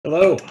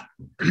Hello,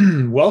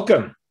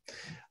 welcome.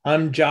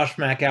 I'm Josh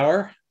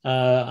Macauer.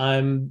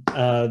 I'm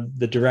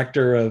the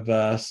director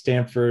of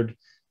Stanford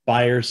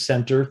Bayer's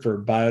Center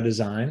for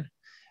Biodesign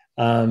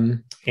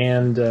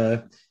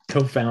and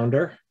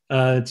co-founder.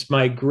 It's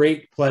my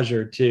great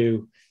pleasure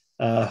to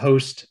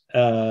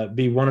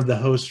be one of the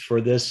hosts for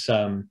this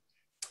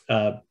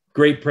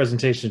great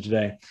presentation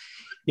today.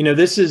 You know,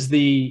 this is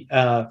the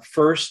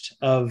first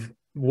of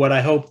what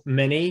I hope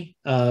many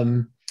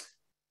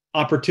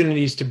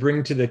opportunities to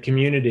bring to the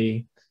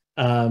community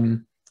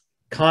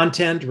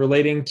content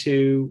relating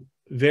to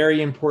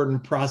very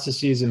important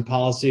processes and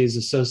policies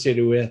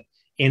associated with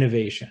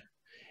innovation.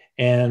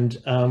 And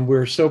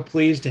we're so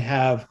pleased to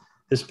have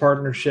this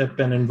partnership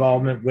and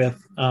involvement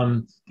with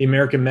the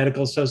American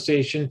Medical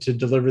Association to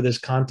deliver this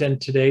content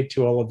today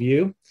to all of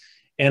you.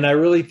 And I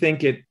really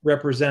think it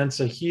represents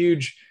a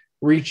huge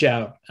reach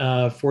out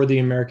for the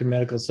American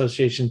Medical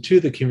Association to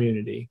the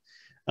community.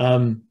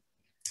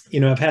 You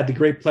know, I've had the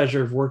great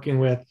pleasure of working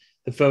with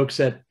the folks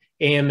at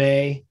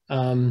AMA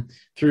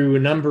through a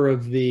number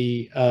of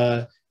the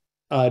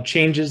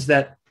changes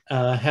that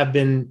have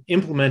been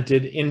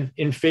implemented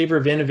in favor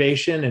of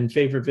innovation, in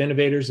favor of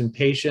innovators and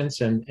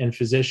patients and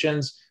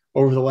physicians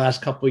over the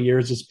last couple of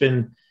years. It's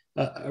been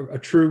a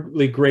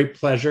truly great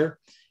pleasure.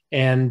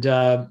 And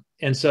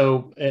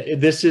so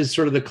this is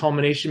sort of the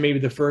culmination, maybe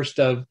the first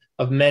of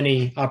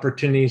many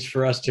opportunities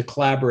for us to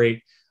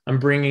collaborate on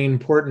bringing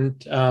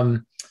important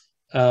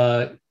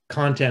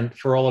content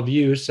for all of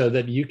you so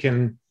that you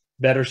can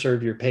better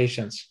serve your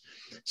patients.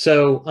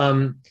 So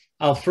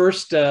I'll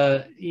first,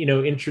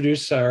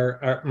 introduce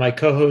my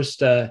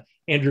co-host,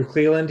 Andrew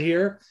Cleland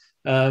here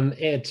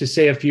to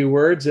say a few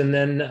words, and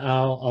then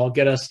I'll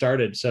get us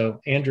started.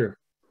 So Andrew.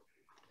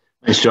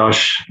 Thanks,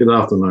 Josh. Good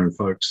afternoon,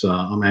 folks.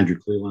 I'm Andrew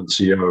Cleland,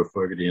 CEO of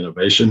Fogarty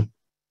Innovation.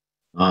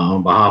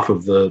 On behalf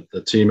of the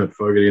team at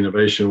Fogarty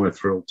Innovation, we're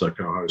thrilled to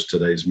co-host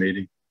today's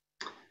meeting.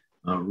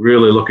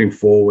 Really looking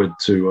forward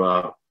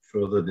to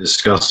further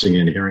discussing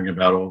and hearing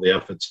about all the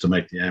efforts to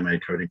make the AMA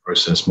coding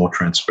process more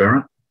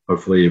transparent,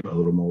 hopefully a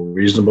little more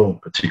reasonable,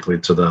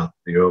 particularly to the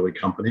early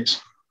companies.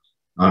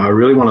 I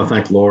really want to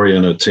thank Laurie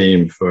and her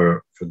team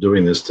for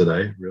doing this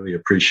today. Really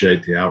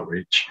appreciate the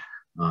outreach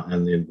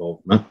and the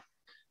involvement.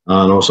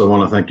 And also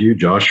want to thank you,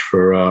 Josh,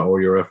 for all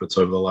your efforts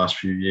over the last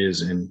few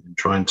years in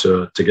trying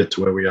to get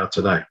to where we are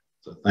today.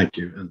 So thank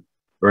you, and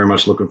very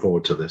much looking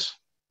forward to this.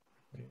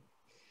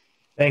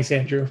 Thanks,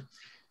 Andrew.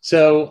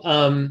 So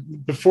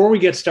before we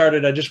get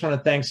started, I just want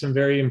to thank some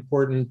very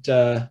important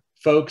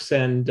folks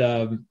and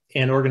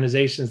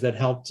organizations that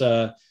helped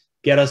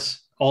get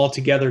us all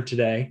together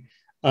today.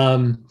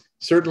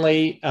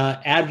 Certainly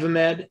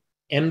AdvaMed,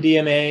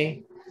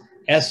 MDMA,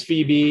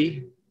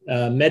 SVB,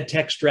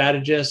 MedTech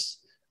Strategists,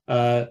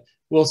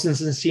 Wilson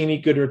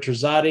Sonsini, Goodrich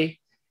Rosati,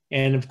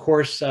 and of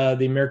course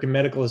the American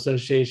Medical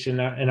Association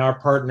and our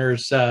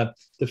partners, the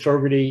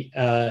Fogarty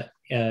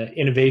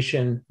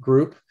Innovation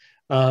Group.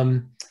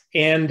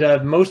 And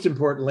most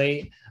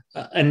importantly,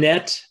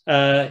 Annette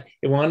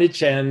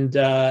Iwanich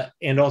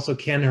and also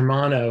Ken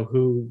Hermano,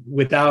 who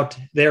without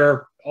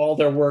all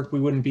their work,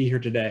 we wouldn't be here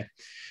today.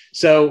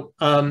 So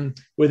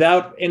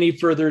without any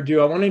further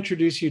ado, I want to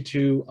introduce you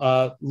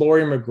to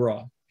Laurie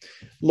McGraw.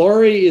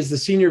 Laurie is the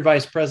Senior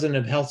Vice President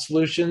of Health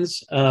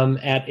Solutions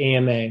at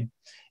AMA.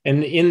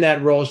 And in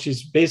that role,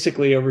 she's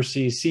basically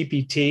oversees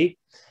CPT.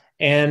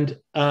 And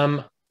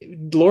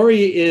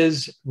Laurie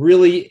is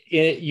really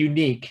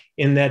unique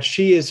in that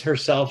she is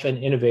herself an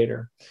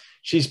innovator.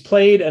 She's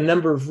played a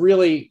number of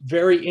really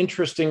very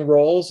interesting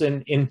roles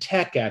in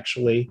tech,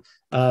 actually,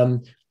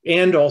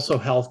 and also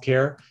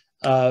healthcare,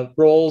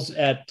 roles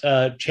at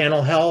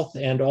Channel Health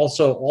and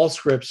also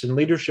Allscripts and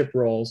leadership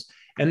roles.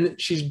 And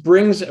she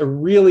brings a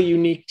really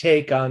unique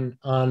take on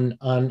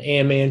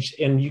AMA,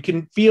 and you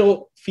can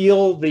feel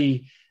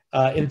the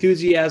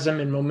enthusiasm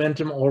and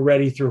momentum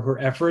already through her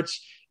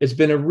efforts. It's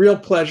been a real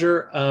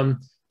pleasure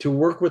to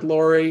work with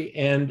Laurie,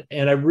 and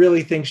I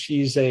really think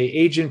she's an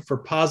agent for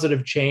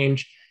positive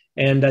change.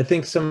 And I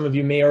think some of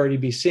you may already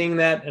be seeing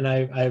that, and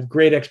I have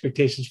great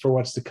expectations for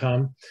what's to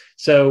come.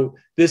 So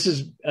this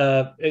is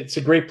it's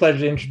a great pleasure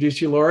to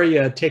introduce you,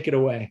 Laurie. Take it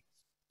away.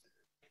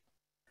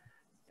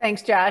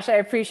 Thanks, Josh. I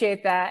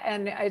appreciate that.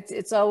 And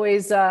it's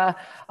always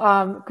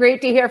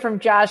great to hear from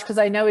Josh, because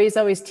I know he's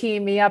always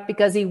teeing me up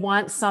because he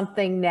wants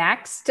something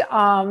next.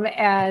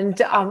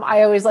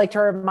 I always like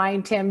to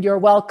remind him, you're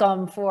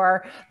welcome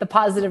for the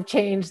positive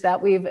change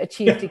that we've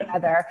achieved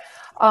together.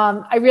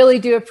 I really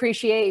do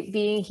appreciate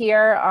being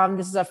here.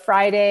 This is a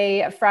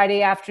Friday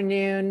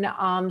afternoon.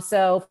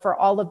 So for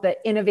all of the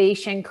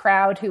innovation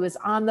crowd who is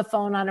on the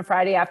phone on a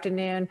Friday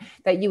afternoon,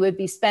 that you would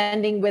be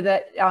spending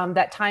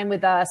that time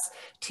with us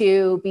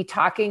to be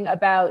talking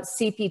about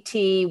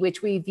CPT,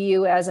 which we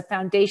view as a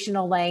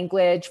foundational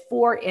language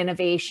for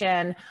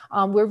innovation.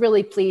 We're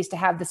really pleased to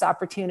have this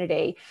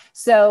opportunity.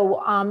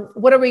 So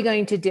what are we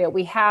going to do?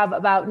 We have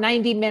about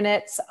 90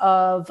 minutes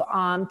of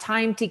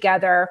time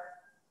together.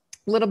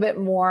 little bit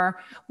more,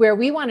 where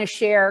we want to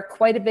share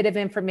quite a bit of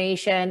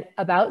information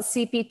about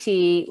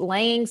CPT,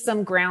 laying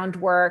some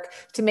groundwork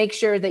to make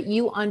sure that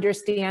you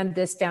understand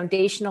this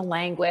foundational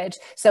language.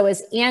 So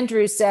as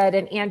Andrew said,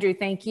 and Andrew,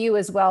 thank you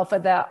as well for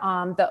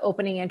the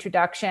opening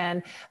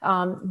introduction,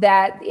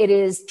 that it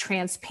is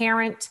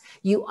transparent,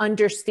 you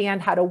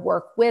understand how to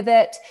work with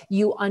it,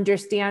 you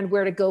understand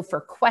where to go for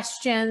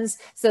questions,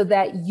 so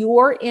that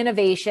your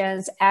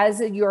innovations,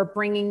 as you're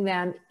bringing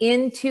them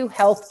into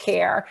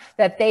healthcare,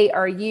 that they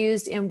are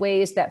used in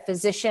ways that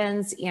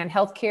physicians and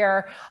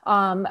healthcare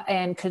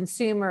and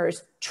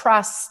consumers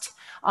trust,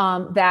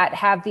 that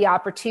have the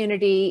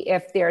opportunity,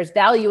 if there's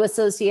value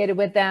associated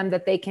with them,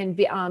 that they can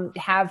be,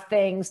 have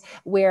things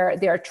where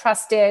they're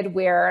trusted,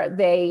 where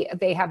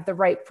they have the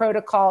right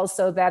protocols,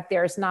 so that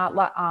there's not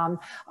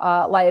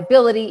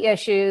liability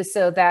issues,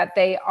 so that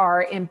they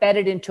are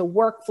embedded into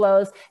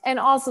workflows, and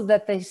also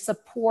that they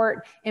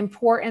support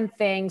important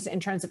things in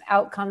terms of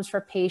outcomes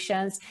for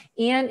patients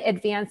and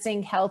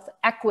advancing health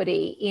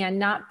equity and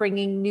not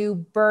bringing new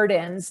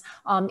burdens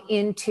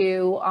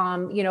into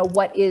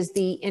what is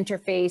the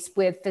interface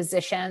with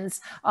physicians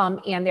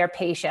and their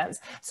patients.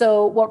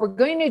 So what we're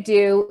going to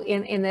do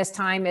in this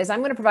time is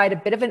I'm going to provide a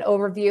bit of an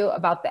overview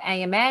about the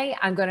AMA.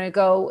 I'm going to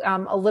go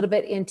a little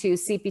bit into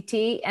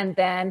CPT, and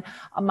then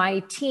my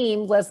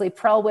team, Leslie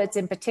Prelwitz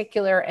in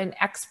particular, an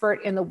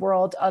expert in the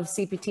world of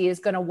CPT, is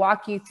going to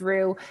walk you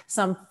through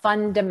some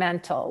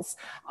fundamentals.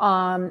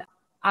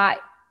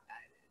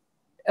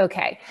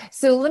 Okay,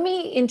 so let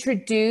me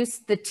introduce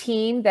the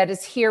team that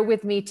is here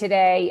with me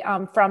today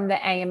from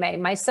the AMA.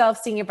 Myself,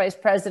 Senior Vice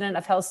President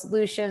of Health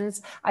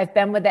Solutions. I've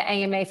been with the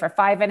AMA for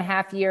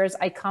 5.5 years.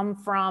 I come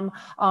from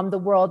the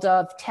world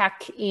of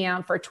tech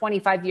and for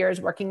 25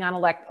 years working on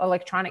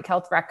electronic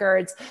health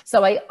records.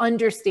 So I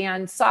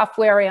understand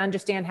software, I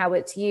understand how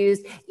it's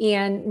used.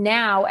 And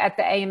now at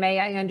the AMA,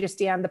 I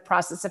understand the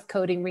process of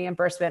coding,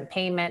 reimbursement,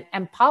 payment,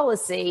 and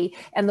policy,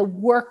 and the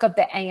work of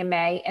the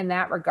AMA in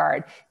that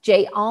regard.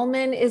 Jay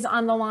Allman is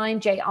on the line.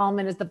 Jay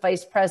Allman is the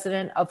Vice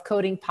President of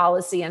Coding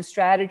Policy and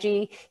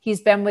Strategy. He's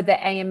been with the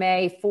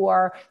AMA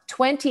for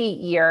 20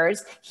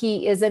 years.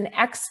 He is an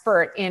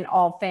expert in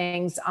all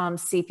things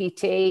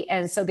CPT.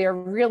 And so there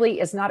really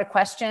is not a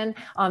question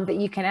that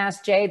you can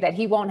ask Jay that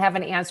he won't have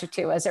an answer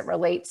to as it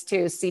relates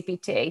to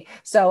CPT.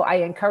 So I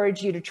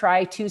encourage you to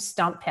try to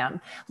stump him.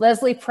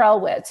 Leslie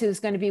Prelwitz, who's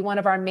going to be one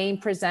of our main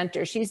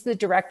presenters. She's the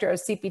Director of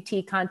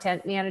CPT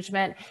Content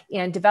Management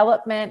and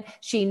Development.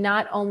 She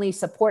not only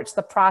supports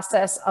the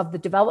process of the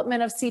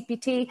development of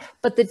CPT,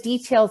 but the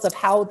details of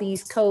how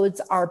these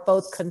codes are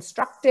both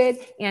constructed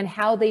and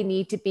how they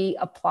need to be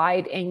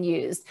applied and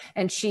used.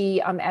 And she,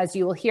 as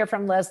you will hear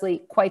from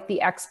Leslie, quite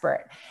the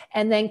expert.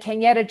 And then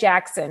Kenyetta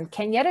Jackson.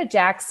 Kenyetta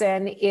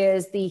Jackson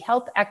is the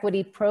Health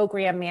Equity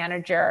Program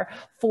Manager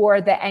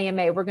for the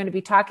AMA. We're going to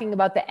be talking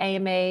about the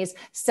AMA's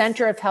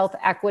Center of Health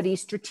Equity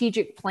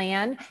strategic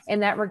plan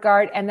in that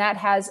regard, and that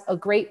has a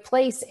great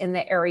place in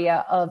the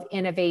area of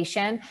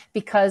innovation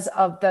because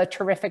of the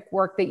terrific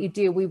work that you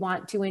do. We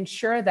want to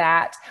ensure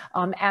that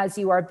as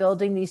you are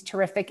building these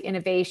terrific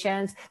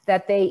innovations,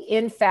 that they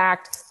in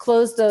fact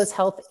close those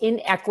health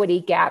inequity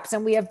gaps.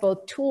 And we have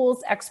both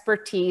tools,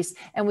 expertise,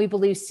 and we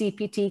believe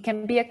CPT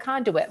can be a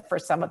conduit for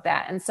some of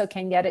that. And so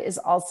Kenyetta is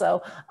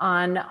also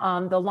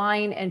on the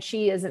line, and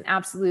she is an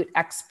absolute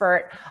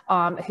expert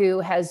who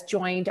has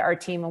joined our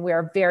team, and we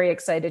are very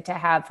excited to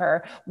have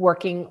her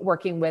working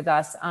with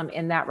us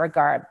in that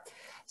regard.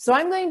 So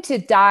I'm going to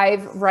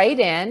dive right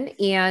in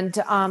and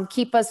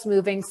keep us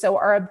moving. So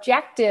our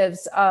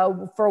objectives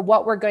for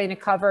what we're going to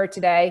cover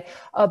today,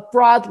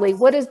 broadly,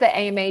 what does the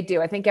AMA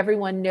do? I think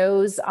everyone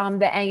knows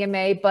the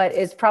AMA, but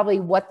it's probably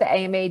what the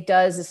AMA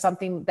does is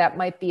something that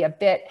might be a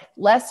bit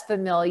less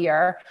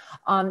familiar.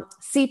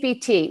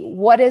 CPT,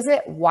 what is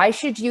it? Why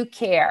should you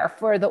care?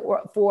 For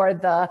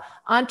the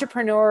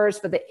entrepreneurs,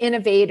 for the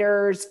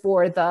innovators,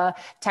 for the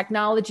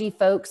technology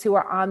folks who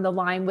are on the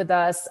line with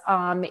us,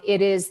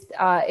 it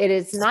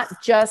is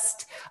not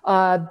just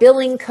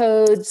billing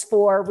codes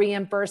for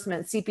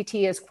reimbursement.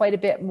 CPT is quite a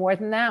bit more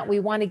than that. We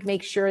want to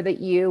make sure that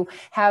you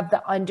have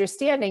the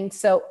understanding.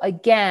 So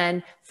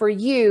again, for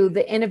you,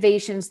 the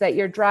innovations that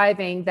you're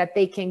driving, that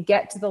they can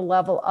get to the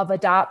level of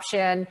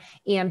adoption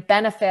and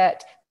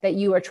benefit that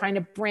you are trying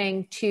to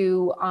bring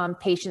to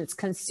patients,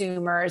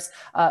 consumers,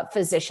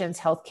 physicians,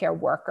 healthcare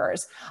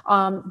workers.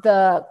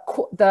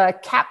 The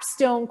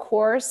capstone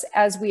course,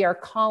 as we are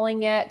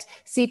calling it,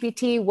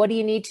 CPT, what do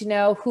you need to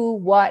know, who,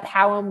 what,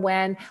 how, and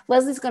when?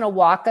 Leslie's going to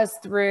walk us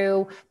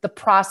through the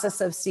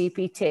process of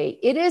CPT.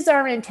 It is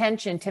our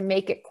intention to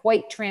make it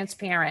quite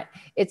transparent.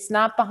 It's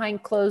not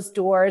behind closed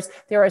doors.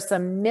 There are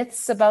some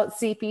myths about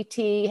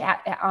CPT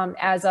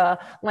as a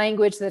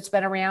language that's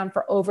been around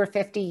for over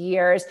 50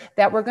 years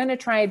that we're going to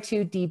try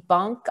to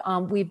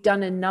debunk. We've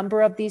done a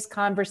number of these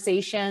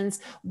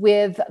conversations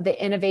with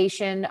the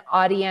innovation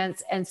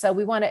audience, and so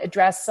we want to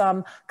address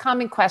some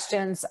common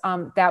questions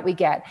that we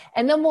get.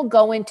 And then we'll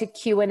go into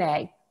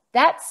Q&A.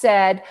 That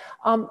said,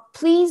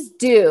 please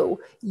do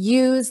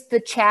use the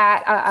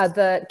chat,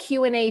 the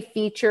Q&A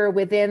feature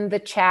within the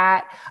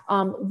chat.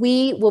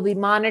 We will be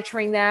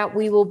monitoring that.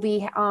 We will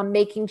be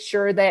making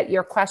sure that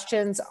your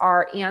questions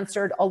are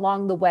answered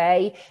along the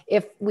way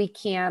if we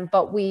can,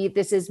 but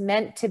this is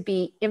meant to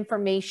be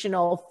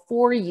informational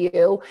for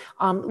you.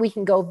 We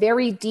can go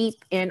very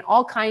deep in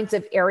all kinds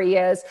of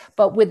areas,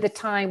 but with the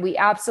time, we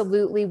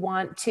absolutely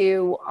want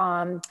to,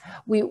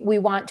 we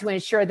want to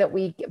ensure that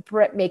we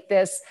make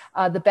this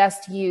the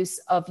best use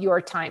of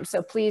your time.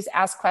 So please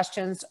ask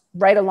questions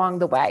right along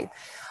the way.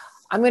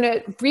 I'm going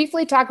to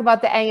briefly talk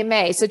about the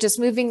AMA. So just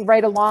moving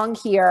right along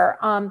here,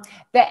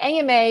 the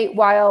AMA,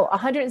 while a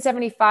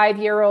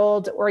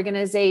 175-year-old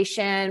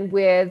organization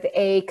with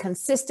a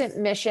consistent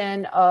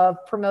mission of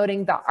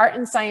promoting the art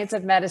and science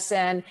of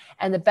medicine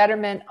and the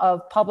betterment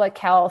of public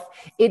health,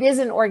 it is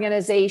an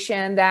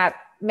organization that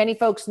many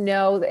folks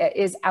know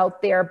that is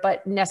out there,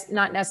 but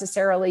not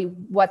necessarily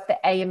what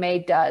the AMA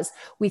does.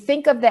 We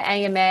think of the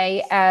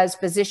AMA as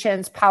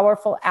physicians'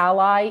 powerful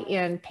ally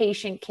in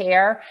patient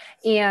care,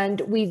 and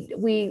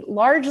we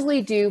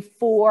largely do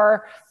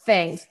 4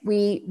 things.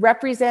 We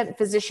represent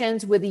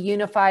physicians with a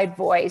unified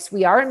voice.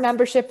 We are a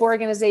membership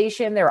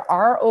organization. There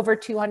are over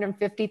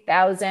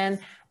 250,000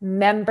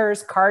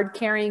 members,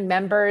 card-carrying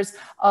members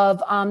of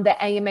the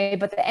AMA,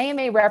 but the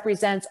AMA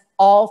represents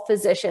all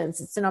physicians.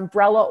 It's an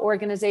umbrella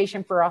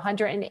organization for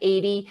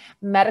 180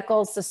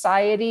 medical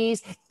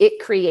societies. It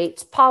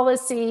creates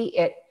policy.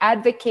 It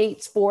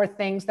advocates for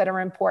things that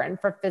are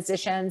important for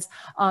physicians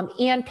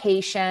and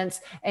patients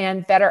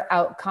and better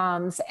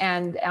outcomes.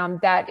 And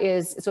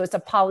so it's a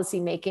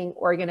policy-making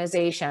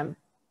organization.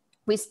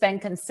 We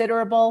spend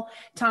considerable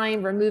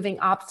time removing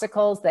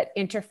obstacles that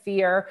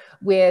interfere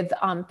with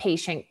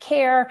patient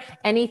care.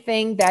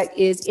 Anything that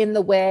is in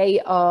the way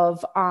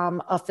of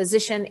a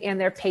physician and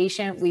their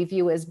patient, we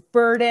view as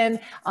burden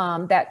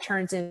that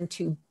turns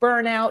into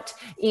burnout.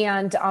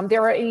 And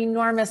there are an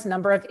enormous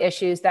number of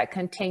issues that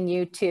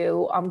continue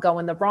to go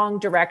in the wrong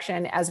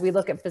direction as we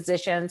look at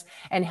physicians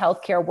and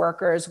healthcare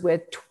workers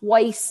with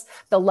twice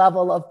the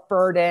level of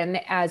burden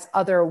as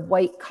other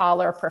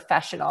white-collar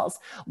professionals.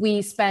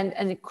 We spend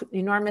an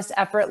enormous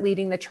effort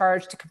leading the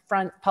charge to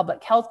confront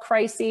public health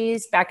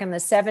crises. Back in the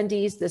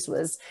 70s, this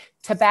was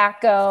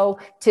tobacco.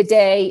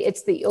 Today,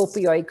 it's the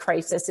opioid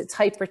crisis, it's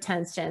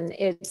hypertension,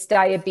 it's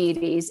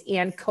diabetes,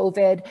 and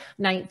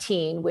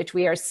COVID-19, which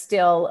we are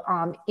still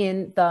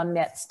in the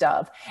midst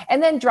of.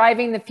 And then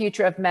driving the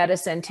future of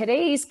medicine.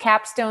 Today's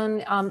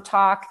capstone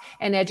talk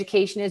and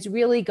education is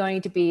really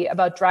going to be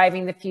about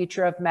driving the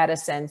future of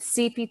medicine.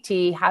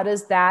 CPT, how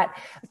does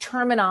that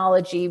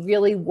terminology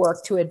really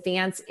work to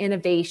advance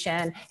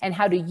innovation? And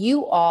how do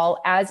you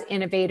all, as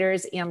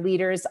innovators and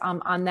leaders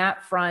on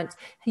that front,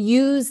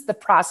 use the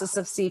process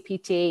of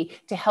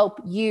CPT to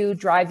help you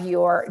drive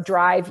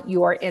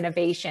your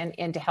innovation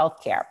into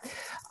healthcare?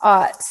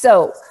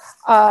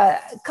 A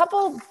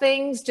couple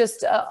things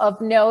just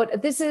of note.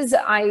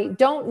 I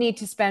don't need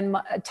to spend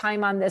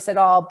time on this at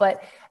all,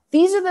 but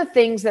these are the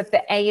things that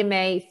the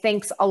AMA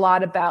thinks a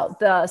lot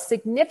about. The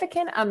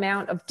significant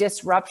amount of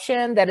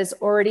disruption that is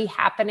already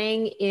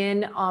happening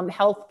in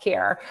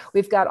healthcare.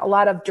 We've got a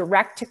lot of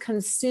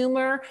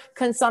direct-to-consumer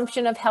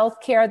consumption of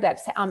healthcare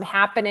that's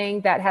happening,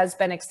 that has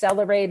been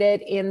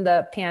accelerated in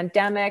the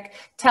pandemic.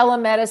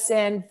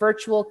 Telemedicine,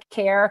 virtual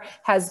care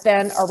has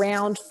been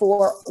around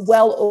for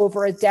well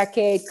over a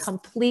decade,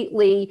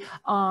 completely,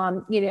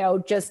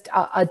 just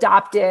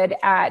adopted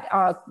at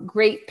a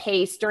great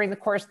pace during the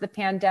course of the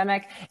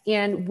pandemic,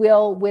 and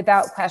will,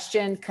 without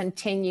question,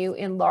 continue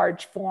in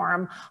large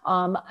form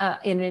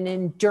in an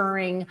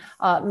enduring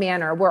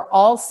manner. We're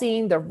all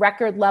seeing the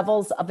record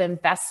levels of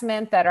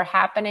investment that are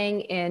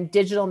happening in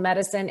digital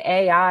medicine,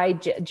 AI,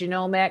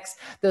 genomics,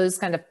 those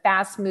kind of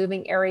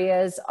fast-moving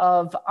areas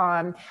of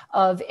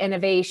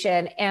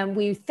innovation. And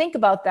we think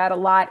about that a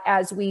lot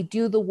as we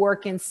do the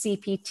work in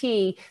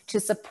CPT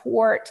to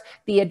support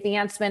the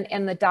advancement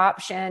and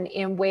adoption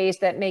in ways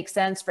that make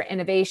sense for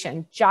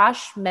innovation.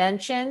 Josh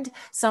mentioned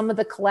some of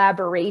the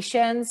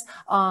collaborations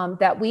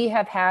that we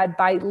have had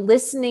by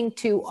listening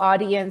to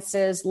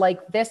audiences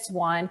like this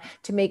one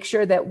to make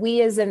sure that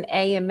we as an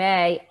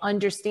AMA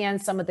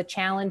understand some of the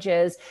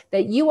challenges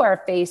that you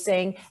are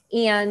facing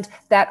and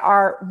that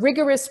our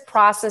rigorous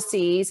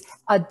processes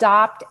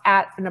adopt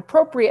at an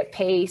appropriate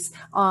pace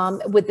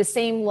with the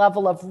same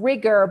level of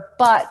rigor,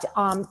 but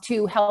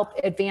to help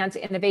advance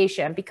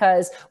innovation.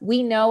 Because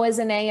we know as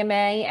an AMA,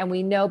 and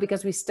we know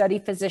because we study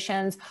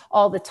physicians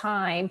all the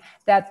time,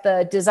 that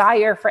the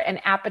desire for an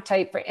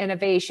appetite for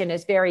innovation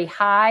is very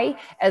high.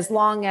 As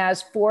long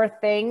as 4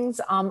 things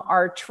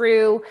are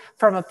true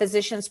from a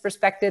physician's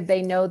perspective,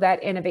 they know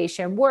that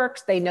innovation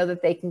works, they know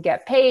that they can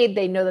get paid,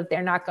 they know that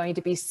they're not going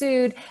to be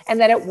sued, and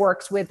that it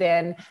works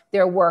within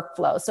their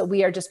workflow. So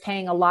we are just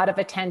paying a lot of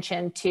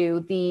attention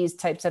to these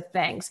types of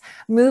things.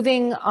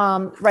 Moving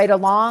right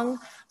along.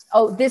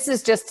 Oh, this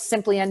is just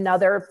simply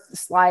another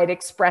slide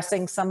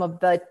expressing some of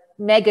the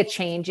mega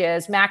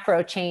changes,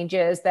 macro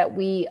changes that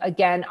we,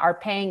 again, are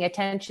paying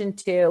attention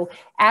to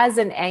as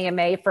an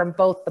AMA from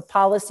both the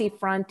policy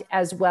front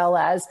as well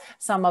as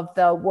some of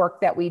the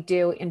work that we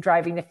do in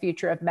driving the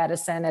future of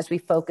medicine as we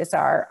focus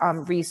our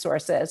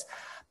resources.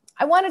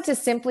 I wanted to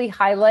simply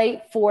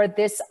highlight for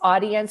this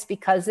audience,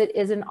 because it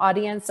is an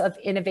audience of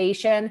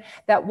innovation,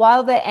 that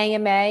while the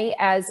AMA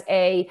as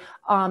a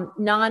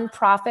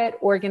nonprofit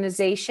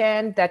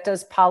organization that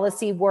does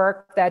policy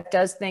work, that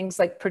does things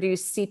like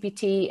produce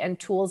CPT and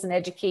tools and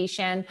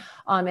education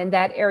in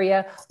that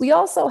area, we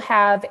also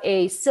have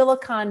a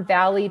Silicon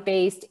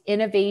Valley-based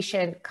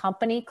innovation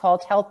company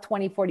called Health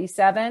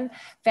 2047,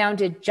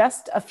 founded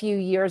just a few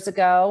years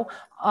ago,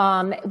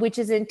 which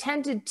is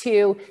intended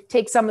to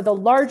take some of the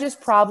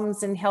largest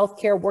problems in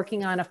healthcare,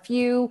 working on a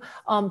few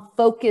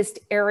focused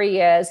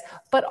areas,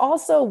 but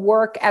also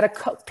work at a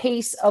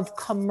pace of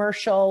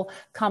commercial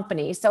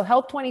companies. So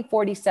Health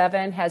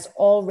 2047 has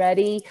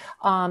already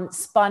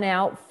spun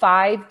out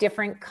 5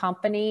 different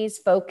companies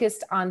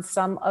focused on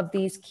some of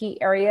these key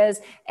areas.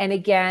 And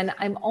again,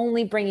 I'm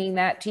only bringing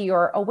that to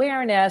your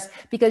awareness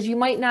because you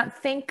might not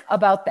think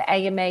about the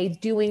AMA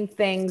doing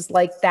things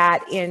like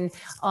that in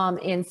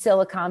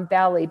Silicon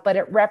Valley, but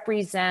it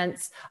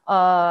represents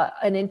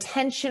an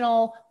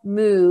intentional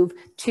move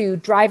to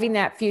driving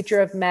that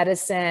future of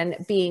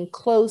medicine, being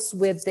close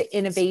with the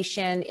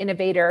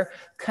innovator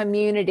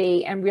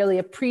community, and really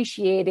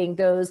appreciating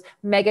those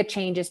mega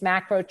changes,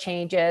 macro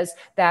changes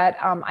that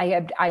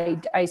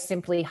I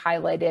simply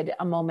highlighted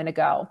a moment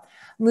ago.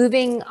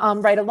 Moving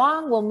right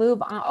along, we'll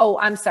move on. Oh,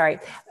 I'm sorry.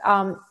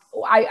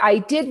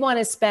 I did want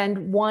to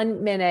spend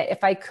 1 minute,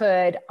 if I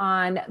could,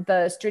 on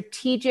the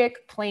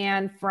strategic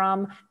plan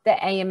from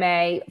the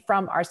AMA,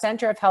 from our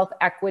Center of Health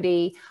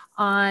Equity,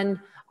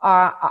 on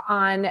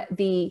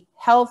the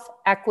Health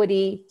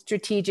Equity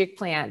Strategic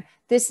Plan.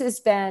 This has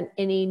been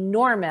an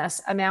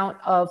enormous amount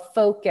of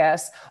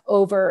focus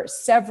over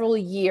several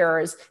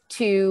years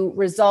to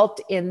result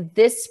in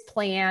this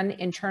plan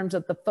in terms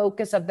of the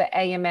focus of the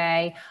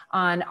AMA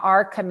on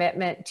our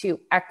commitment to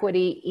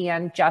equity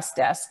and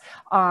justice.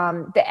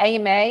 The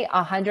AMA,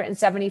 a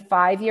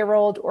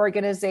 175-year-old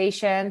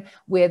organization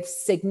with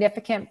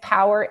significant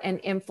power and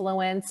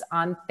influence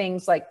on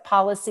things like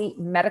policy,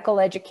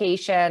 medical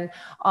education,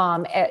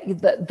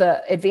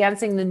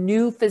 advancing the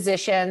new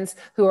physicians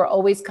who are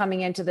always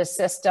coming into the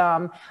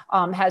system,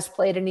 has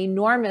played an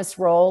enormous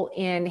role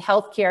in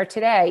healthcare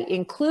today,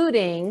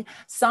 including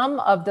some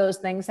of those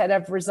things that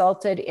have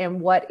resulted in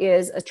what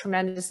is a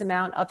tremendous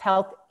amount of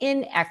health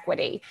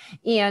inequity.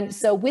 And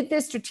so with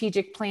this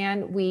strategic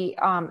plan, we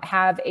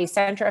have a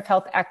Center of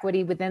Health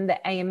Equity within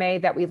the AMA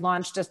that we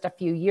launched just a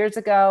few years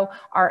ago,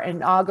 our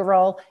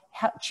inaugural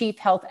Chief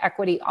Health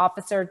Equity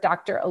Officer,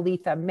 Dr.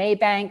 Aletha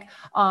Maybank,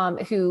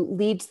 who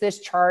leads this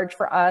charge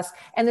for us.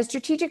 And the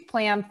strategic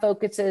plan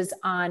focuses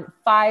on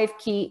 5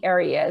 key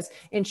areas,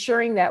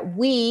 ensuring that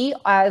we,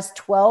 as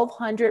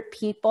 1,200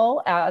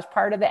 people, as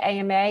part of the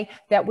AMA,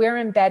 that we're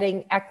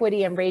embedding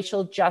equity and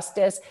racial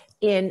justice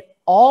in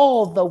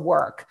all the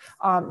work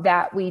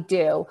that we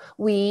do.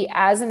 We,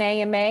 as an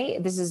AMA,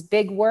 this is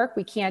big work.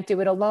 We can't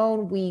do it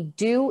alone. We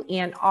do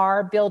and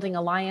are building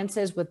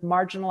alliances with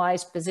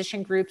marginalized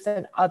physician groups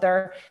and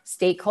other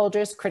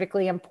stakeholders,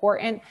 critically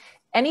important.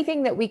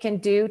 Anything that we can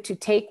do to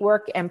take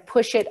work and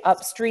push it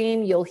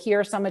upstream. You'll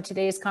hear some of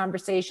today's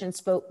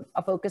conversations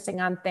focusing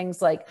on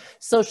things like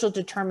social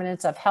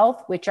determinants of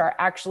health, which are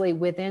actually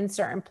within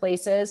certain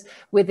places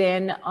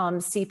within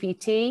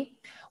CPT.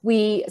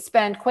 We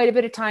spend quite a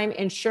bit of time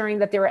ensuring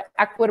that there are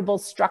equitable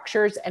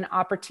structures and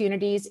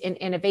opportunities in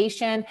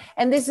innovation.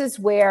 And this is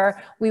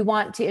where we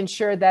want to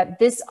ensure that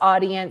this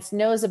audience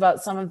knows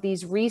about some of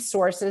these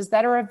resources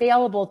that are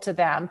available to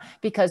them,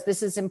 because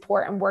this is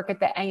important work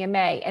at the AMA.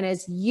 And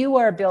as you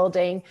are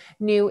building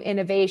new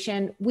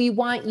innovation, we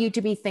want you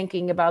to be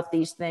thinking about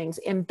these things,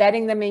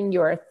 embedding them in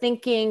your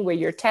thinking, where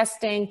you're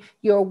testing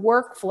your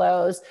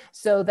workflows,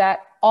 so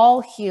that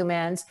all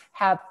humans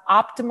have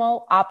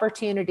optimal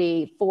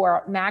opportunity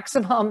for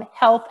maximum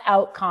health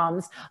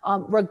outcomes,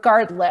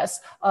 regardless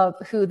of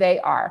who they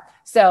are.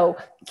 So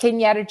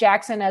Kenyatta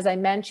Jackson, as I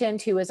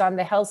mentioned, who is on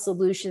the Health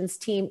Solutions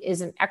team, is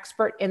an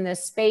expert in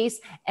this space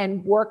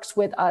and works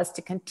with us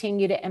to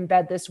continue to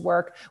embed this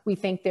work. We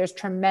think there's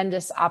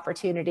tremendous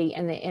opportunity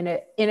in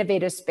the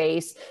innovative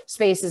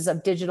spaces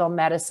of digital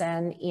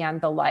medicine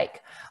and the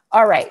like.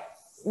 All right,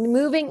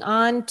 moving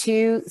on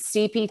to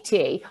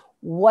CPT.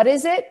 What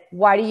is it?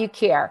 Why do you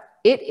care?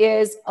 It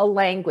is a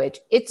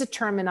language. It's a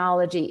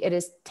terminology. It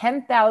is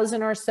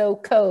 10,000 or so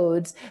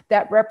codes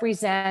that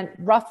represent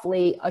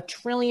roughly $1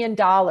 trillion of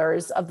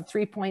the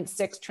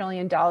 $3.6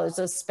 trillion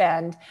of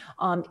spend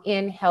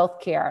in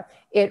healthcare.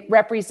 It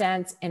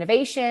represents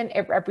innovation.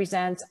 It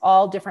represents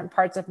all different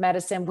parts of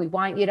medicine. We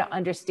want you to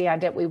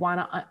understand it. We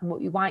want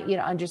you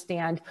to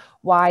understand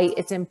why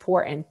it's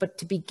important. But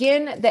to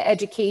begin the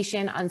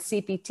education on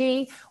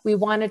CPT, we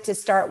wanted to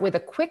start with a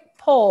quick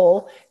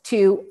poll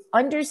to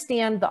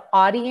understand the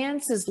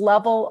audience's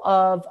level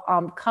of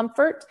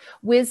comfort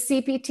with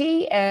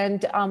CPT.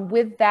 And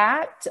with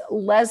that,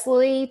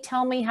 Leslie,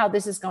 tell me how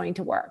this is going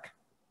to work.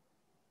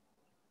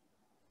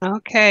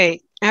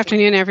 Okay.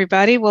 Afternoon,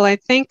 everybody. Well, I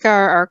think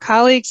our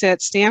colleagues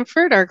at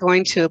Stanford are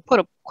going to put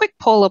a quick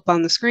poll up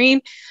on the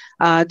screen.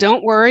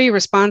 Don't worry,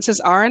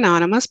 responses are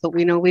anonymous, but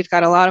we know we've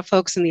got a lot of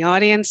folks in the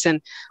audience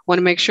and want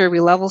to make sure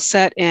we level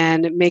set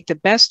and make the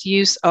best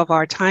use of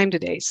our time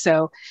today.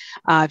 So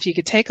if you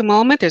could take a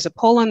moment, there's a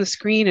poll on the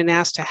screen and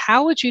ask to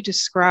how would you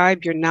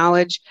describe your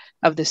knowledge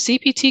of the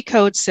CPT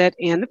code set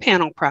and the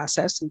panel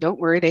process? And don't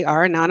worry, they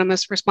are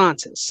anonymous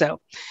responses. So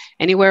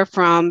anywhere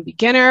from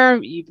beginner,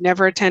 you've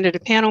never attended a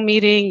panel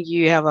meeting,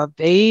 you have a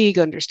vague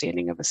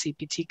understanding of a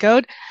CPT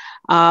code,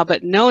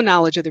 but no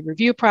knowledge of the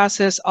review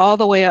process, all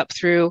the way up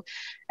through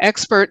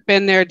expert,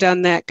 been there,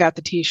 done that, got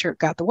the t-shirt,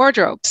 got the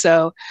wardrobe.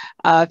 So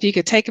if you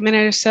could take a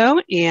minute or so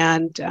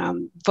and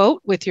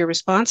vote with your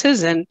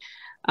responses, and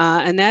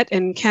Annette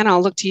and Ken,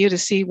 I'll look to you to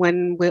see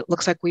when it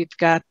looks like we've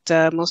got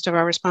most of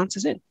our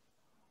responses in.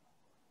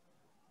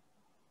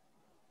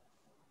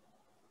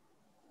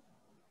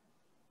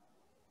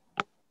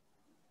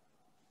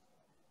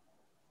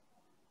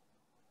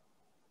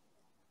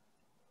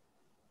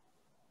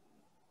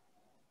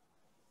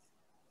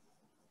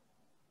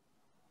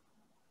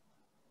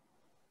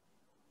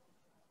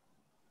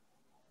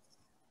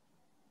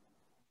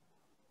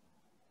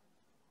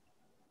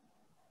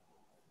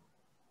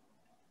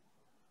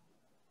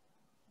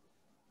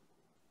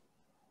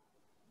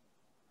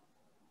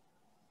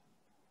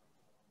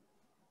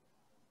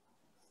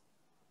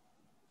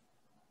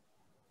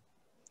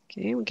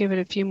 Okay, we'll give it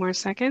a few more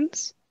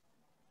seconds.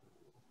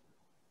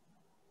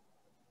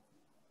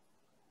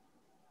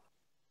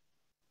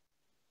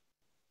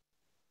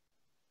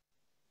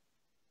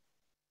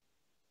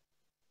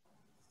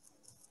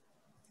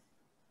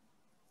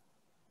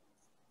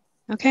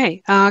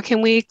 Okay,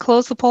 can we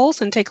close the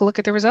polls and take a look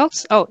at the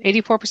results? Oh,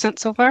 84%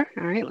 so far.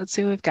 All right, let's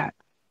see what we've got.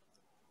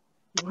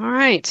 All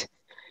right.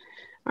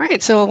 All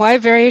right, so a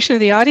wide variation of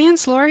the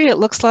audience, Lori. It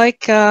looks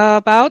like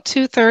about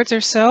 2/3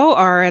 or so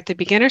are at the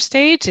beginner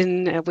stage,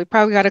 and we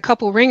probably got a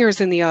couple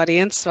ringers in the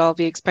audience, so I'll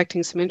be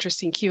expecting some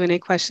interesting Q&A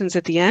questions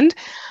at the end.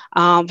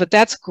 But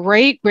that's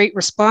great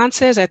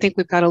responses. I think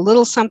we've got a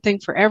little something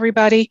for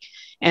everybody.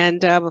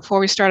 And before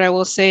we start, I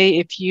will say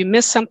if you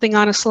missed something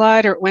on a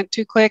slide or it went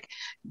too quick,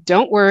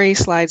 don't worry,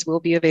 slides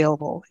will be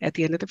available at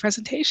the end of the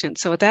presentation.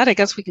 So with that, I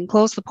guess we can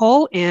close the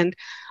poll, and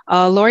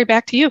Lori,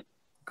 back to you.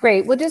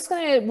 Great. We'll just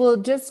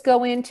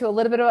go into a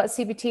little bit about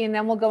CPT, and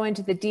then we'll go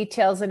into the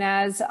details. And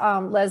as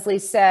Leslie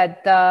said,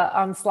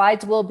 the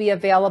slides will be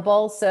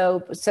available.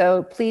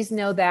 So please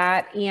know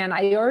that. And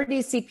I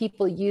already see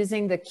people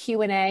using the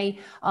Q&A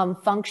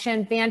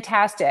function.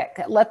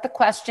 Fantastic. Let the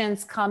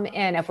questions come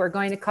in. If we're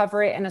going to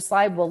cover it in a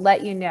slide, we'll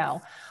let you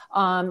know.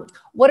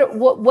 What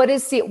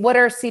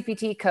are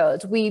CPT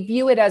codes? We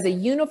view it as a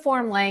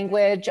uniform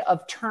language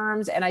of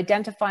terms and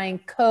identifying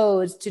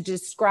codes to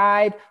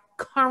describe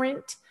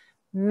current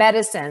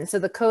medicine. So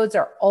the codes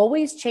are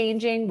always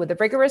changing with a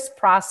rigorous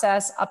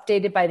process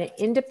updated by an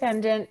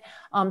independent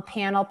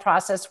panel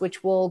process,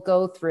 which we'll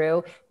go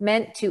through,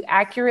 meant to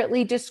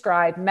accurately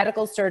describe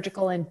medical,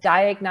 surgical, and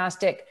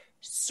diagnostic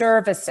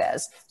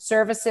services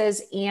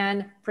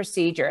and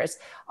procedures.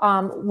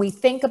 We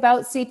think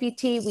about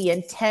CPT, we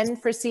intend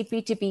for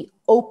CPT to be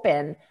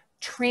open,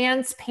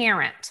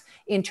 transparent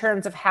in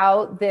terms of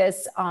how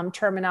this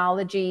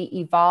terminology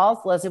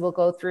evolves. Leslie will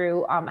go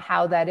through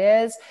how that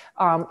is.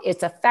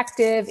 It's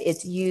effective,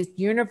 it's used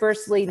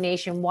universally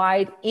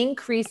nationwide,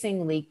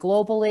 increasingly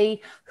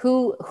globally.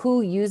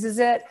 Who uses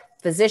it?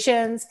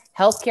 Physicians,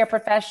 healthcare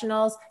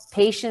professionals,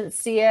 patients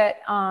see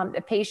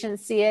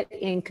it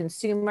in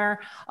consumer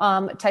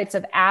types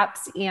of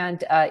apps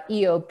and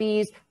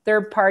EOBs,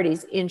 third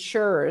parties,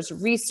 insurers,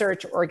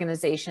 research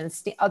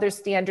organizations, other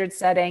standard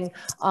setting,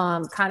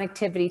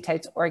 connectivity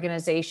types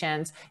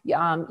organizations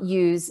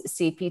use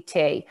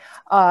CPT.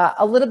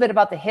 A little bit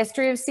about the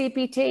history of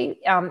CPT.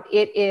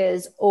 It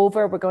is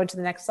over, we're going to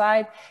the next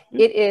slide.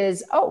 It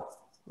is, oh,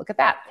 look at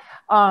that.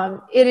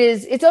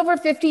 It's over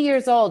 50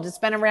 years old. It's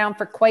been around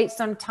for quite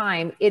some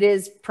time. It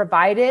is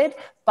provided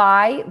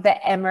by the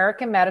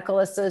American Medical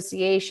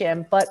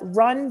Association, but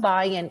run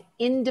by an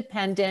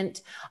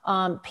independent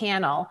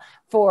panel.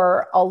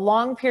 For a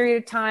long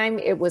period of time,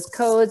 it was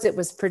codes. It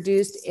was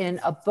produced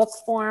in a book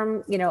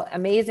form. You know,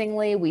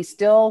 amazingly, we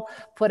still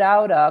put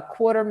out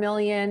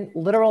 250,000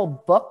 literal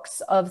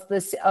books of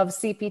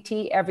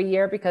CPT every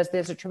year because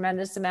there's a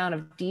tremendous amount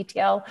of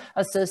detail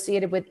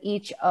associated with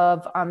each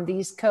of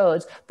these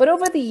codes. But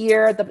over the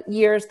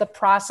years, the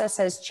process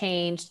has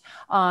changed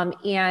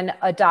and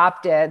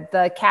adopted.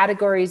 The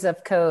category categories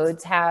of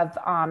codes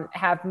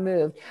have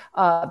moved.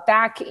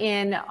 Back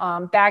in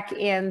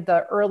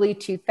the early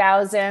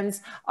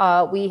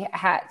 2000s, we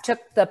took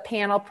the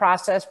panel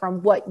process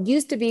from what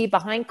used to be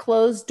behind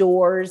closed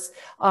doors,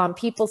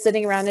 people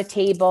sitting around a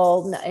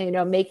table,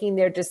 making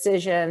their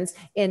decisions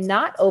in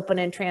not open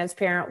and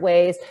transparent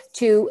ways,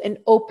 to an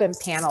open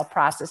panel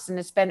process. And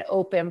it's been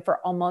open for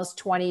almost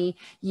 20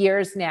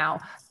 years now.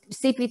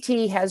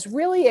 CPT has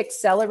really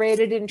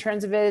accelerated in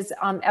terms of its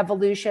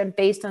evolution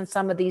based on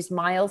some of these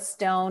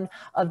milestone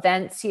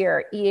events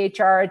here.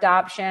 EHR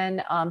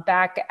adoption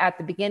back at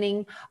the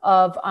beginning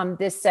of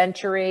this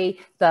century,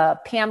 the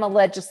PAMA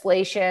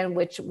legislation,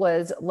 which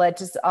led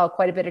to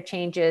quite a bit of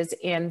changes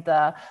in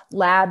the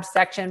lab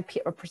section.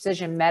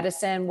 Precision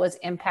medicine was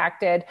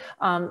impacted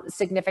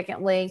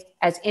significantly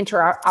as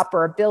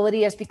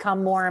interoperability has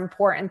become more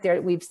important.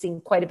 We've seen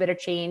quite a bit of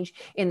change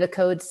in the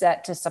code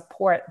set to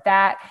support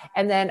that.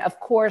 And then, of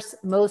course,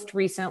 most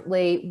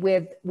recently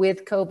with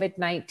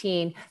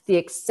COVID-19, the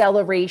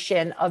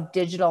acceleration of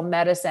digital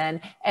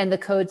medicine and the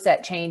code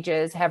set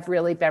changes have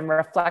really been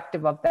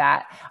reflective of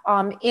that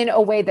in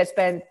a way that's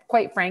been,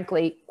 quite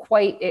frankly,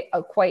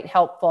 quite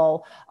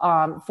helpful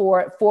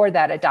for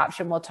that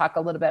adoption. We'll talk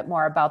a little bit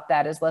more about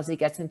that as Leslie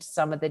gets into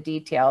some of the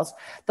details.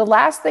 The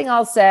last thing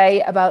I'll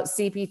say about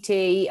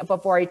CPT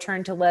before I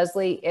turn to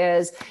Leslie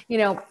is,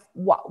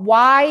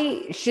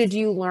 why should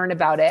you learn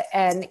about it?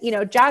 And,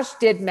 Josh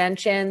did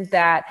mention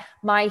that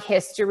my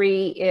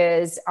history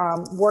is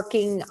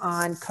working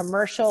on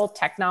commercial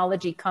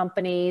technology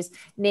companies,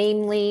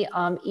 namely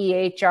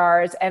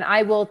EHRs. And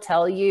I will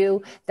tell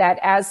you that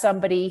as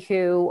somebody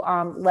who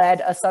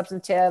led a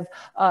substantive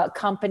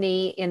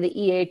company in the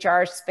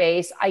EHR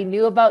space, I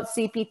knew about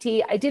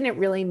CPT. I didn't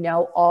really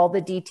know all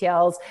the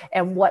details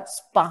and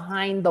what's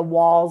behind the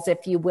walls,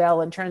 if you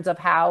will, in terms of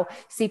how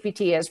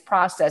CPT is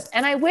processed.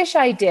 And I wish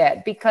I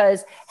did,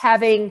 because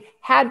having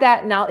had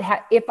that knowledge,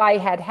 if I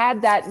had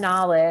had that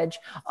knowledge,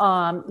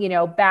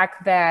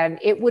 back then,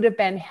 it would have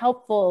been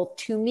helpful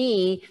to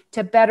me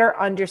to better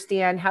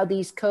understand how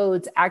these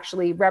codes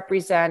actually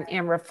represent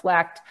and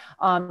reflect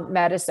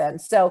medicine.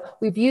 So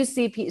we've used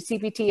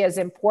CPT as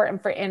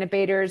important for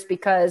innovators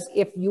because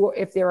if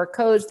there are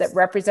codes that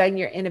represent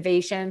your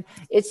innovation,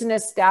 it's an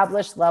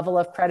established level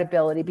of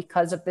credibility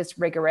because of this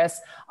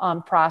rigorous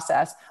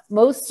process.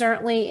 Most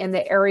certainly in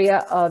the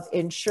area of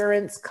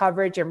insurance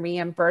coverage and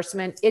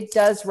reimbursement, it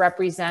does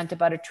represent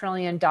about $1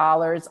 trillion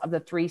of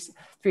the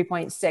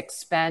 3.6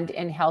 spend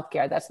in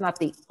healthcare. That's not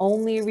the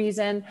only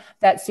reason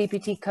that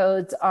CPT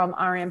codes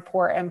are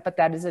important, but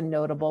that is a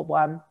notable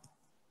one.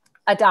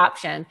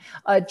 Adoption,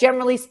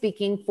 generally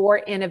speaking, for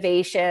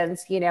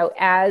innovations,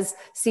 as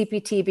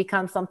CPT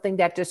becomes something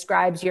that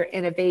describes your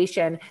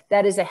innovation,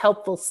 that is a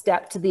helpful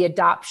step to the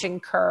adoption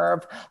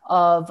curve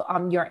of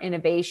your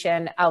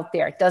innovation out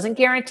there. It doesn't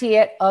guarantee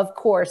it, of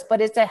course,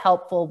 but it's a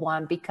helpful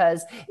one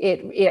because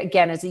it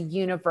again is a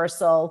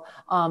universal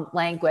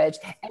language.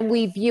 And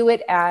we view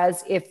it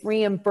as, if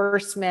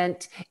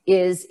reimbursement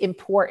is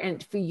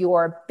important for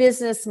your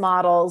business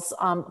models,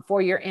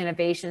 for your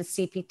innovation,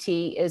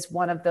 CPT is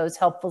one of those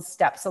helpful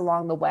steps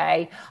along the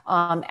way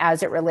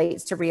as it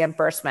relates to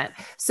reimbursement.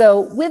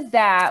 So with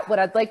that, what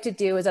I'd like to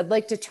do is I'd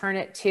like to turn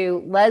it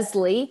to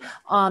Leslie.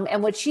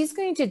 And what she's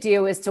going to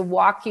do is to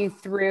walk you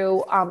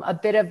through a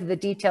bit of the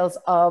details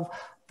of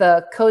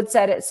the code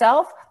set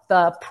itself,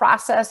 the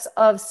process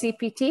of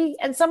CPT,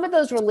 and some of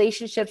those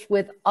relationships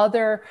with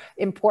other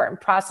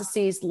important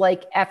processes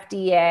like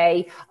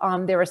FDA.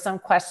 There are some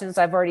questions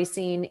I've already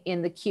seen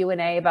in the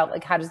Q&A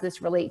about how does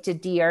this relate to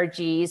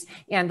DRGs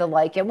and the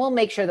like, and we'll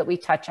make sure that we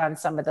touch on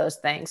some of those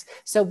things.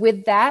 So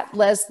with that,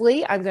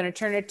 Leslie, I'm going to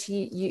turn it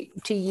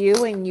to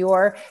you in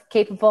your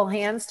capable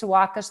hands to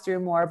walk us through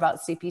more about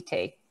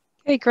CPT.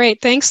 Okay,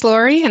 great. Thanks,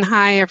 Lori. And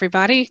hi,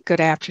 everybody. Good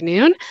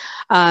afternoon.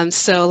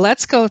 So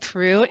let's go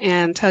through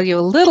and tell you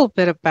a little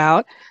bit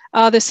about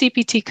the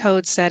CPT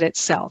code set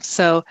itself.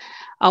 So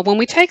when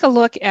we take a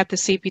look at the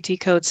CPT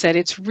code set,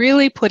 it's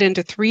really put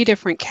into 3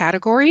 different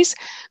categories,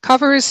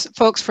 covers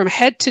folks from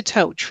head to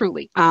toe,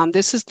 truly.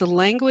 This is the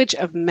language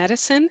of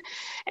medicine,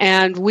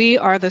 and we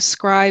are the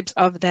scribes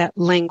of that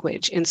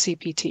language in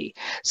CPT.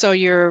 So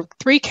your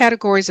 3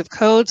 categories of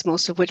codes,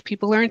 most of which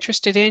people are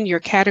interested in, your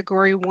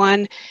category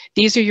 1,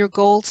 these are your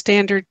gold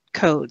standard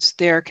codes.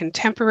 They're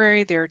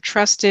contemporary, they're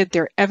trusted,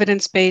 they're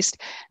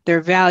evidence-based,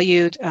 they're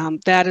valued.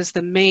 That is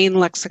the main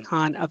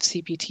lexicon of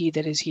CPT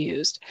that is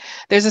used.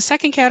 There's a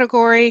second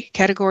category,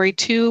 category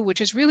 2,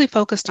 which is really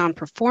focused on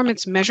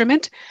performance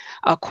measurement,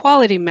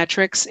 quality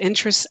metrics,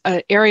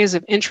 areas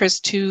of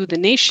interest to the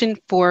nation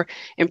for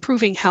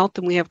improving health,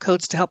 and we have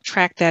codes to help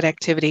track that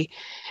activity.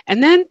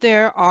 And then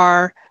there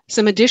are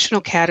some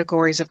additional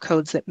categories of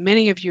codes that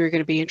many of you are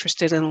going to be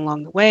interested in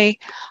along the way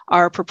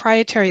are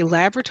proprietary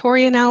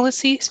laboratory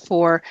analyses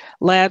for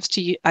labs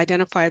to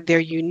identify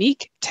their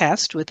unique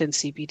test within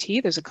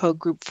CPT. There's a code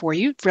group for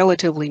you,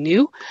 relatively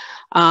new.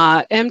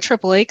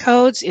 MAAA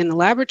codes in the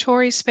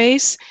laboratory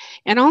space,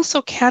 and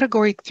also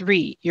category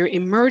 3, your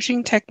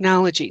emerging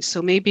technologies.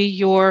 So maybe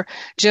you're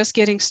just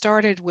getting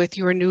started with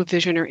your new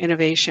vision or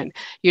innovation.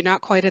 You're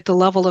not quite at the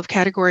level of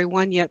category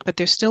 1 yet, but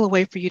there's still a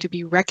way for you to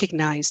be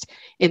recognized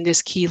in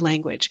this key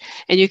language.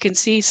 And you can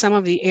see some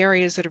of the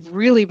areas that have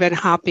really been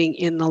hopping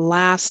in the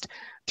last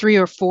 3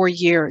 or 4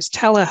 years: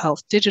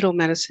 telehealth, digital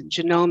medicine,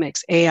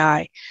 genomics,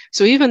 AI.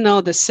 So even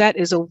though the set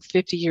is over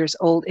 50 years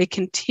old, it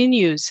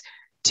continues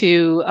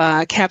to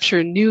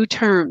capture new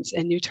terms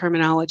and new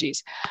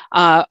terminologies.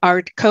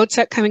 Our code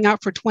set coming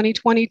out for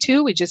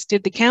 2022, we just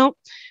did the count.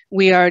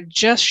 We are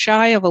just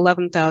shy of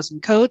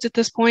 11,000 codes at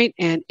this point,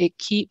 and it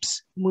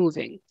keeps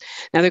moving.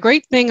 Now, the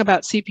great thing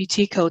about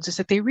CPT codes is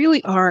that they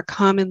really are a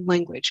common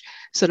language.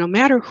 So no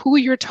matter who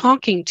you're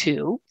talking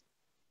to,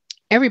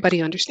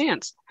 everybody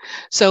understands.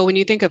 So when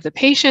you think of the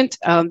patient,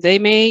 they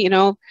may,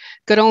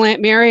 good old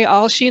Aunt Mary,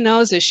 all she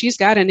knows is she's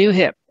got a new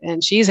hip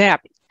and she's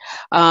happy.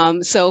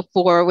 So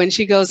for when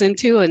she goes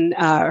into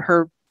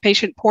her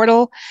patient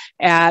portal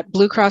at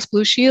Blue Cross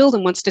Blue Shield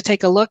and wants to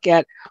take a look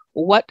at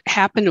what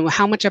happened and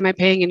how much am I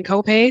paying in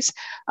copays,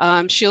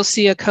 she'll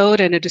see a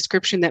code and a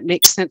description that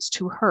makes sense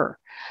to her.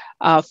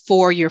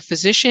 For your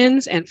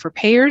physicians and for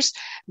payers,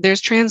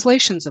 there's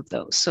translations of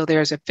those. So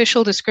there's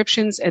official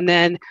descriptions and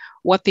then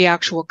what the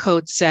actual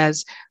code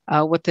says,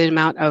 what the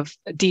amount of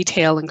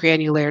detail and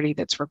granularity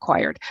that's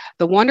required.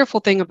 The wonderful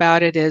thing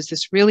about it is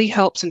this really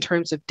helps in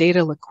terms of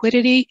data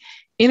liquidity,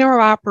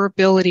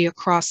 interoperability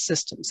across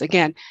systems.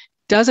 Again,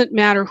 doesn't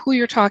matter who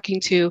you're talking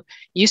to,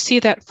 you see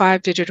that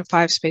 5-digit or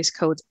 5-space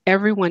codes,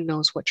 everyone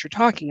knows what you're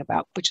talking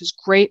about, which is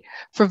great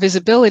for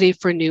visibility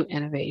for new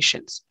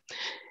innovations.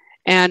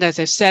 And as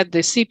I said, the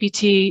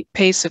CPT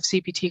pace of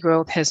CPT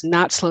growth has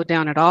not slowed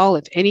down at all.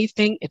 If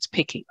anything, it's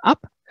picking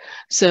up.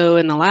 So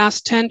in the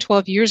last 10,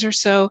 12 years or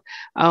so,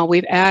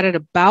 we've added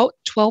about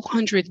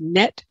 1,200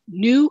 net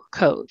new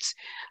codes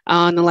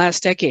in the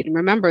last decade. And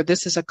remember,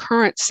 this is a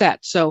current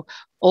set. So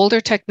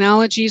older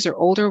technologies or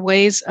older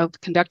ways of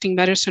conducting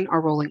medicine are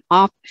rolling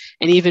off,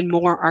 and even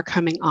more are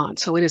coming on.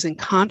 So it is in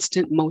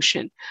constant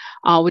motion,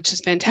 which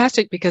is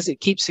fantastic because it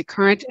keeps it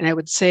current. And I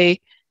would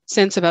say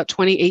since about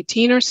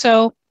 2018 or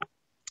so,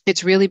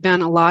 it's really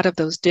been a lot of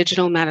those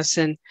digital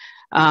medicine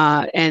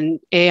and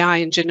AI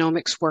and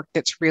genomics work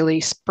that's really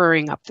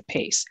spurring up the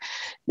pace.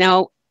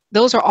 Now,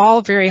 those are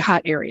all very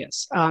hot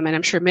areas, and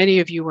I'm sure many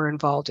of you were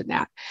involved in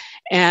that.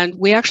 And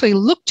we actually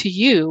look to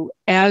you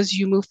as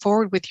you move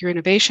forward with your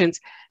innovations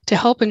to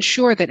help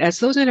ensure that as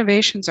those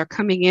innovations are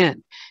coming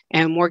in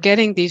and we're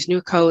getting these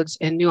new codes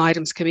and new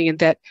items coming in,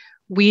 that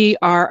we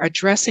are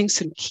addressing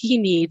some key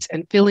needs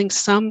and filling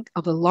some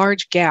of the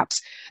large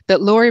gaps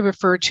that Lori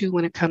referred to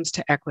when it comes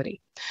to equity.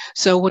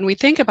 So when we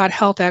think about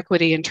health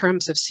equity in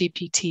terms of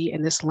CPT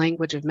and this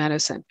language of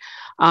medicine,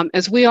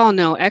 as we all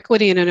know,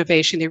 equity and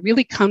innovation, they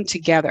really come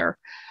together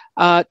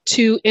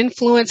to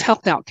influence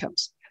health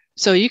outcomes.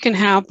 So you can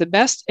have the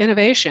best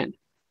innovation,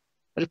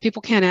 but if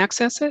people can't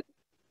access it,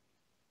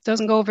 it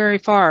doesn't go very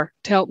far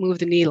to help move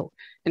the needle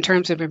in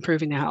terms of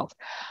improving the health.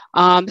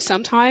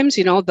 Sometimes,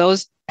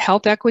 those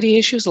health equity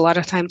issues, a lot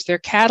of times they're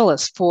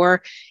catalysts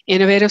for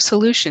innovative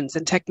solutions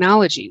and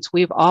technologies.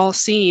 We've all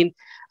seen,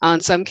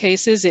 in some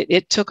cases,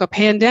 it took a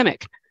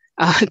pandemic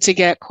to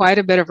get quite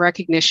a bit of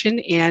recognition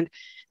and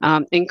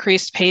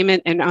increased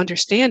payment and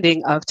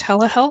understanding of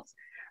telehealth,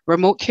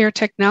 remote care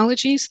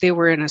technologies. They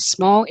were in a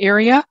small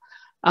area.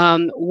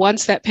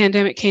 Once that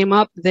pandemic came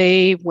up,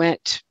 they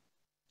went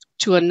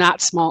to a not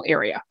small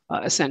area,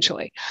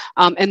 essentially.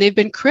 And they've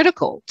been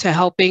critical to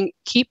helping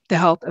keep the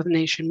health of the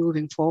nation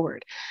moving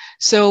forward.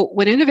 So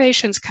when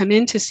innovations come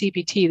into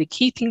CPT, the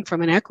key thing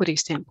from an equity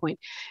standpoint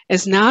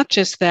is not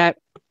just that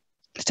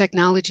the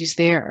technology is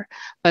there,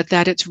 but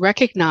that it's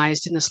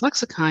recognized in this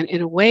lexicon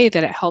in a way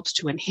that it helps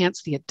to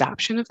enhance the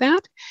adoption of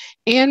that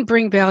and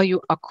bring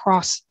value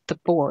across the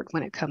board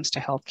when it comes to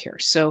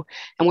healthcare. So,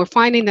 and we're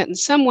finding that in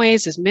some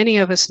ways, as many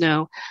of us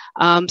know,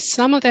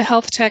 some of the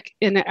health tech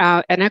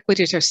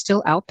inequities are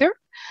still out there.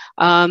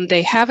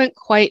 They haven't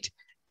quite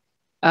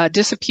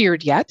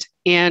disappeared yet.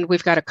 And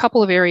we've got a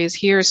couple of areas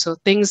here. So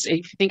things, if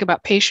you think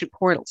about patient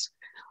portals,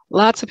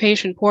 lots of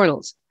patient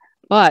portals,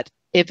 but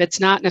if it's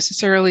not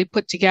necessarily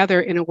put together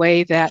in a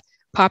way that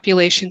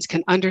populations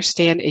can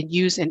understand and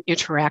use and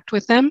interact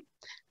with them,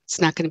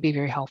 it's not going to be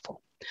very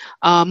helpful.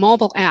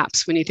 Mobile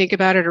apps, when you think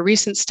about it, a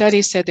recent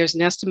study said there's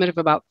an estimate of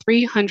about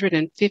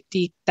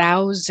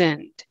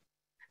 350,000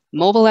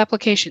 mobile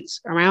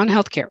applications around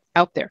healthcare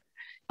out there.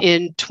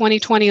 In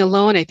 2020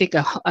 alone, I think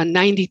a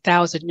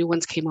 90,000 new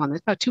ones came on.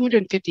 That's about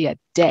 250 a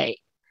day.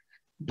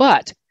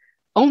 But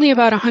only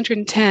about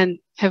 110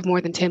 have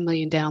more than 10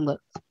 million downloads.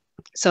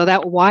 So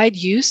that wide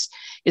use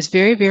is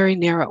very, very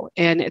narrow.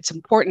 And it's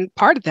important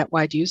part of that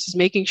wide use is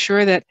making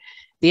sure that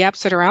the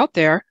apps that are out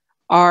there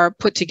are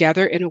put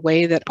together in a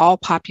way that all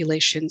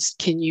populations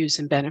can use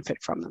and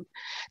benefit from them.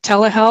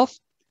 Telehealth,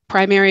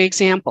 Primary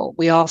example,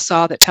 we all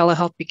saw that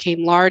telehealth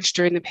became large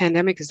during the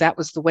pandemic because that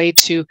was the way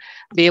to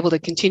be able to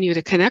continue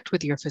to connect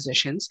with your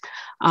physicians.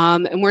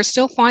 And we're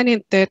still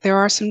finding that there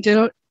are some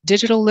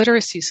digital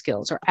literacy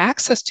skills or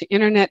access to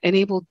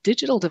internet-enabled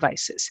digital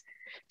devices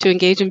to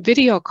engage in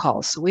video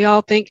calls. So we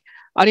all think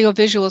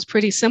audiovisual is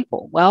pretty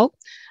simple. Well,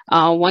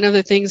 one of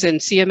the things, and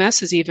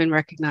CMS has even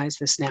recognized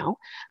this now,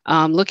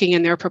 looking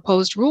in their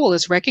proposed rule,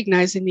 is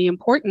recognizing the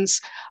importance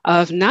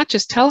of not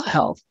just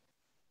telehealth,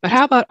 but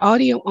how about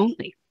audio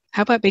only?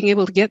 How about being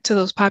able to get to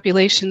those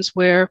populations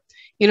where,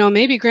 you know,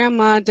 maybe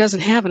grandma doesn't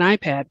have an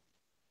iPad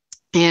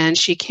and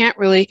she can't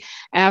really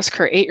ask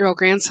her 8-year-old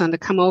grandson to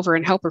come over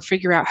and help her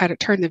figure out how to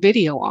turn the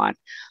video on.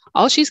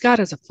 All she's got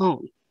is a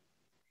phone.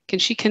 Can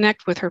she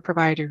connect with her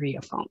provider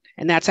via phone?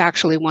 And that's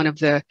actually one of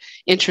the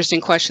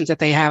interesting questions that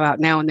they have out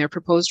now in their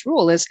proposed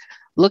rule, is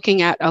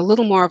looking at a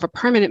little more of a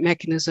permanent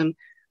mechanism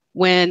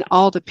when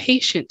all the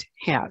patient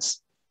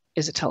has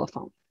is a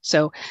telephone.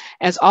 So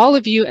as all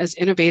of you as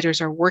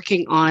innovators are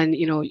working on,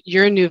 you know,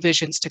 your new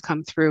visions to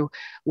come through,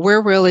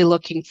 we're really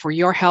looking for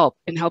your help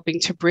in helping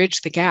to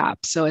bridge the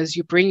gap. So as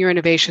you bring your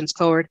innovations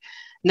forward,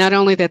 not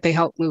only that they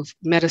help move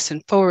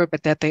medicine forward,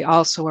 but that they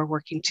also are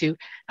working to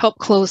help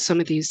close some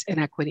of these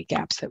inequity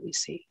gaps that we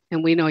see.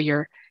 And we know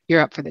you're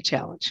up for the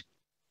challenge.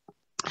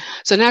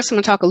 So next I'm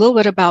going to talk a little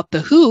bit about the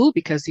who,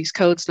 because these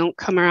codes don't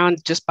come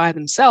around just by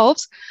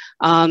themselves.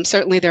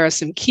 Certainly there are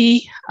some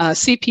key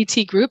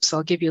CPT groups.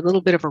 I'll give you a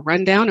little bit of a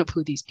rundown of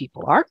who these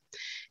people are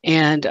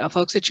and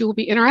folks that you will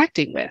be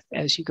interacting with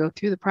as you go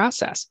through the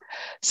process.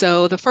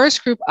 So the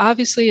first group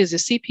obviously is a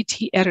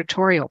CPT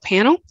editorial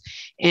panel.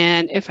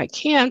 And if I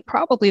can,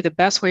 probably the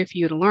best way for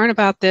you to learn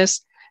about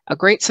this, a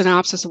great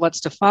synopsis of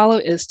what's to follow,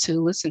 is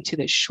to listen to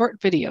this short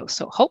video.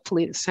 So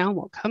hopefully the sound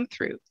will come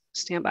through.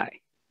 Stand by.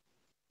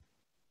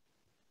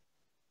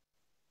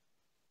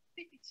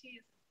 CPT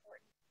is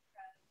important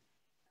because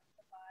it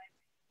provides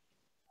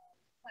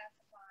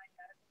classifying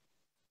medical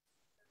services.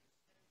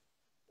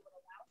 So it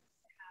allows us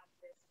to have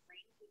this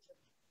range of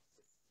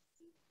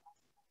consistency across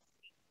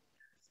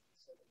stakeholders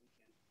so that we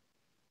can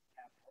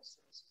have health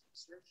services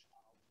research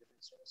on all the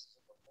different services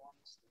and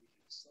performance, so that we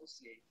can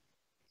associate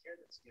the care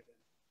that's given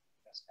with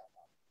the best health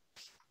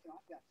outcomes. You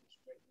know, I've got this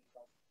great new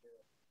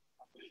healthcare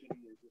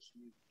opportunity or this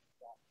new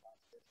thought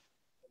process,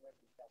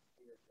 delivering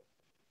healthcare to the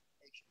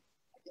patient.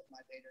 I get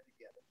my data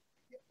together,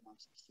 get my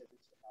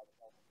specifics of how the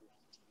health care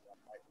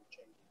might be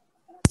changing.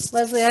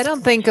 Leslie, I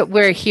don't think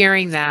we're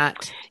hearing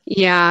that.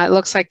 Yeah, it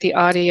looks like the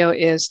audio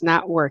is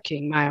not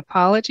working. My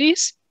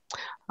apologies.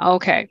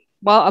 Okay,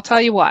 well, I'll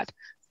tell you what.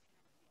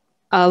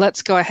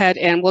 Let's go ahead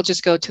and we'll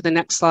just go to the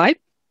next slide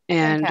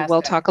and Fantastic.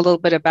 We'll talk a little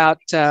bit about,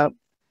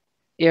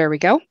 here we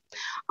go.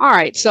 All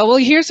right, so well,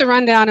 here's a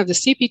rundown of the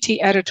CPT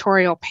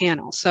editorial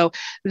panel. So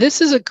this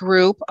is a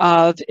group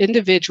of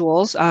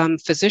individuals,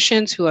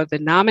 physicians who have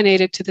been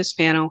nominated to this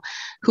panel,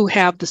 who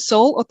have the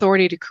sole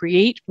authority to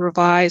create,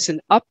 revise, and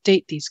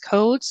update these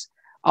codes,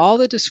 all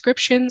the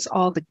descriptions,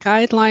 all the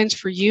guidelines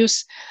for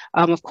use.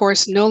 Of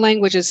course, no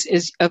language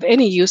is of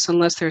any use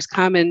unless there's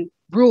common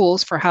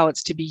rules for how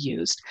it's to be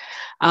used.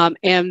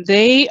 And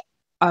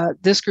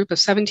this group of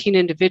 17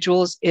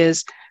 individuals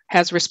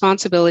has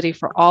responsibility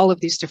for all of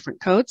these different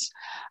codes.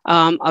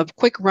 A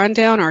quick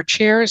rundown: our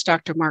chair is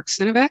Dr. Mark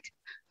Sinovec,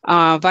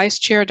 vice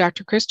chair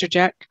Dr.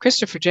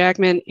 Christopher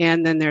Jagman,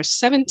 and then there's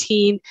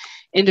 17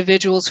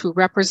 individuals who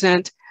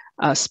represent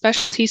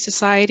specialty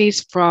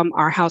societies from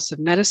our House of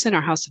Medicine,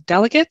 our House of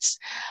Delegates,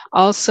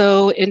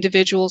 also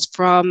individuals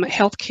from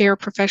Healthcare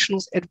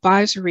Professionals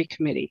Advisory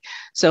Committee.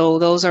 So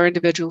those are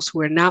individuals who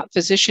are not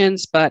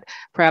physicians, but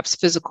perhaps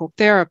physical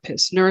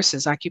therapists,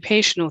 nurses,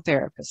 occupational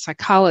therapists,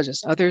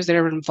 psychologists, others that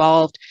are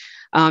involved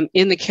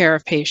in the care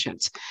of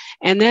patients.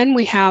 And then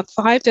we have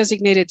 5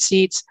 designated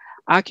seats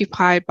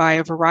occupied by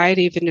a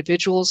variety of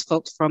individuals,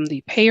 folks from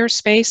the payer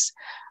space,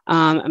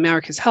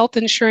 America's Health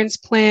Insurance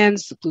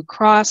Plans, the Blue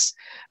Cross,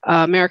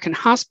 American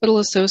Hospital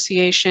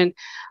Association.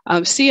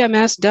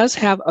 CMS does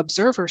have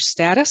observer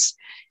status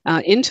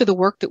into the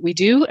work that we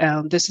do.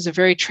 This is a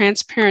very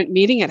transparent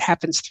meeting. It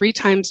happens 3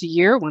 times a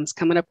year. One's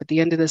coming up at the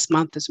end of this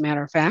month, as a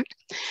matter of fact.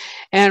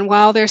 And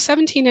while there are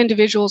 17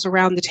 individuals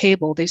around the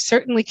table, they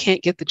certainly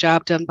can't get the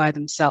job done by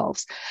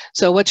themselves.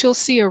 So what you'll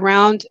see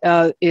around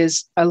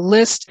is a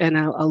list and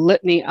a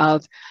litany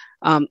of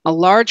a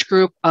large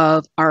group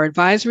of our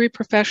advisory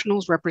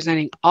professionals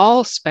representing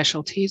all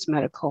specialties,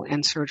 medical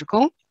and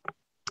surgical,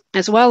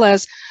 as well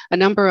as a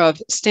number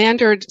of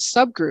standard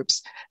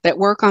subgroups that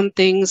work on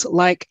things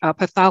like a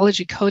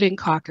pathology coding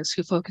caucus,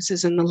 who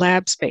focuses in the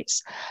lab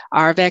space,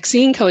 our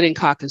vaccine coding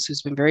caucus,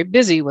 who's been very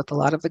busy with a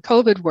lot of the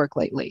COVID work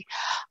lately,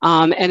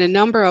 and a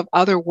number of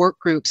other work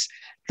groups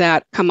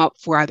that come up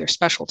for either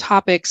special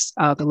topics,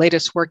 the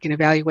latest work in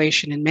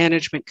evaluation and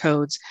management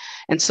codes.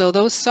 And so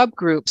those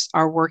subgroups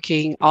are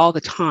working all the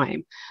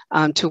time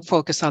to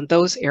focus on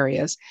those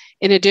areas,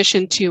 in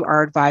addition to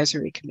our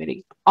advisory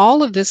committee.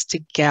 All of this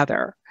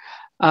together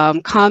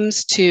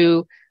comes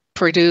to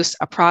produce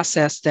a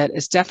process that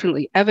is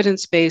definitely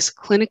evidence-based,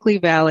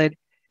 clinically valid,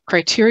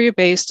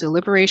 criteria-based,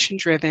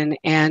 deliberation-driven,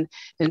 and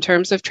in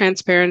terms of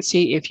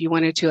transparency, if you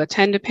wanted to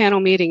attend a panel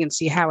meeting and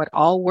see how it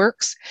all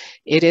works,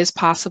 it is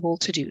possible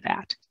to do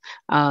that.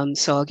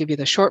 So I'll give you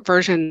the short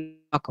version,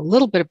 talk a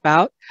little bit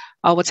about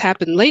what's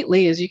happened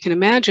lately. As you can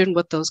imagine,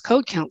 with those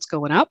code counts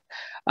going up,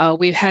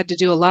 we've had to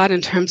do a lot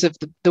in terms of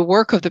the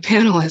work of the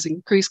panel has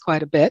increased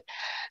quite a bit.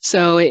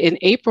 So in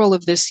April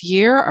of this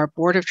year, our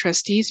Board of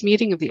Trustees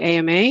meeting of the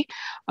AMA,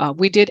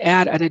 we did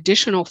add an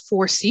additional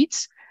 4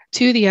 seats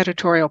to the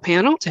editorial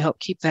panel to help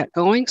keep that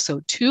going. So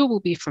 2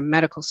 will be from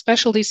medical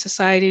specialty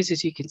societies,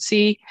 as you can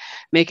see,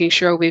 making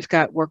sure we've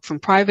got work from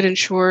private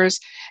insurers,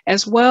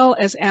 as well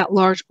as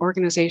at-large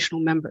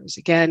organizational members.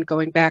 Again,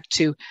 going back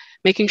to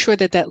making sure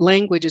that that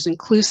language is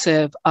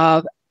inclusive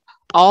of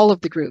all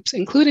of the groups,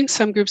 including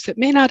some groups that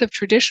may not have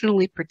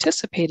traditionally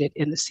participated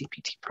in the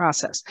CPT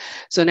process.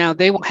 So now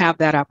they will have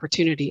that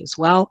opportunity as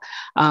well.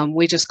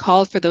 We just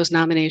called for those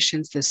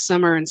nominations this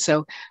summer, and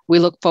so we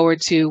look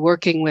forward to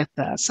working with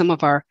some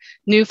of our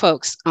new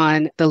folks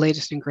on the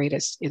latest and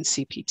greatest in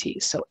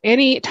CPT. So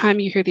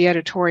anytime you hear the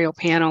editorial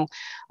panel,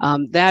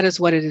 that is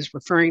what it is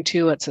referring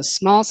to. It's a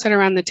small set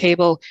around the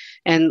table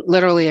and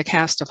literally a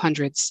cast of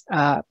hundreds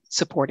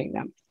supporting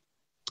them.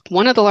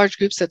 One of the large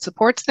groups that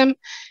supports them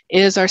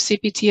is our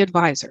CPT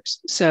advisors.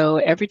 So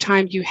every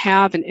time you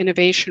have an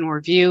innovation or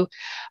review,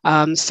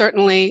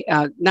 certainly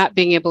not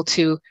being able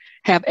to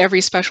have every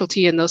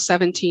specialty in those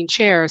 17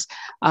 chairs,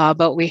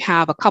 but we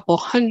have a couple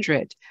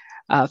hundred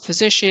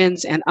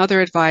physicians and other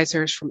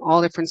advisors from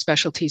all different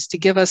specialties to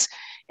give us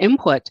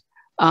input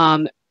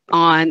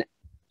on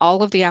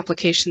all of the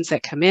applications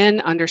that come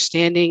in,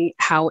 understanding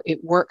how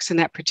it works in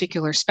that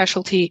particular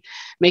specialty,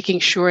 making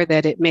sure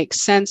that it makes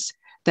sense,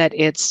 that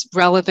it's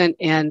relevant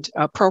and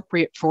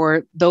appropriate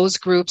for those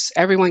groups.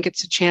 Everyone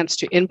gets a chance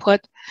to input.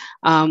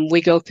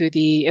 We go through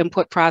the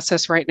input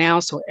process right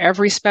now, so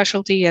every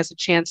specialty has a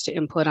chance to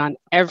input on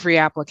every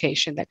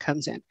application that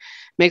comes in.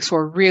 Makes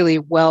for a really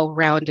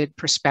well-rounded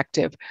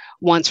perspective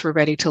once we're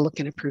ready to look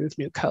and approve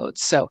new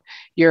codes. So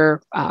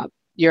your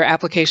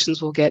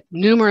applications will get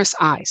numerous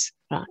eyes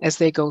as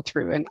they go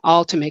through, and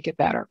all to make it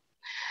better.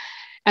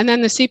 And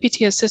then the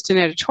CPT Assistant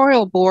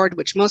Editorial Board,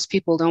 which most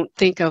people don't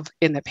think of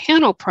in the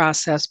panel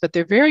process, but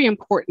they're very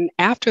important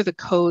after the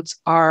codes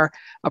are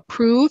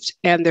approved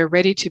and they're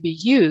ready to be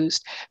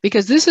used,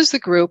 because this is the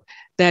group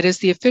that is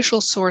the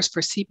official source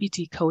for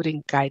CPT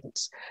coding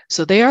guidance.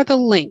 So they are the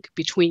link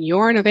between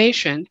your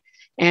innovation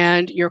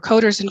and your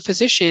coders and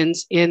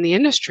physicians in the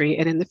industry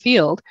and in the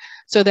field,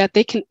 so that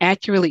they can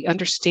accurately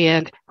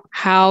understand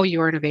how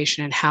your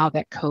innovation and how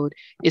that code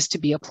is to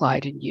be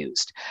applied and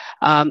used.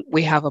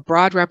 We have a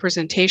broad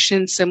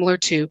representation similar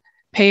to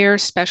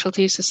payers,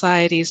 specialty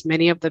societies.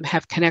 Many of them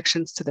have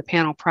connections to the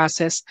panel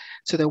process,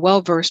 so they're well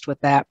versed with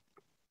that.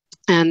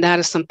 And that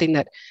is something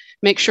that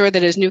makes sure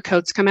that as new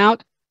codes come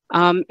out,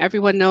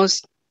 everyone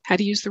knows how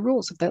to use the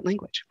rules of that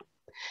language.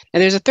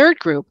 And there's a third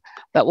group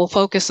that we'll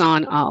focus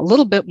on a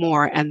little bit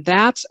more, and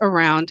that's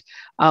around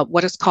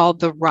what is called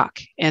the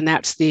RUC, and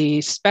that's the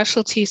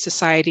Specialty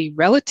Society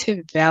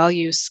Relative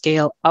Value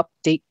Scale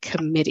Update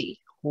Committee,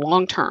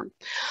 long-term.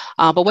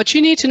 But what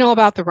you need to know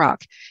about the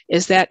RUC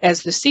is that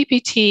as the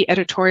CPT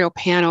editorial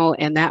panel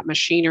and that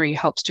machinery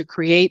helps to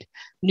create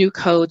new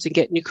codes and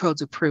get new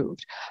codes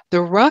approved, the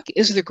RUC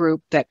is the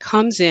group that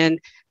comes in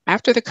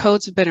after the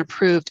codes have been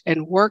approved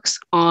and works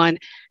on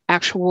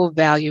actual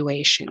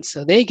valuation.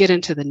 So they get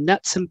into the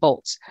nuts and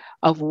bolts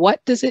of what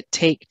does it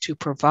take to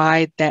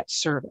provide that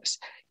service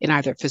in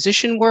either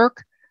physician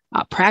work,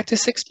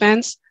 practice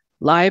expense,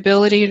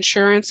 liability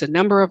insurance, a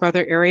number of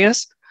other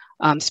areas.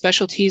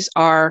 Specialties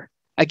are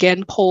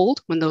again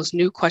polled when those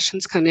new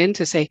questions come in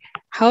to say,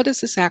 how does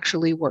this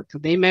actually work?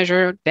 And they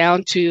measure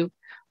down to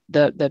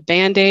the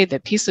Band-Aid, the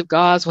piece of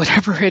gauze,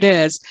 whatever it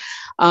is,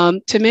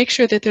 to make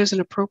sure that there's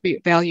an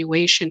appropriate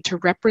valuation to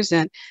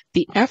represent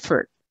the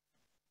effort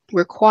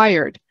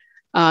required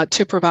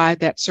to provide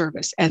that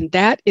service. And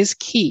that is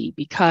key,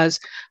 because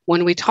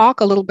when we talk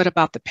a little bit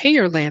about the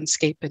payer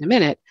landscape in a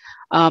minute,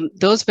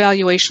 those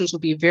valuations will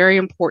be very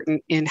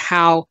important in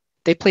how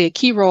they play a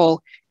key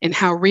role in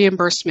how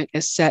reimbursement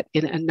is set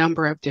in a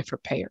number of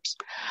different payers.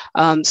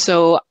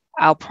 So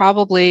I'll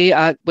probably,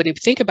 when you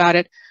think about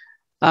it,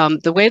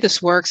 the way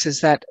this works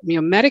is that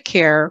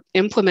Medicare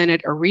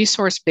implemented a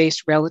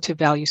resource-based relative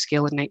value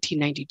scale in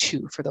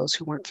 1992, for those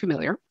who weren't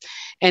familiar.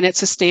 And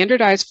it's a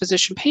standardized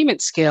physician payment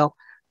scale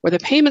where the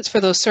payments for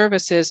those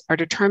services are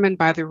determined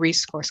by the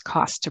resource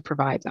costs to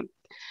provide them.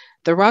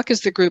 The RUC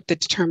is the group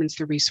that determines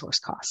the resource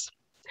costs.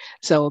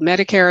 So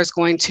Medicare is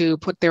going to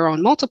put their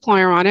own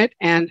multiplier on it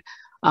and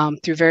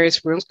through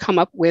various rules come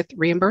up with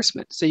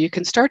reimbursement. So you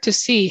can start to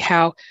see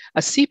how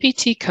a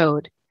CPT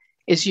code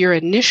is your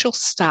initial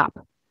stop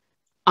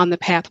on the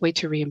pathway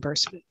to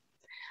reimbursement.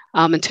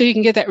 Until you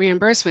can get that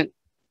reimbursement,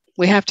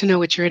 we have to know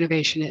what your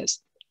innovation is.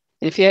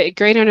 And if you have a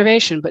great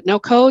innovation but no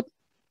code,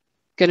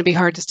 going to be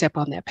hard to step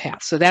on that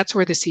path. So that's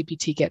where the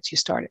CPT gets you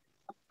started.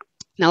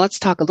 Now let's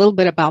talk a little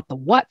bit about the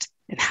what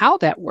and how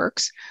that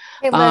works.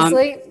 Hey,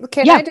 Leslie,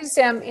 can yeah. I just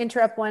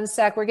interrupt 1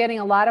 sec? We're getting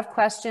a lot of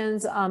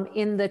questions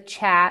in the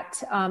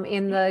chat,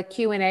 in the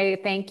Q&A.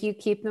 Thank you.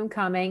 Keep them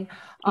coming.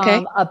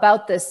 Okay.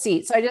 About the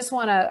seat. So I just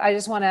want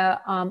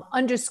to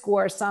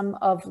underscore some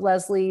of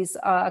Leslie's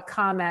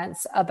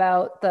comments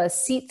about the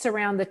seats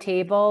around the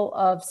table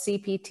of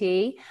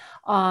CPT.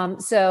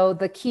 So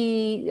the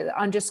key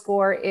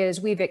underscore is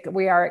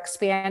we are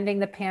expanding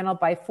the panel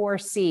by 4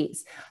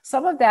 seats.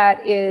 Some of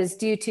that is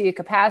due to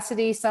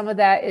capacity, some of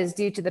that is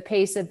due to the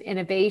pace of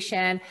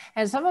innovation,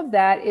 and some of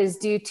that is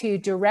due to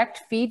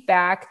direct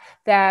feedback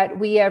that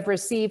we have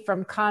received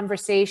from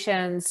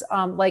conversations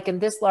like in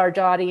this large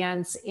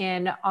audience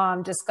in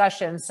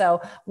discussion. So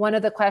one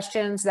of the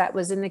questions that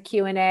was in the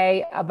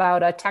Q&A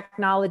about a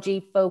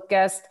technology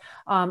focused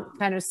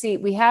kind of seat,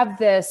 we have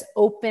this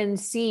open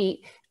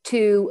seat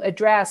to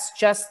address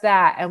just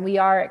that. And we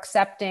are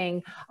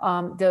accepting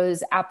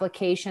those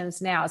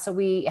applications now. So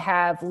we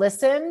have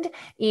listened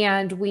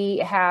and we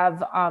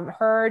have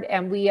heard,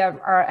 and we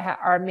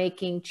are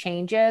making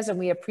changes, and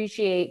we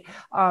appreciate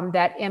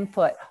that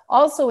input.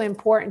 Also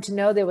important to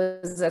know, there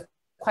was a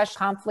question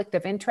conflict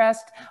of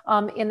interest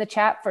in the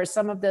chat for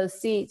some of those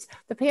seats.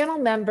 The panel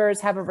members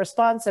have a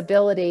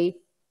responsibility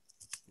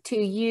to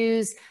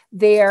use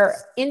their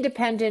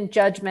independent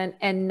judgment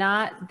and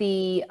not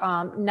the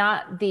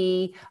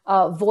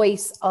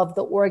voice of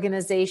the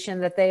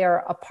organization that they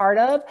are a part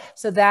of.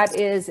 So that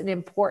is an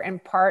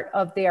important part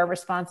of their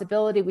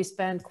responsibility. We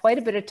spend quite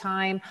a bit of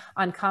time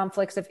on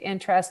conflicts of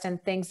interest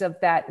and things of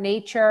that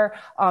nature.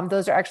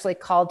 Those are actually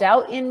called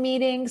out in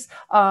meetings,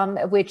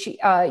 which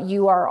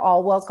you are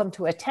all welcome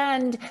to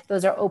attend.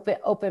 Those are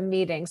open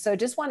meetings. So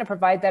just want to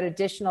provide that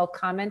additional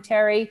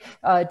commentary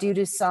due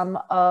to some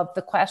of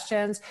the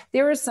questions.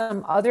 There are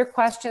some other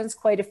questions,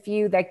 quite a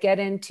few, that get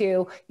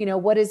into,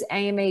 what is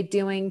AMA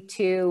doing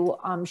to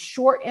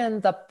shorten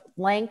the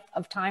length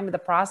of time of the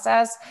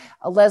process.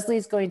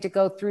 Leslie's going to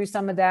go through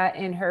some of that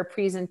in her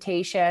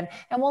presentation.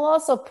 And we'll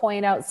also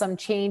point out some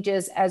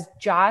changes, as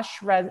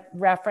Josh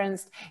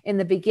referenced in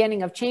the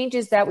beginning, of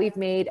changes that we've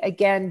made,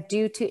 again,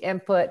 due to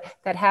input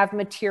that have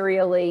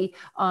materially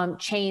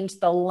changed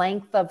the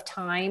length of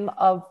time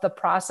of the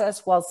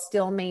process while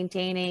still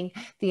maintaining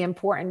the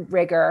important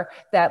rigor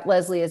that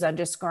Leslie is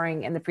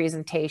underscoring in the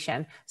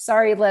presentation.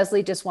 Sorry,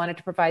 Leslie, just wanted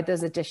to provide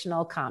those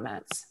additional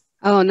comments.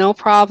 Oh, no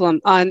problem.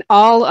 On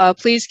all,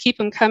 please keep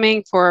them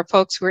coming for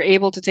folks who are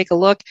able to take a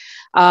look.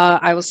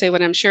 I will say,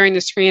 when I'm sharing the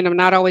screen, I'm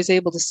not always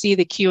able to see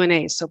the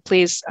Q&A. So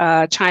please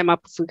chime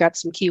up if we've got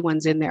some key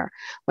ones in there.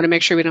 Want to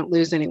make sure we don't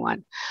lose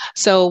anyone.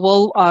 So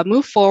we'll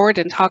move forward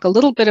and talk a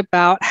little bit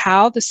about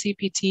how the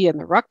CPT and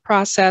the RUC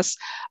process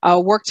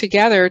work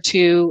together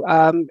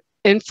to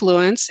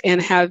influence and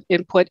have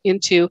input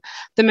into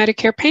the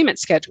Medicare payment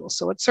schedule.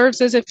 So it serves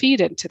as a feed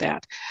into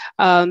that.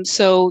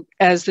 So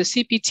as the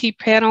CPT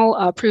panel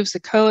approves the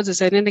codes,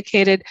 as I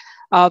indicated,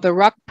 the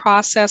RUC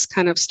process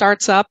kind of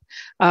starts up.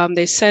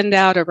 They send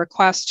out a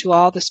request to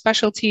all the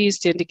specialties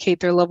to indicate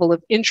their level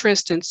of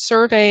interest and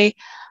survey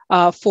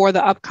for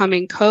the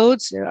upcoming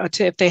codes,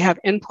 if they have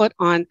input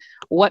on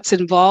what's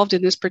involved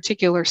in this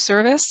particular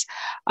service.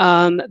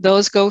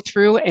 Those go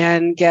through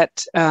and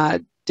get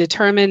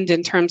determined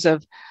in terms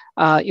of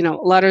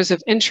letters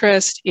of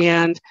interest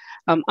and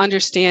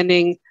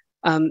understanding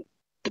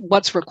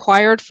what's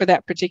required for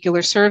that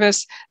particular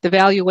service. The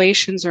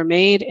valuations are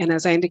made, and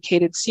as I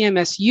indicated,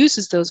 CMS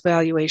uses those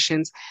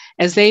valuations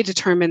as they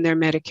determine their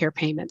Medicare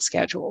payment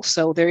schedule.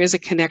 So there is a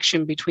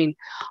connection between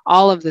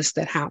all of this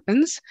that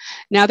happens.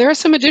 Now, there are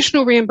some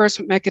additional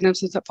reimbursement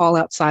mechanisms that fall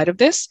outside of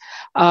this.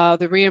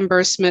 The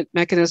reimbursement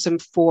mechanism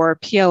for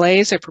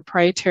PLAs, or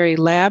proprietary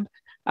lab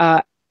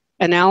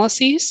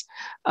analyses,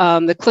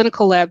 the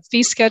clinical lab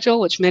fee schedule,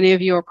 which many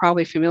of you are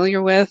probably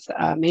familiar with,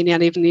 may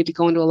not even need to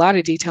go into a lot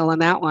of detail on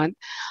that one,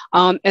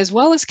 as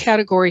well as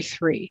Category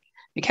 3.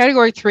 And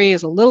Category 3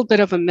 is a little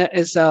bit of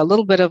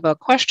a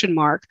question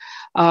mark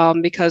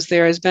because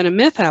there has been a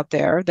myth out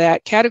there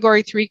that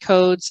Category 3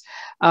 codes,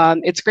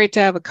 it's great to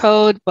have a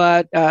code,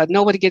 but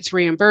nobody gets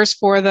reimbursed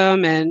for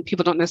them and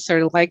people don't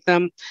necessarily like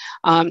them.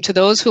 To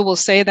those who will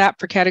say that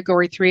for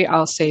Category 3,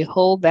 I'll say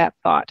hold that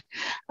thought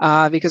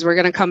because we're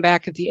going to come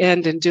back at the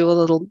end and do a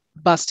little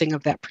busting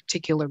of that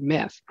particular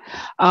myth.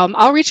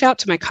 I'll reach out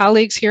to my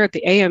colleagues here at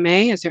the AMA.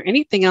 Is there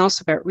anything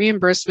else about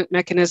reimbursement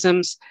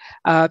mechanisms,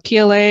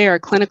 PLA or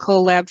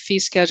clinical lab fee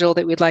schedule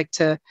that we'd like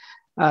to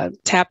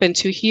tap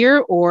into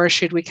here, or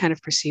should we kind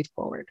of proceed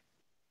forward?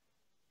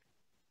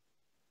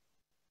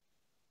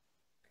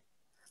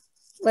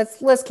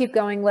 Let's keep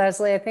going,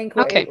 Leslie. I think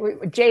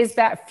Jay's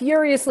back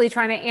furiously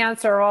trying to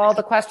answer all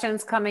the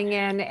questions coming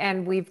in,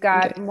 and we've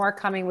got more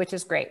coming, which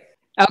is great.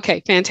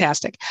 Okay,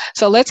 fantastic.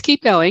 So let's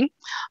keep going.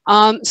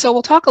 So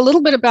we'll talk a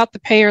little bit about the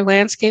payer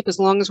landscape as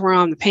long as we're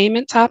on the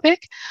payment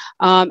topic,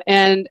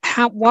 and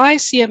why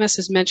CMS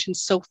is mentioned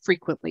so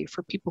frequently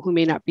for people who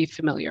may not be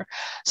familiar.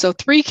 So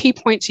 3 key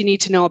points you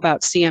need to know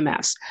about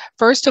CMS.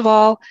 First of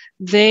all,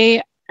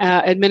 they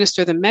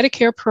administer the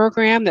Medicare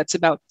program. That's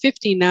about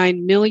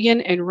 59 million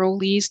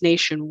enrollees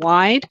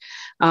nationwide.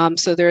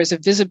 So there is a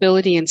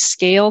visibility and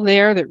scale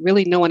there that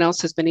really no one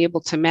else has been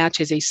able to match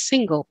as a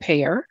single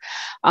payer.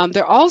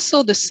 They're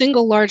also the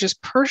single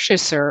largest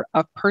purchaser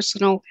of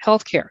personal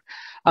health care.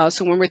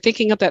 So when we're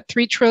thinking of that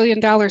 $3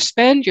 trillion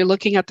spend, you're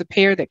looking at the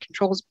payer that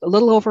controls a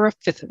little over a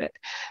fifth of it.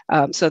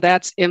 So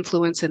that's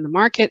influence in the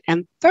market.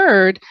 And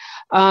third,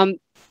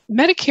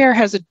 Medicare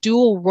has a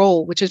dual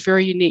role, which is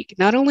very unique.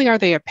 Not only are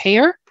they a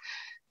payer,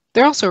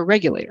 they're also a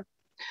regulator.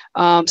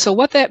 So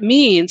what that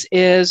means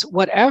is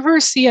whatever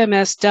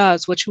CMS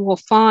does, what you will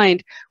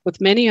find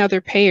with many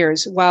other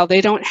payers, while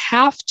they don't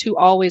have to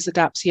always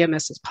adopt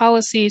CMS's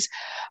policies,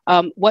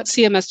 what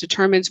CMS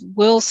determines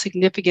will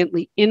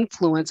significantly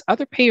influence.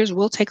 Other payers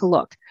will take a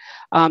look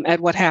at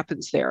what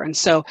happens there. And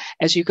so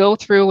as you go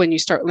through and you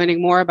start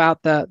learning more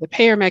about the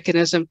payer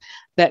mechanism,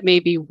 that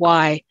may be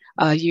why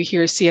you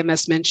hear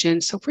CMS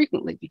mentioned so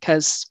frequently,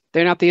 because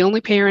they're not the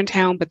only payer in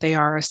town, but they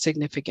are a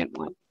significant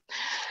one.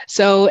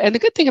 So, and the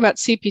good thing about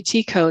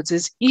CPT codes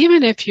is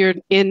even if you're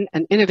in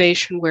an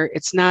innovation where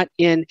it's not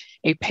in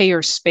a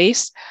payer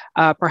space,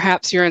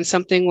 perhaps you're in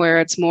something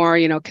where it's more,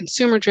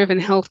 consumer-driven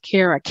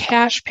healthcare, a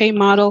cash pay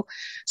model,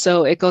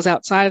 so it goes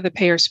outside of the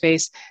payer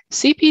space,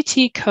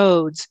 CPT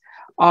codes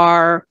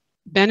are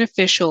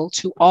beneficial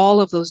to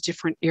all of those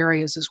different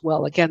areas as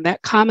well. Again,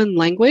 that common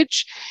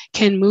language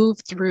can move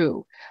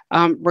through.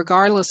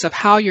 Regardless of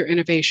how your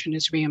innovation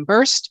is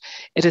reimbursed,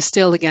 it is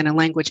still, again, a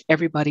language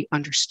everybody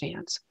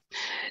understands.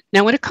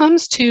 Now, when it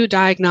comes to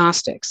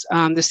diagnostics,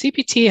 the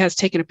CPT has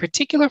taken a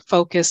particular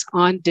focus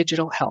on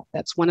digital health.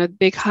 That's one of the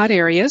big hot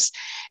areas.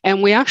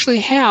 And we actually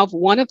have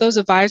one of those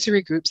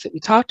advisory groups that we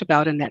talked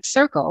about in that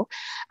circle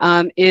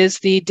is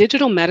the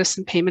Digital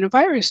Medicine Payment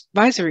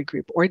Advisory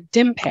Group, or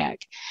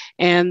DMPAG.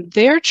 And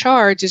their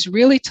charge is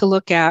really to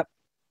look at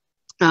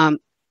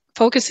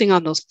focusing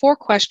on those 4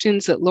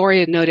 questions that Lori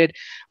had noted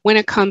when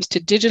it comes to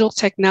digital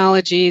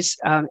technologies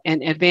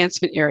and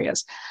advancement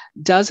areas.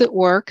 Does it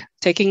work?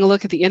 Taking a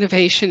look at the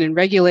innovation and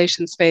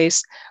regulation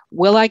space.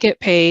 Will I get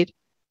paid?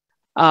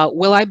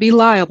 Will I be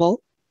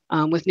liable?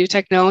 With new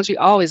technology,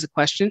 always a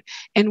question.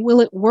 And will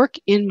it work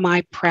in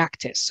my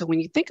practice? So when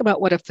you think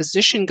about what a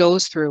physician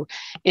goes through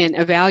in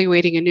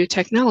evaluating a new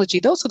technology,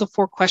 those are the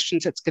 4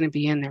 questions that's going to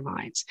be in their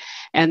minds.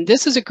 And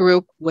this is a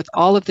group with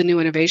all of the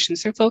new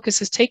innovations. Their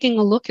focus is taking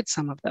a look at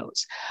some of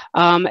those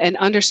and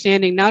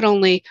understanding not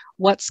only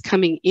what's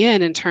coming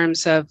in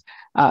terms of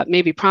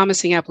maybe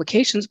promising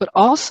applications, but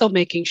also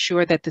making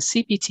sure that the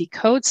CPT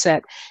code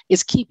set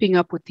is keeping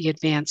up with the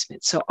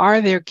advancement. So are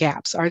there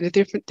gaps? Are there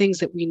different things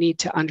that we need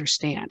to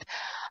understand?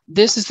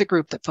 This is the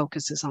group that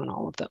focuses on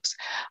all of those.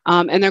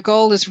 And their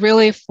goal is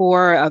really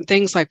for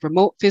things like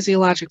remote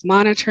physiologic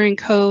monitoring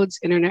codes,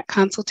 internet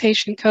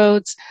consultation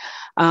codes,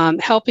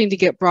 helping to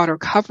get broader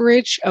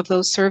coverage of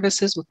those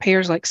services with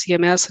payers like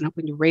CMS and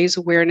helping to raise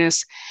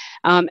awareness,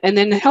 and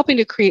then helping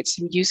to create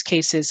some use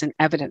cases and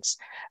evidence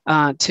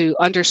to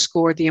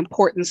underscore the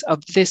importance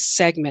of this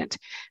segment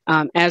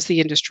as the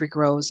industry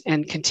grows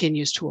and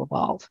continues to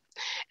evolve.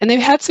 And they've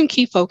had some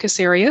key focus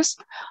areas,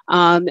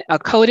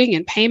 coding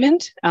and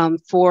payment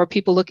for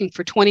people looking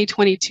for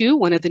 2022.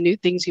 One of the new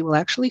things you will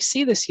actually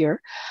see this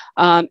year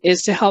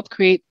is to help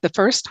create the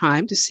first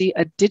time to see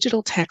a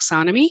digital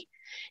taxonomy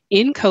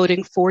in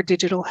coding for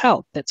digital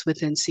health that's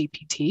within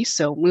CPT.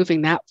 So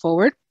moving that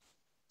forward.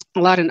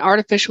 A lot in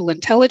artificial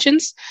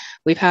intelligence.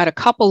 We've had a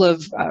couple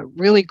of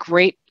really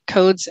great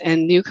codes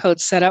and new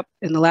codes set up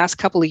in the last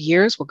couple of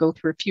years. We'll go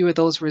through a few of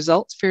those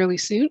results fairly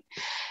soon.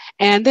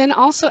 And then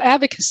also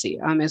advocacy,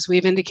 as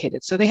we've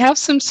indicated. So they have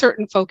some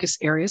certain focus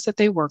areas that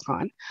they work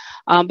on,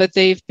 but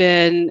they've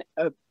been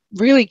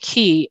really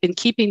key in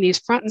keeping these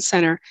front and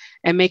center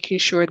and making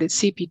sure that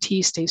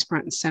CPT stays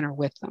front and center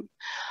with them.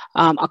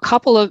 A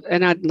couple of,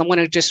 and I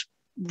want to just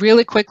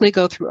really quickly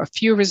go through a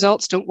few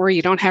results. Don't worry,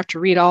 you don't have to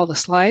read all the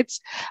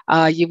slides.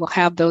 You will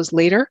have those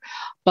later.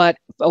 But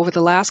over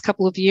the last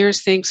couple of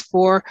years, things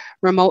for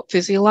remote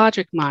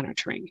physiologic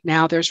monitoring.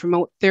 Now there's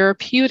remote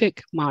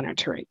therapeutic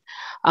monitoring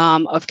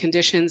of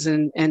conditions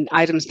and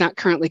items not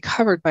currently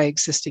covered by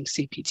existing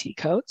CPT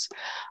codes.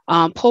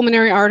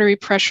 Pulmonary artery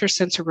pressure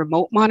sensor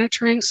remote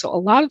monitoring. So a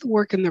lot of the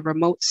work in the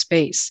remote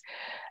space.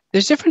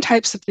 There's different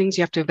types of things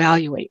you have to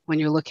evaluate when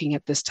you're looking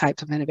at this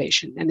type of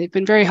innovation, and they've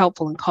been very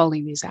helpful in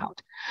calling these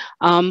out.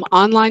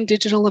 Online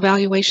digital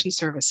evaluation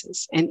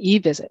services and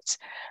e-visits.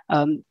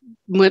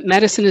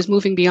 Medicine is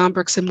moving beyond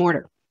bricks and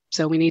mortar,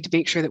 so we need to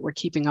make sure that we're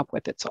keeping up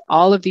with it. So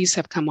all of these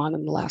have come on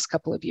in the last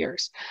couple of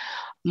years.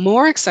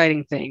 More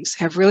exciting things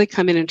have really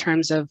come in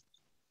terms of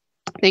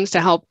things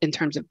to help in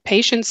terms of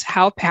patients,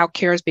 how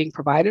care is being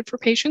provided for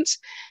patients,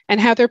 and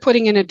how they're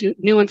putting in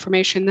new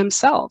information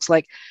themselves,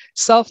 like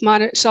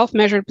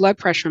self-measured blood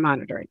pressure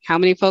monitoring. How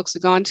many folks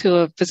have gone to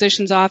a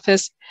physician's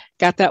office,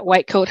 got that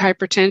white coat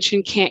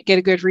hypertension, can't get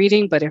a good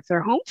reading, but if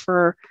they're home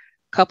for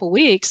a couple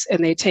weeks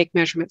and they take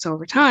measurements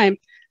over time,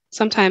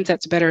 sometimes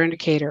that's a better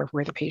indicator of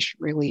where the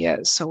patient really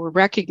is. So we're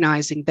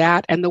recognizing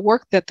that and the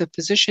work that the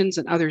physicians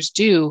and others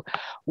do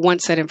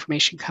once that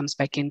information comes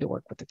back in to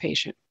work with the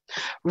patient.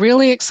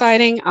 Really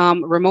exciting,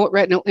 remote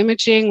retinal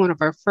imaging, one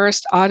of our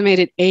first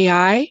automated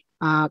AI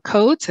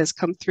codes has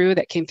come through,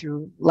 that came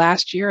through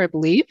last year, I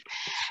believe,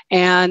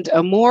 and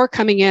more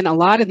coming in, a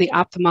lot in the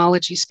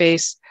ophthalmology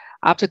space,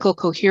 optical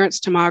coherence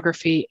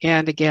tomography,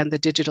 and again, the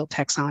digital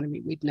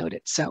taxonomy we've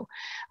noted. So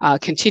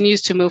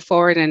continues to move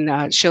forward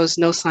and shows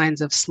no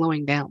signs of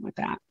slowing down with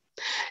that.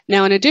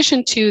 Now, in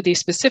addition to the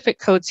specific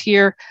codes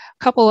here,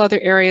 a couple other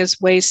areas,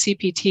 ways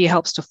CPT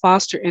helps to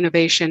foster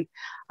innovation.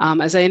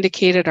 As I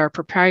indicated, our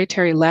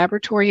proprietary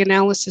laboratory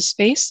analysis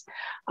space.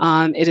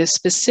 It is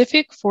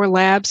specific for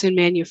labs and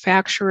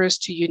manufacturers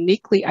to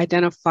uniquely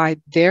identify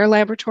their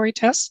laboratory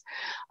tests.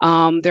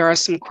 There are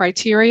some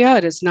criteria.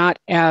 It is not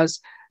as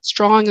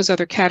strong as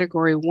other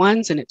category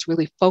ones, and it's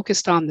really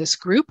focused on this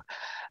group.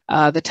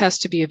 The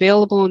test to be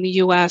available in the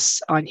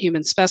US on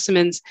human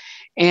specimens,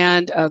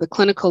 and the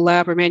clinical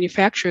lab or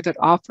manufacturer that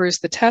offers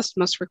the test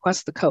must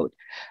request the code.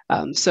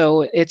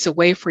 So it's a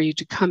way for you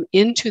to come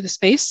into the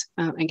space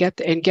and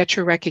get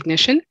your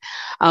recognition.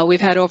 We've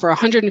had over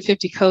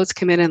 150 codes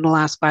come in the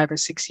last 5 or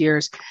 6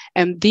 years,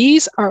 and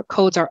these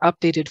codes are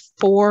updated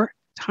 4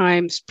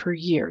 times per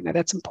year. Now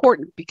that's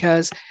important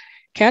because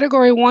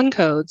category 1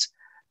 codes,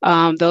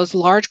 those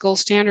large gold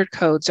standard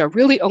codes, are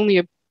really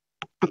only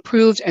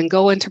approved and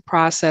go into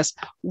process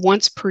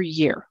once per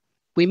year.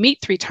 We meet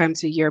 3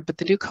 times a year, but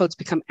the new codes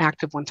become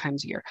active 1 time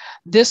a year.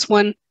 This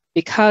one,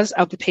 because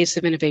of the pace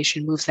of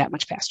innovation, moves that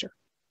much faster.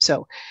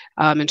 So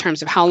in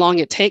terms of how long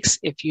it takes,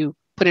 if you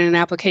put in an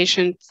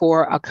application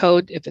for a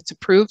code, if it's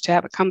approved to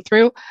have it come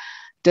through,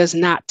 does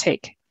not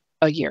take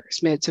a year.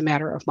 It's a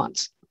matter of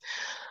months.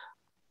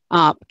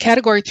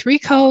 Category 3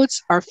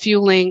 codes are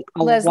fueling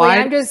a Leslie,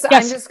 wide... I'm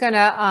just going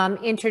to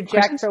interject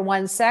Questions? for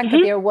 1 sec.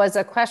 Mm-hmm. There was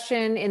a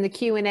question in the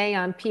Q&A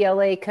on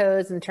PLA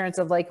codes in terms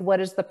of like, what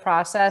is the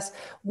process?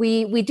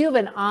 We do have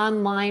an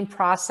online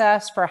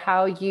process for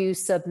how you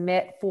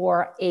submit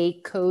for a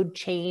code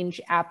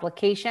change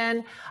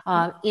application.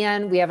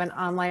 And we have an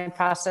online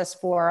process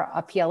for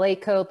a PLA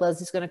code.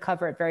 Leslie's going to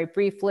cover it very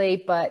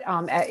briefly, but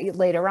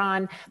later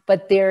on.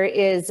 But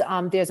there's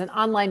an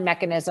online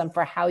mechanism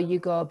for how you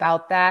go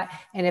about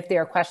that. And if there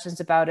are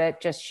questions about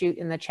it, just shoot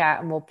in the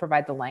chat and we'll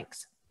provide the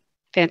links.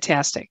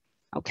 Fantastic.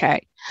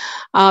 Okay.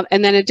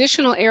 And then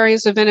additional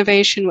areas of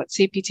innovation, what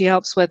CPT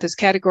helps with is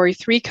category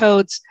 3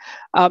 codes.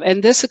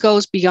 And this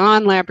goes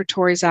beyond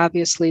laboratories,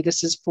 obviously.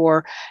 This is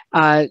for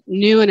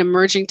new and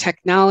emerging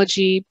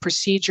technology,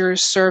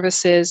 procedures,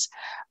 services.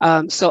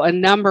 So a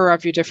number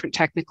of your different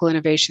technical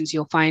innovations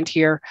you'll find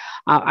here.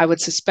 I would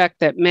suspect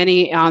that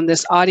many on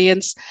this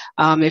audience,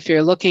 if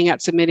you're looking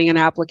at submitting an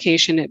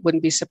application, it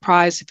wouldn't be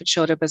surprised if it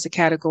showed up as a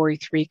category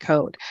 3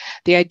 code.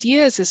 The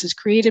idea is this is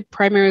created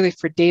primarily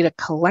for data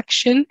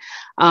collection,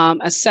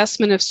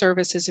 assessment of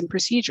services and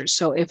procedures.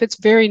 So if it's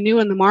very new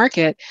in the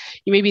market,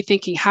 you may be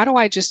thinking, how do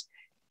I just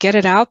get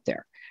it out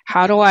there?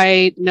 How do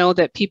I know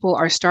that people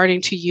are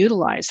starting to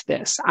utilize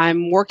this?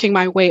 I'm working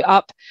my way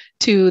up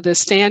to the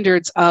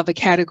standards of a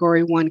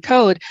category 1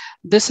 code.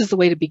 This is the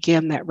way to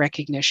begin that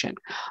recognition.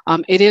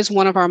 It is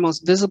one of our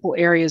most visible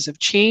areas of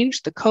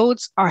change. The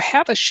codes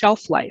have a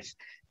shelf life,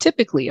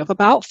 typically of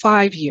about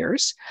 5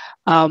 years,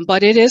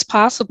 but it is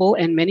possible,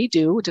 and many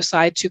do,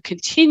 decide to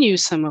continue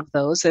some of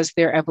those as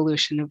their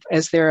evolution,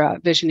 as their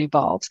vision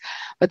evolves.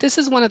 But this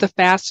is one of the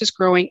fastest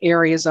growing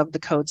areas of the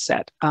code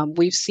set.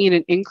 We've seen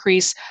an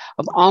increase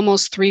of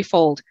almost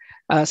 3-fold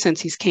since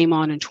he's came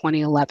on in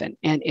 2011,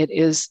 and it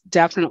is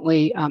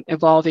definitely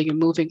evolving and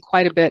moving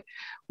quite a bit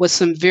with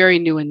some very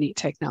new and neat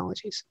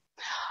technologies.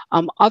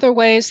 Other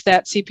ways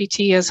that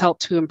CPT has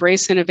helped to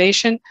embrace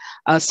innovation,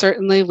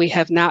 certainly we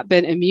have not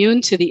been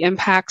immune to the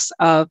impacts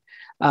of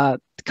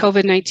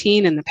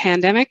COVID-19 and the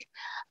pandemic.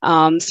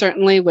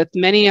 Certainly with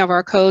many of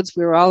our codes,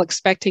 we were all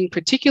expecting,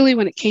 particularly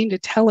when it came to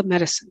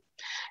telemedicine.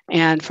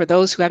 And for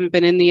those who haven't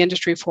been in the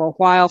industry for a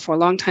while, for a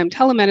long time,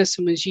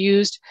 telemedicine was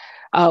used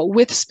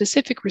with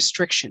specific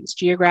restrictions,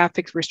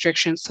 geographic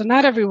restrictions. So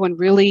not everyone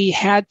really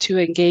had to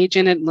engage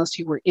in it unless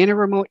you were in a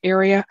remote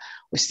area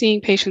or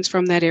seeing patients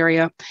from that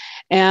area.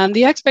 And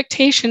the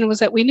expectation was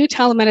that we knew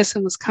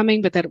telemedicine was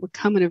coming, but that it would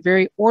come in a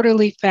very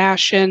orderly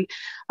fashion,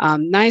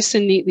 nice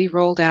and neatly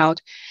rolled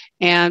out.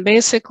 And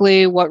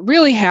basically what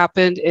really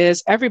happened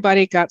is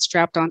everybody got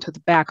strapped onto the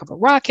back of a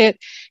rocket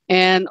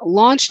and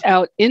launched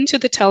out into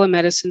the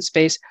telemedicine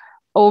space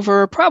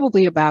over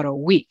probably about a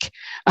week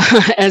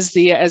as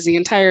the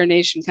entire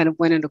nation kind of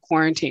went into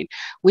quarantine.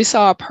 We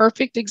saw a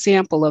perfect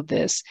example of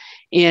this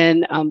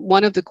in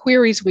one of the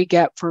queries we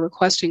get for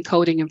requesting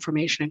coding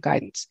information and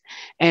guidance.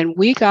 And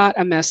we got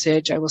a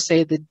message, I will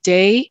say the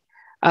day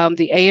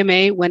the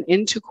AMA went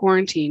into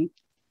quarantine,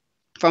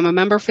 from a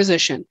member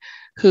physician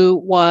who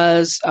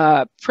was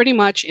pretty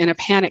much in a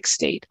panic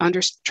state,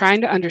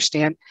 trying to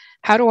understand,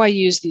 how do I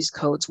use these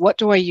codes? What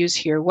do I use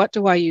here? What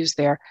do I use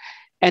there?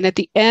 And at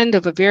the end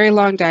of a very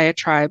long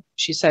diatribe,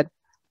 she said,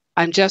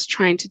 I'm just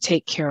trying to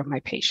take care of my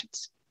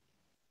patients.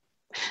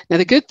 Now,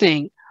 the good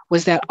thing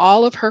was that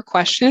all of her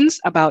questions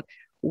about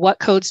what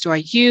codes do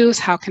I use,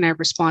 how can I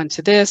respond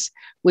to this,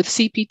 with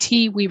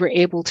CPT, we were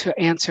able to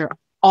answer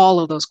all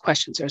of those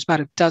questions. There's about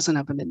a dozen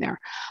of them in there.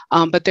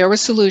 But there were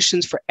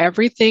solutions for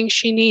everything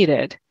she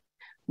needed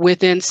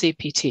within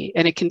CPT.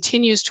 And it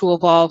continues to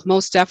evolve,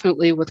 most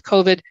definitely with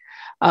COVID.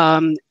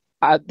 The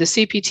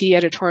CPT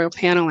editorial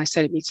panel, I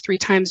said it meets 3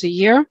 times a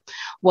year.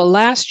 Well,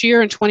 last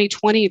year in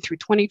 2020 through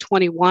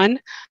 2021,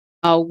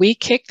 we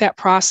kicked that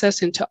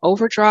process into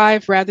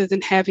overdrive. Rather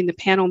than having the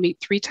panel meet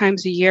 3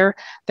 times a year,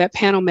 that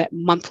panel met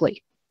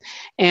monthly.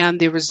 And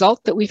the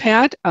result that we've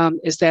had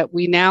is that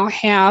we now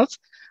have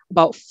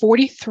about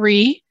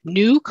 43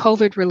 new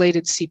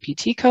COVID-related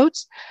CPT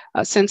codes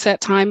since that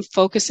time,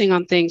 focusing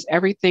on things,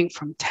 everything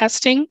from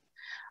testing,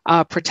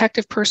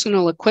 protective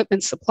personal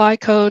equipment supply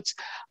codes,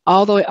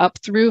 all the way up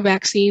through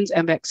vaccines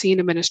and vaccine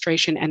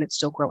administration, and it's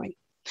still growing.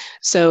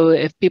 So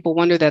if people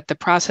wonder that the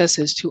process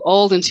is too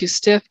old and too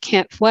stiff,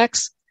 can't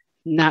flex,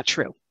 not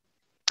true.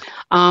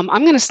 I'm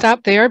going to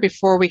stop there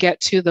before we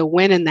get to the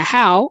when and the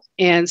how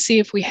and see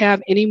if we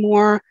have any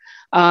more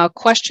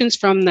questions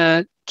from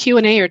the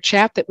Q&A or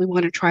chat that we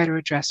want to try to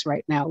address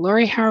right now.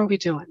 Lori, how are we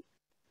doing?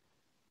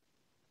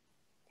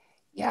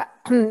 Yeah,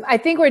 I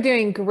think we're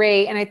doing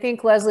great. And I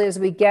think, Leslie, as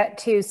we get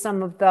to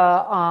some of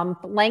the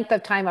length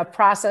of time of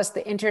process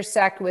that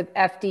intersect with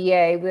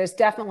FDA, there's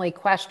definitely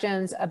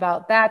questions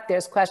about that.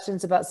 There's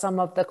questions about some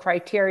of the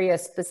criteria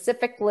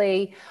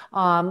specifically,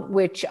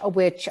 which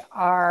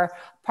are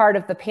part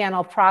of the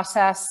panel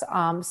process.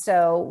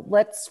 So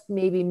let's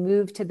maybe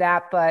move to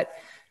that. But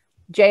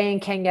Jay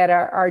and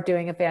Kenyatta are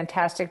doing a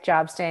fantastic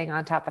job staying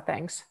on top of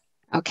things.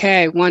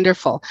 Okay,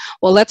 wonderful.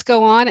 Well, let's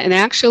go on. And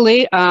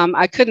actually,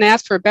 I couldn't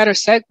ask for a better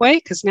segue,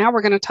 because now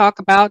we're going to talk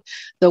about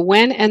the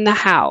when and the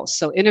how.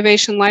 So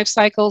innovation life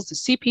cycles, the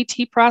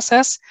CPT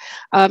process,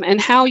 and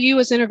how you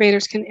as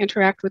innovators can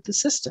interact with the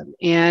system.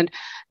 And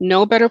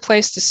no better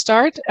place to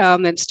start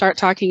than start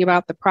talking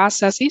about the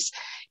processes.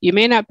 You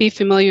may not be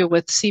familiar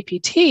with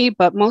CPT,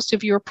 but most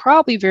of you are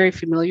probably very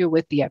familiar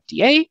with the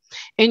FDA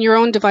and your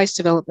own device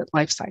development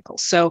life cycle.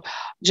 So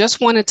just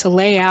wanted to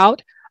lay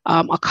out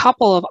a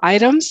couple of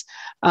items,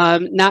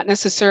 not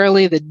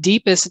necessarily the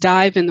deepest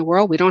dive in the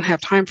world. We don't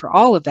have time for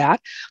all of that,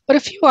 but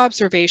a few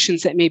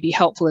observations that may be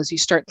helpful as you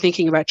start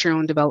thinking about your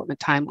own development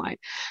timeline.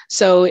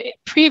 So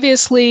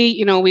previously,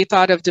 you know, we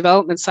thought of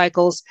development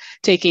cycles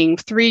taking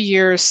 3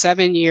 years,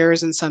 7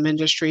 years in some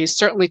industries.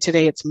 Certainly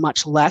today it's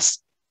much less.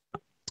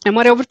 And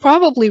what I would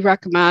probably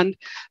recommend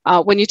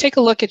when you take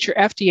a look at your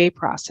FDA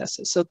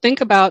processes, so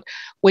think about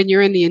when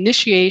you're in the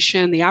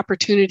initiation, the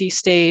opportunity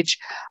stage,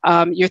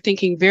 you're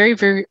thinking very,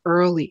 very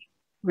early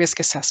risk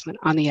assessment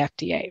on the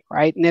FDA,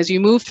 right? And as you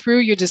move through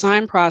your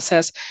design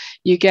process,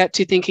 you get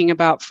to thinking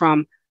about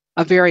from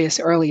a various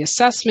early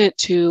assessment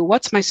to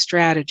what's my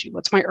strategy?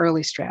 What's my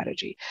early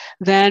strategy?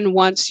 Then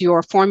once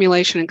your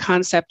formulation and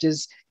concept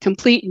is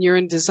complete and you're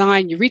in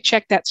design, you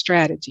recheck that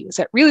strategy. Is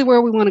that really where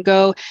we want to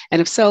go?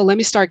 And if so, let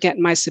me start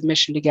getting my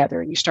submission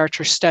together. And you start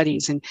your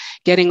studies and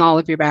getting all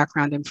of your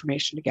background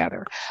information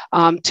together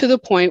to the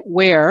point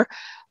where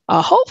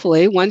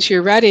hopefully, once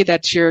you're ready,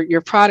 that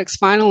your product's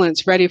final and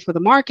it's ready for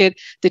the market,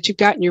 that you've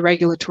gotten your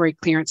regulatory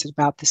clearance at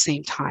about the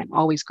same time.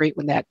 Always great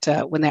when that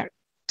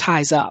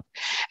ties up.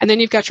 And then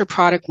you've got your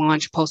product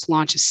launch,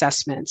 post-launch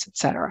assessments, et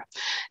cetera.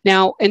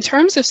 Now, in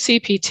terms of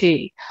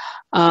CPT,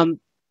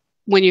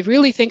 when you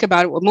really think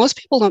about it, what most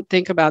people don't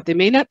think about, they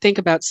may not think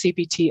about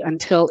CPT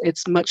until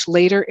it's much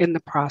later in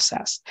the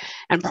process.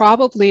 And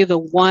probably the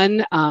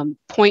one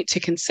point to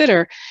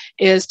consider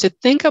is to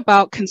think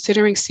about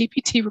considering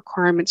CPT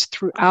requirements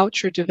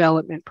throughout your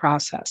development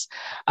process.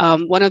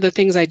 One of the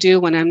things I do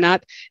when I'm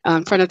not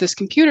in front of this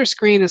computer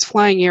screen is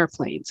flying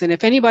airplanes. And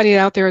if anybody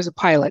out there is a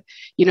pilot,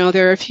 you know,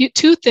 there are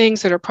two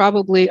things that are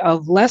probably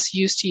of less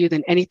use to you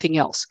than anything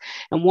else.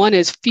 And one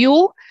is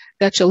fuel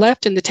that you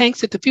left in the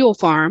tanks at the fuel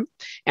farm,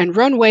 and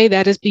runway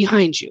that is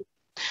behind you.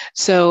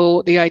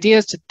 So the idea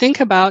is to think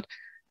about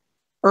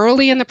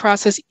early in the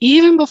process,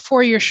 even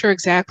before you're sure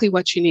exactly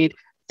what you need,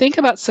 think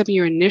about some of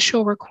your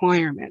initial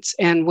requirements.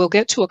 And we'll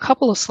get to a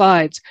couple of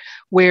slides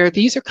where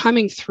these are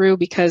coming through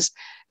because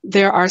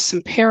there are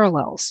some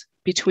parallels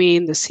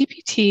between the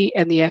CPT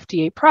and the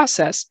FDA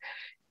process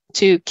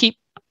to keep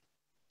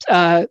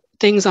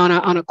things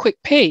on a quick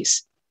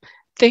pace.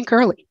 Think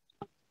early.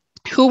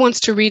 Who wants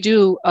to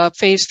redo a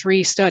phase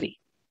 3 study?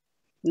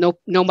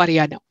 Nobody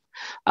I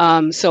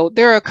know. So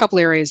there are a couple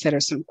areas that are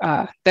some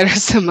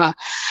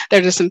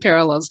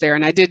parallels there.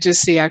 And I did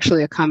just see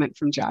actually a comment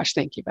from Josh.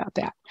 Thank you about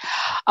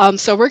that.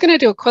 So we're going to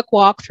do a quick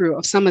walkthrough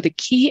of some of the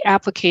key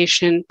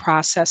application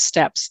process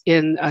steps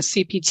in a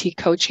CPT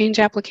code change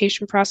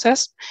application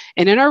process.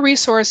 And in our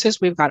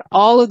resources, we've got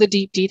all of the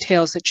deep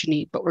details that you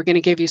need, but we're going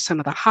to give you some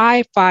of the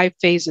high 5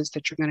 phases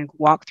that you're going to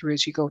walk through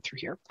as you go through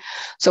here.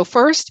 So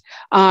first,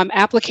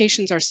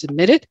 applications are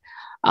submitted.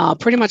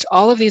 Pretty much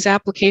all of these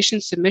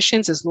application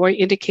submissions, as Lori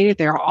indicated,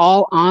 they're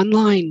all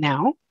online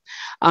now.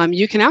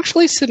 You can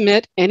actually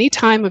submit any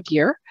time of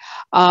year.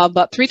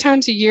 But 3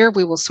 times a year,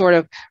 we will sort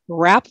of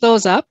wrap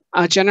those up.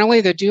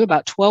 Generally, they're due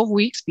about 12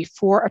 weeks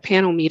before a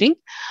panel meeting.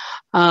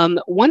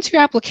 Once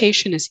your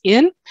application is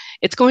in,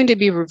 it's going to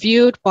be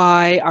reviewed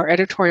by our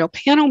editorial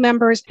panel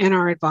members and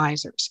our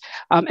advisors,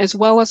 as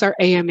well as our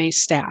AMA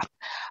staff.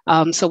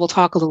 So we'll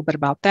talk a little bit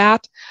about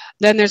that.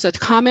 Then there's a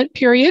comment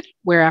period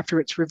where after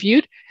it's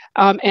reviewed,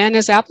 and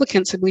as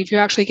applicants, I believe you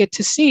actually get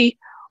to see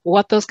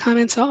what those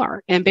comments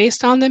are. And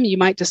based on them, you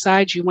might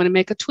decide you want to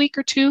make a tweak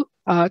or two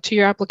to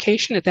your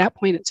application. At that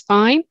point, it's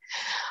fine.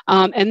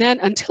 And then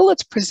until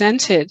it's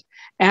presented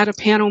at a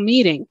panel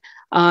meeting,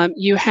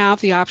 you have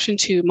the option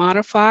to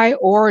modify,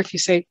 or if you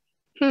say,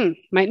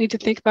 might need to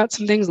think about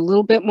some things a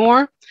little bit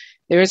more,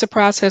 there is a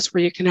process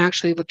where you can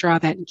actually withdraw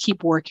that and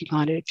keep working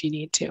on it if you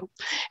need to.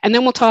 And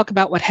then we'll talk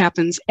about what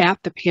happens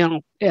at the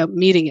panel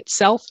meeting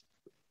itself,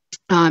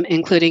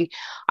 including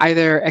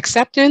either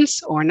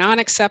acceptance or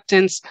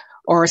non-acceptance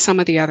or some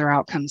of the other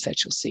outcomes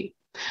that you'll see.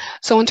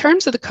 So in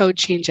terms of the code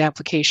change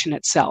application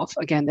itself,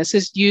 again, this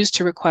is used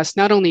to request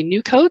not only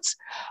new codes,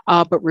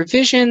 but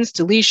revisions,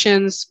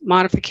 deletions,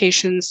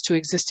 modifications to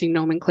existing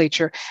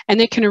nomenclature, and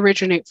they can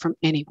originate from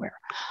anywhere.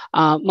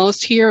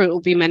 Most here, it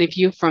will be many of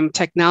you from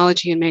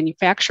technology and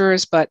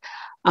manufacturers, but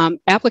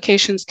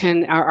applications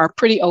are a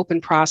pretty open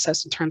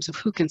process in terms of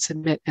who can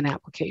submit an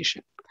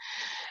application.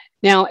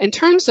 Now, in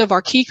terms of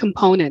our key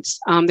components,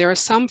 there are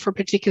some for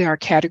particularly our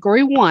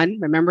category 1.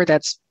 Remember,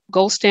 that's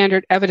gold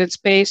standard,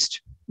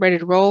 evidence-based, ready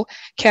to roll.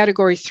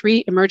 Category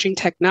 3, emerging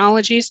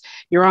technologies.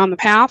 You're on the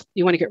path.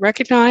 You want to get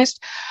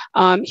recognized.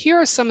 Here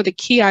are some of the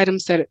key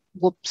items that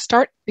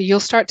you'll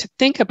start to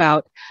think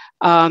about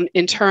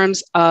in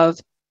terms of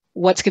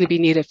what's going to be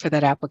needed for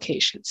that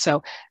application.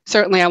 So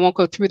certainly I won't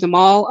go through them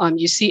all.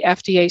 You see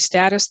FDA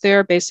status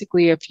there.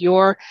 Basically, if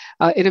your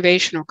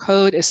innovation or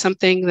code is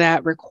something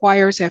that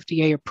requires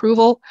FDA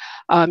approval,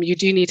 you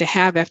do need to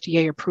have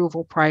FDA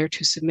approval prior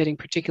to submitting,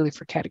 particularly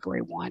for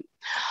category 1.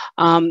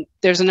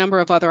 There's a number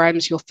of other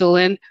items you'll fill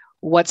in.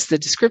 What's the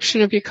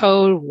description of your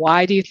code?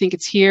 Why do you think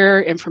it's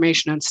here?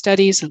 Information on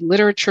studies and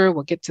literature.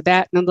 We'll get to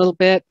that in a little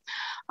bit.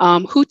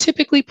 Who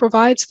typically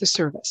provides the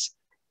service?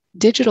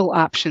 Digital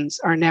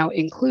options are now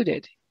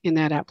included in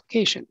that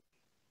application.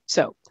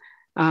 So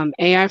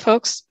AI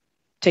folks,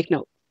 take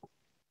note.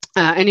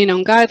 Any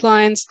known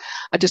guidelines,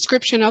 a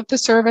description of the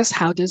service,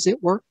 how does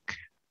it work?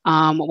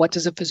 What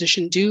does a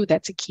physician do?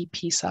 That's a key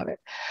piece of it.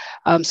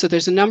 So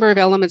there's a number of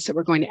elements that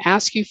we're going to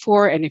ask you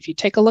for, and if you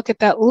take a look at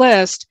that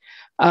list,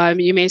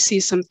 you may see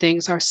some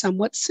things are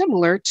somewhat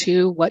similar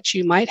to what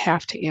you might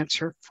have to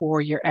answer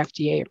for your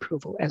FDA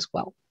approval as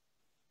well.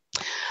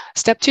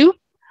 Step 2.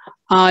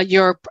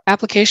 Your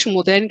application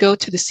will then go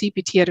to the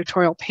CPT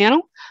editorial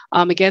panel.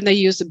 Again, they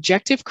use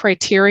objective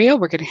criteria.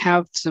 We're going to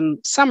have some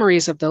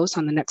summaries of those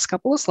on the next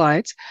couple of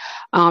slides.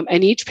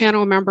 And each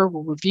panel member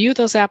will review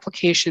those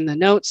application, the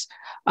notes.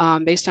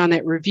 Based on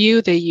that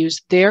review, they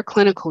use their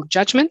clinical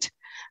judgment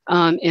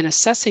in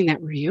assessing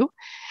that review.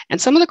 And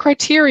some of the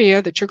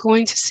criteria that you're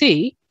going to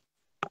see,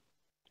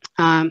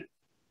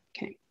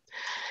 okay.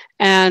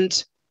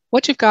 And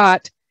what you've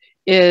got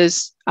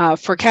is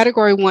for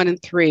category 1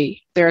 and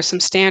 3, there are some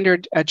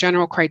standard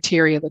general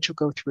criteria that you'll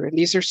go through, and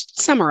these are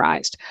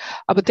summarized,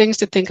 but things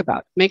to think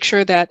about. Make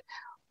sure that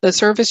the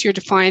service you're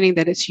defining,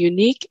 that it's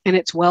unique and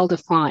it's well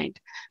defined.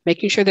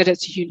 Making sure that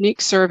it's a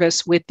unique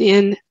service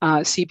within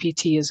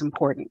CPT is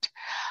important.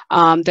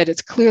 That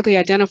it's clearly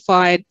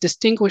identified,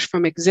 distinguished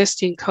from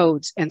existing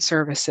codes and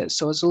services.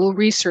 So there's a little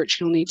research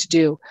you'll need to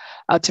do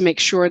to make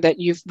sure that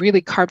you've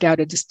really carved out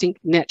a distinct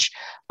niche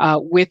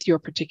with your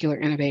particular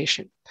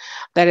innovation.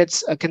 That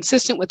it's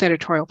consistent with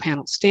editorial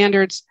panel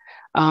standards,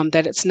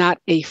 that it's not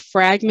a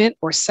fragment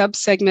or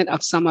subsegment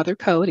of some other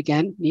code,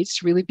 again, needs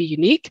to really be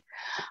unique,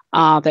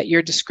 that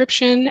your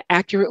description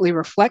accurately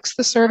reflects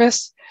the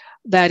service,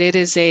 that it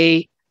is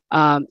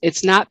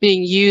it's not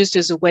being used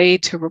as a way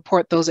to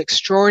report those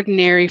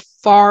extraordinary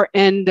far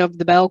end of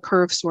the bell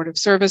curve sort of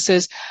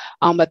services,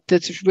 but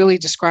this really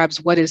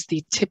describes what is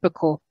the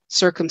typical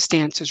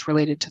circumstances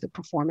related to the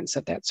performance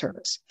of that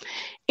service.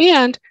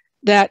 And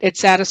that it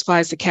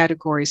satisfies the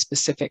category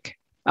specific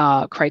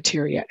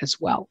criteria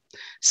as well.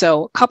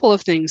 So a couple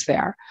of things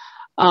there.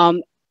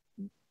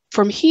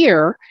 From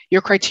here,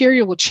 your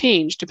criteria will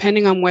change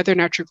depending on whether or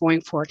not you're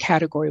going for a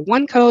category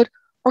 1 code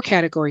or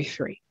category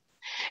 3.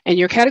 And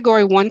your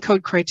category 1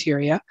 code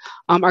criteria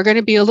are going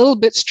to be a little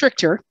bit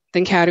stricter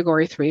than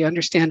category 3,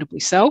 understandably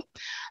so.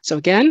 So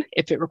again,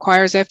 if it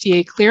requires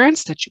FDA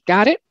clearance, that you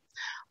got it.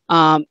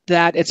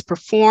 That it's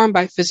performed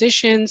by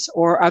physicians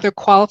or other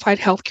qualified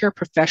healthcare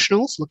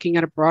professionals looking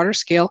at a broader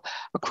scale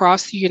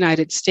across the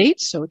United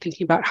States. So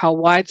thinking about how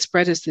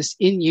widespread is this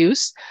in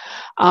use,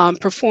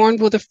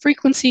 performed with a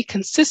frequency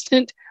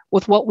consistent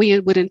with what we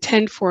would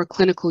intend for a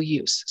clinical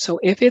use. So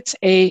if it's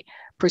a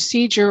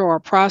procedure or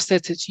a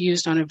process that's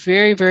used on a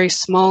very, very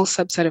small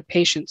subset of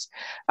patients,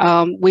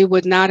 we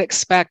would not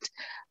expect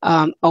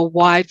a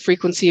wide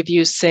frequency of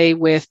use, say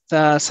with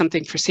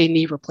something for, say,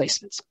 knee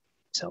replacements.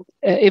 So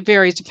it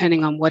varies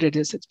depending on what it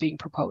is that's being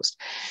proposed.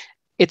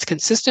 it's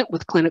consistent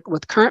with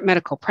current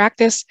medical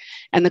practice,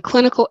 and the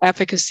clinical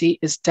efficacy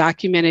is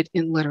documented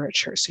in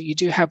literature. So you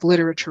do have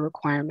literature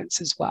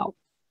requirements as well.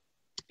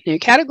 Now,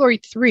 category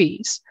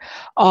 3s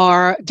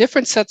are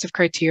different sets of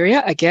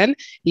criteria. Again,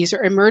 these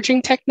are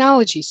emerging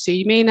technologies, so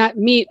you may not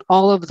meet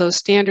all of those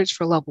standards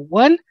for level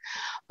 1,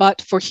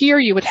 but for here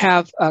you would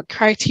have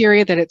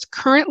criteria that it's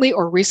currently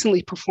or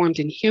recently performed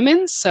in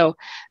humans. So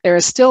there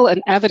is still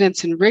an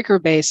evidence and rigor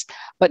base,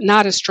 but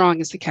not as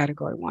strong as the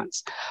category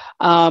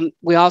 1s.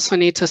 We also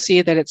need to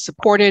see that it's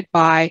supported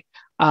by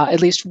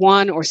at least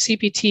one or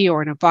CPT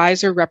or an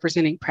advisor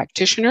representing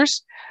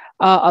practitioners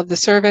of the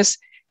service,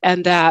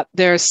 and that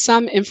there's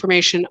some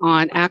information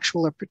on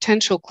actual or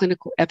potential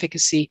clinical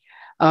efficacy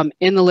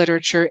in the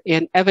literature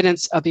and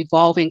evidence of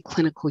evolving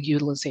clinical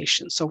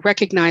utilization. So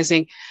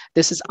recognizing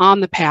this is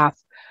on the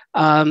path,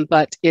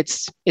 but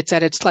it's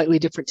at a slightly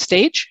different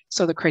stage,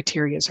 so the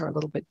criteria are a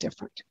little bit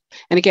different.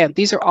 And again,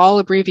 these are all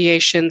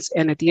abbreviations,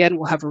 and at the end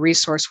we'll have a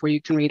resource where you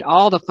can read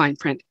all the fine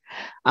print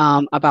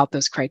about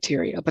those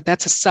criteria, but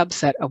that's a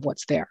subset of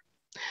what's there.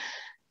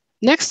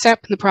 Next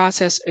step in the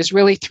process is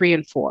really 3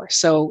 and 4.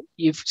 So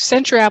you've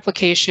sent your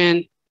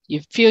application, you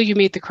feel you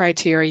meet the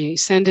criteria, you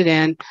send it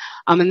in,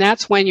 and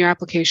that's when your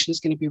application is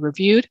going to be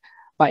reviewed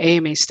by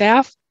AMA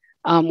staff.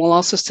 We'll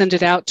also send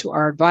it out to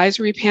our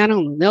advisory panel,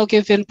 and they'll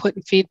give input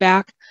and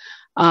feedback.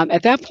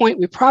 At that point,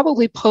 we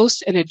probably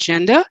post an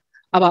agenda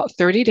about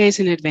 30 days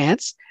in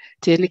advance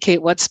to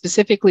indicate what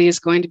specifically is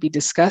going to be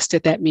discussed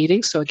at that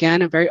meeting. So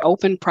again, a very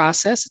open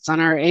process. It's on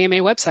our AMA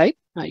website.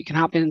 You can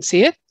hop in and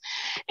see it.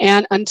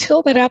 And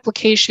until that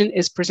application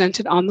is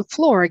presented on the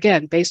floor,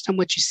 again, based on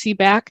what you see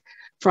back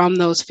from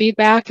those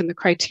feedback and the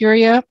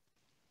criteria,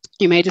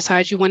 you may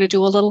decide you want to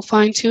do a little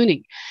fine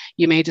tuning.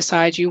 You may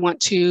decide you want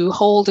to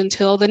hold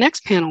until the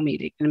next panel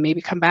meeting and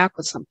maybe come back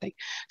with something.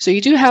 So you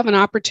do have an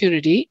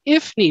opportunity,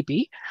 if need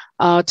be,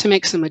 to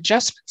make some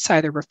adjustments,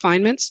 either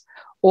refinements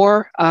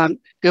or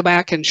go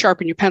back and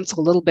sharpen your pencil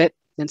a little bit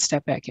and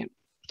step back in.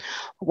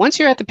 Once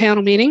you're at the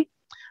panel meeting,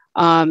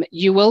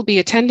 you will be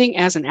attending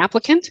as an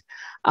applicant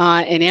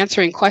and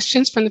answering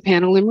questions from the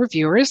panel and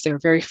reviewers. They're a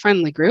very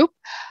friendly group.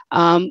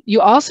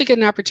 You also get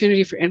an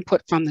opportunity for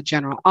input from the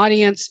general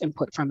audience,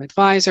 input from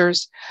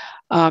advisors,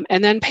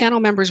 and then panel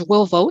members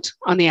will vote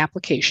on the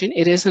application.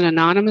 It is an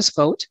anonymous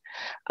vote.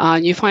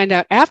 You find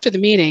out after the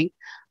meeting,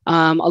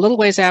 a little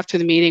ways after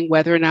the meeting,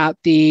 whether or not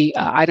the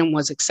item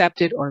was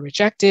accepted or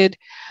rejected.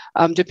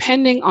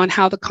 Depending on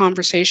how the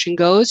conversation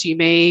goes, you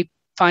may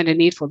find a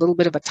need for a little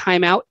bit of a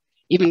timeout.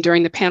 Even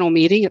during the panel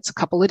meeting, it's a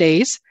couple of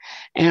days,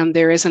 and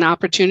there is an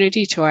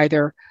opportunity to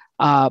either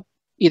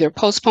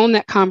postpone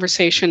that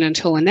conversation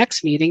until the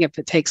next meeting if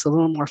it takes a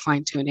little more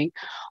fine-tuning,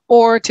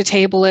 or to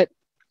table it,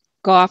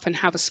 go off and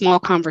have a small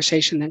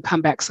conversation, then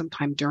come back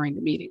sometime during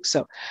the meeting.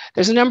 So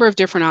there's a number of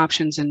different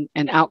options and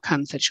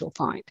outcomes that you'll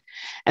find.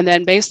 And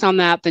then based on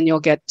that, then you'll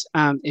get,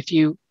 if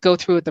you go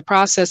through with the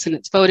process and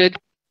it's voted,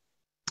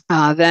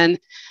 then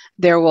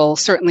there will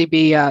certainly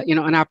be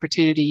an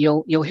opportunity.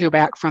 You'll hear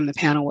back from the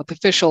panel with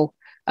official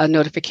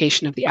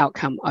notification of the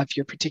outcome of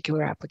your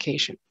particular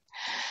application.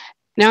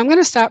 Now I'm going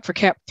to stop for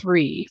CAP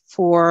 3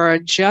 for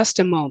just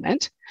a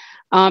moment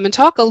and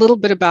talk a little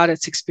bit about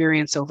its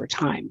experience over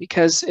time,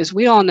 because as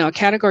we all know,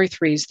 category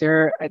 3s,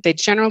 they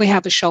generally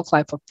have a shelf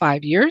life of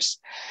 5 years,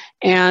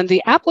 and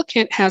the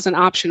applicant has an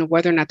option of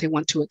whether or not they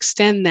want to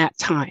extend that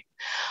time.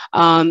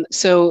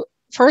 So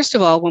first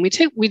of all, when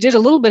we did a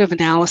little bit of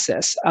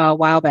analysis a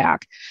while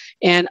back,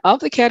 and of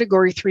the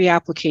category 3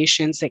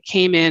 applications that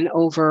came in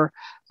over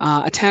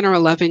a 10 or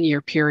 11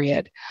 year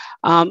period,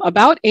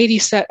 about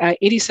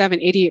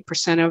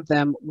 88% of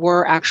them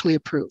were actually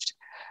approved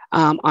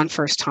on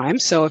first time.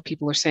 So if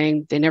people are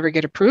saying they never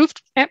get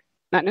approved,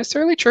 not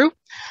necessarily true.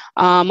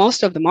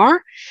 Most of them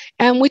are.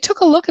 And we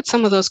took a look at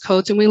some of those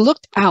codes, and we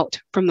looked out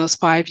from those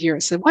 5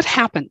 years. So what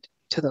happened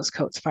to those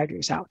codes 5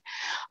 years out?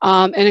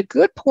 And a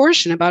good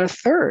portion, about a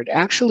third,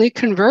 actually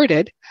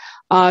converted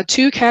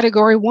to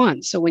category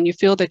 1. So when you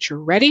feel that you're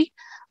ready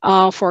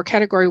for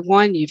category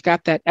 1, you've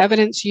got that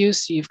evidence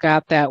use, you've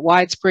got that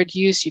widespread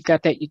use, you've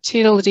got that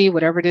utility,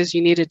 whatever it is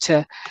you needed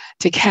to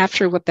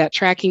capture with that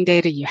tracking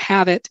data, you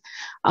have it.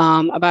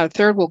 About a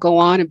third will go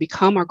on and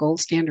become our gold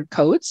standard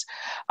codes.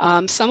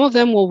 Some of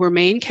them will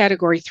remain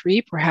category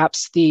 3.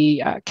 Perhaps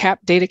the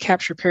data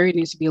capture period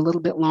needs to be a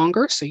little bit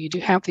longer, so you do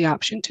have the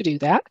option to do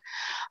that.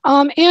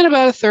 And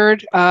about a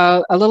third,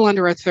 a little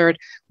under a third,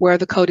 where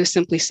the code is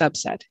simply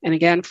subset. And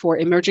again, for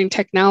emerging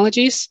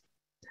technologies,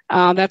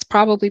 that's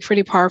probably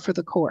pretty par for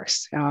the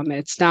course.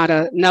 It's not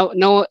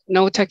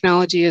no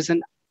technology is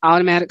an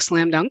automatic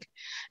slam dunk,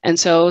 and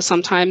so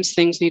sometimes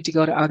things need to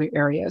go to other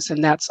areas,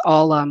 and that's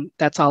all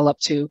up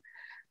to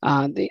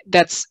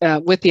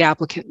with the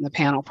applicant in the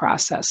panel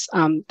process.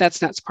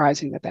 That's not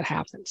surprising that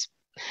happens.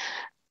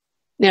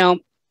 Now,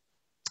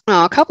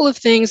 a couple of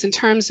things in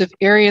terms of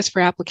areas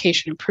for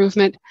application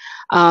improvement.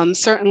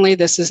 Certainly,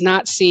 this is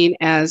not seen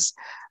as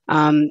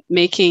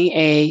making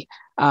a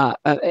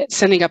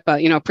sending up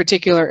a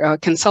particular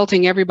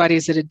consulting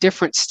everybody's at a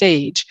different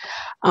stage.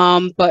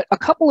 But a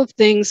couple of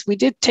things, we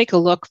did take a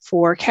look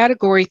for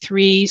category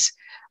 3s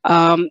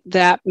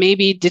that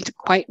maybe didn't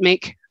quite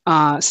make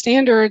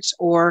standards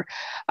or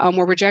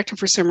were rejected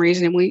for some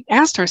reason. And we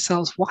asked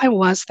ourselves, why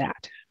was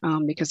that?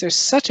 Because there's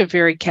such a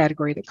varied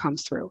category that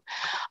comes through.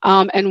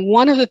 And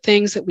one of the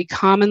things that we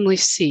commonly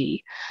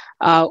see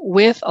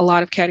with a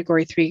lot of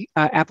category 3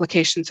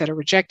 applications that are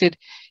rejected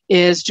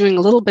is doing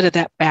a little bit of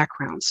that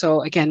background.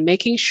 So again,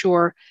 making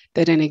sure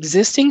that an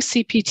existing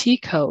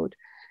CPT code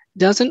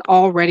doesn't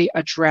already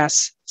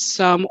address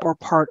some or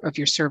part of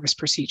your service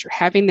procedure.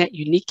 Having that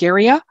unique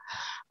area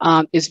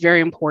is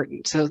very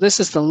important. So this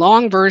is the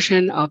long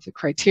version of the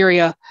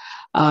criteria,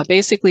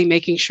 basically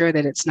making sure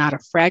that it's not a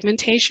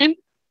fragmentation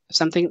of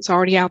something that's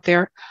already out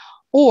there,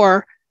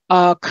 or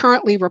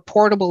currently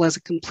reportable as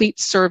a complete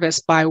service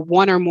by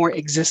one or more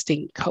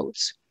existing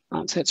codes.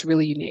 So it's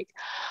really unique.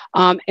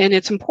 And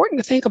it's important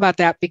to think about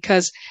that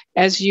because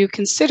as you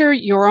consider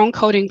your own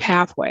coding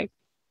pathway,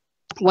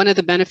 one of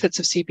the benefits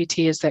of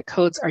CPT is that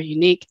codes are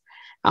unique.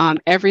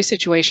 Every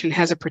situation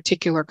has a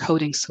particular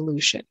coding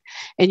solution.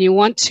 And you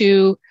want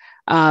to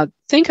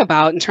think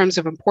about, in terms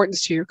of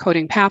importance to your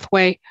coding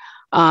pathway,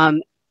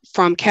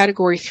 from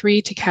category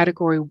 3 to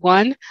category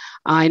 1.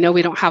 I know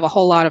we don't have a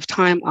whole lot of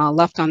time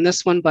left on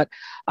this one, but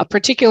a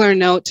particular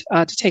note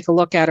to take a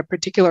look at a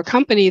particular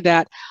company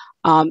that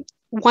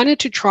wanted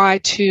to try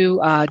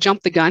to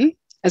jump the gun,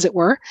 as it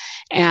were,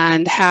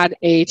 and had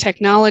a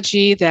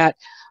technology that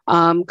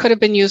could have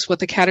been used with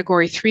the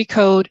category 3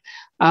 code.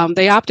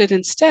 They opted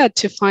instead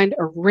to find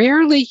a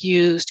rarely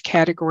used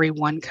category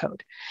 1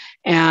 code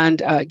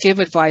and give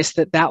advice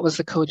that that was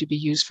the code to be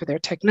used for their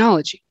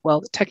technology.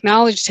 Well, the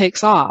technology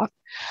takes off.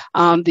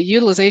 The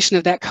utilization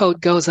of that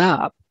code goes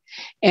up.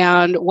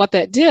 And what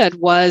that did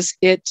was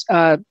it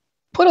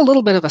put a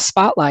little bit of a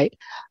spotlight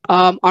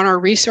on our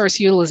resource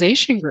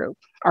utilization group,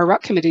 our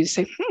RUC committee, to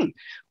say,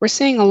 we're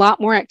seeing a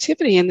lot more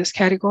activity in this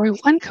category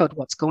 1 code.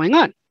 What's going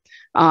on?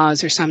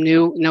 Is there some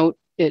new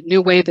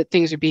way that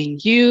things are being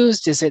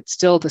used? Is it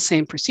still the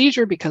same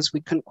procedure? Because we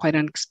couldn't quite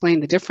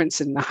explain the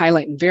difference in the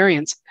highlight and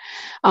variance.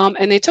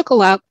 And they took a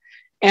look,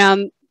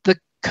 and the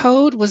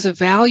code was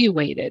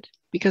evaluated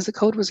because the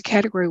code was a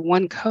category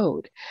 1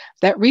 code.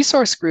 That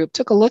resource group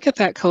took a look at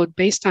that code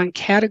based on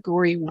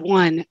category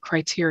 1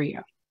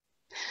 criteria.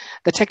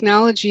 The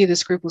technology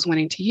this group was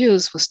wanting to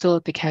use was still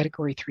at the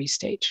category 3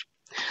 stage.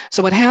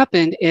 So what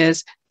happened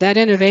is that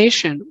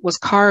innovation was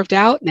carved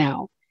out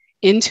now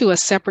into a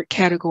separate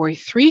category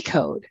 3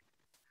 code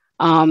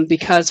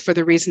because for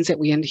the reasons that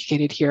we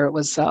indicated here, it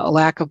was a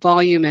lack of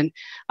volume and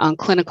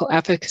clinical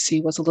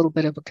efficacy was a little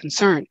bit of a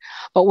concern.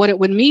 But what it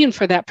would mean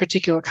for that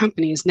particular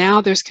company is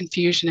now there's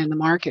confusion in the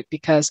market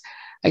because,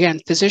 again,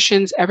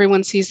 physicians,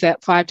 everyone sees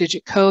that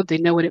 5-digit code, they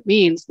know what it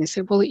means. They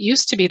say, well, it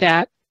used to be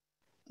that,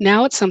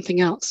 now it's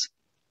something else.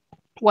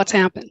 What's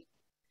happened?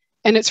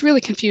 And it's really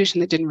confusion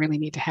that didn't really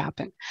need to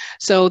happen.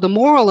 So the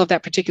moral of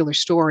that particular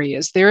story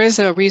is there is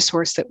a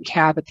resource that we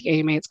have at the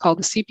AMA. It's called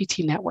the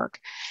CPT Network.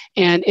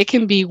 And it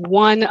can be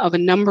one of a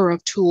number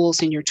of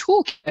tools in your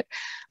toolkit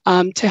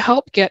to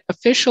help get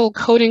official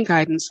coding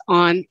guidance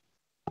on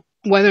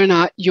whether or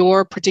not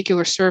your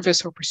particular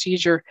service or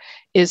procedure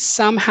is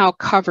somehow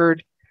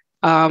covered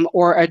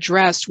or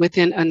addressed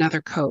within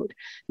another code.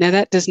 Now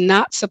that does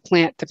not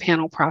supplant the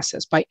panel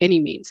process by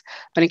any means,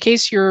 but in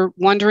case you're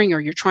wondering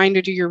or you're trying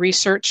to do your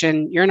research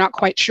and you're not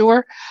quite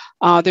sure,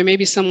 there may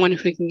be someone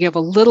who can give a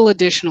little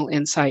additional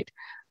insight,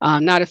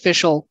 not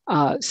official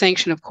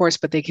sanction, of course,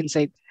 but they can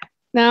say,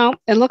 no,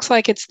 it looks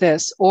like it's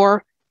this,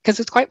 or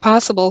because it's quite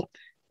possible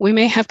we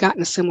may have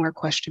gotten a similar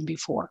question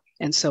before.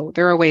 And so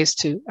there are ways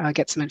to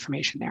get some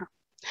information there.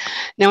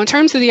 Now, in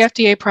terms of the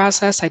FDA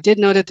process, I did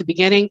note at the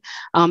beginning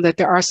that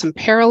there are some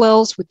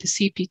parallels with the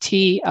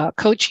CPT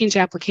code change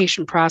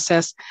application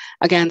process.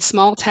 Again,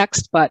 small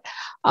text, but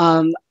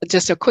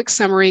just a quick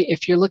summary.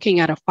 If you're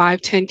looking at a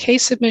 510(k)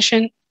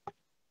 submission,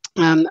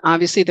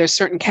 obviously there's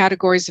certain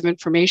categories of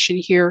information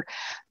here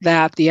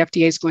that the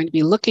FDA is going to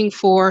be looking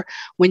for.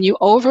 When you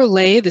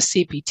overlay the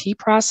CPT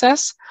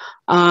process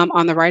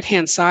on the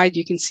right-hand side,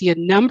 you can see a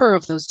number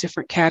of those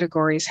different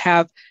categories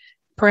have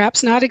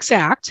perhaps not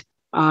exact,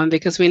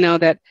 because we know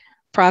that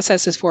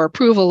processes for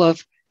approval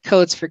of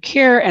codes for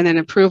care and then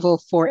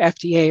approval for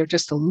FDA are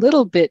just a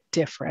little bit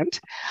different.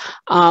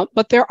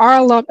 But there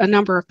are a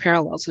number of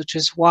parallels, which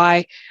is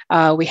why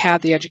we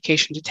have the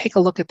education to take a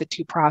look at the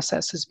two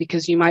processes,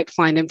 because you might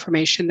find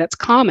information that's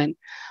common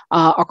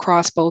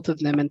across both of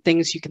them and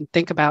things you can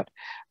think about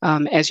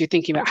as you're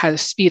thinking about how to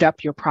speed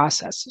up your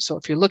process. So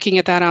if you're looking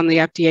at that on the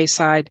FDA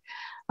side,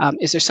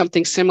 is there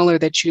something similar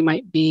that you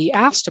might be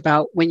asked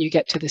about when you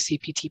get to the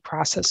CPT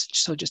process?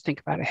 So just think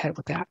about ahead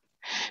with that.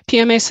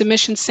 PMA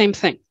submission, same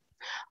thing.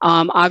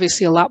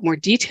 Obviously a lot more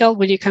detailed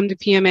when you come to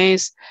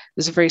PMAs.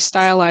 There's a very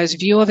stylized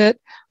view of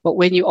it, But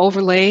when you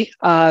overlay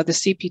the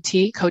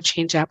CPT code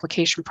change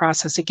application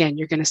process, again,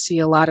 you're going to see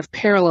a lot of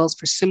parallels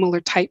for similar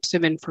types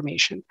of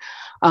information.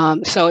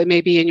 So it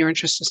may be in your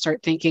interest to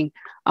start thinking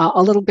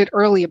a little bit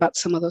early about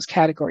some of those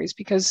categories,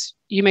 because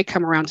you may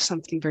come around to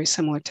something very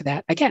similar to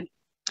that again.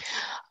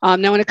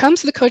 Now, when it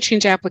comes to the code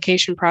change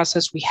application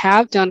process, we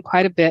have done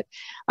quite a bit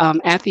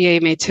at the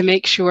AMA to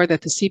make sure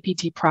that the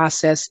CPT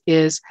process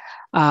is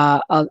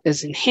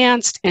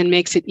enhanced and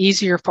makes it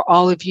easier for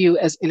all of you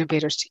as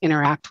innovators to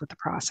interact with the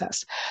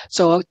process.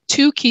 So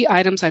 2 key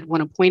items I'd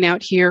want to point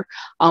out here.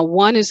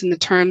 One is in the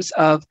terms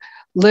of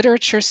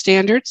literature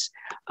standards.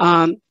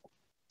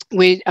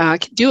 We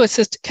do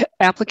assist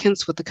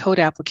applicants with the code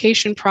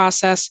application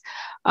process.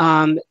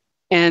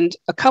 And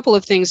a couple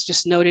of things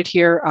just noted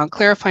here,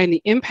 clarifying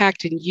the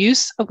impact and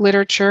use of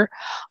literature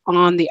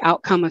on the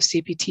outcome of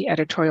CPT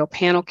editorial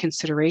panel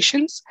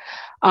considerations.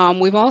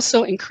 We've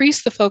also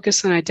increased the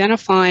focus on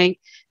identifying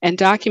and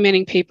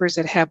documenting papers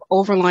that have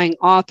overlying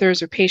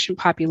authors or patient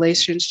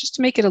populations, just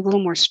to make it a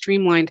little more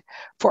streamlined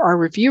for our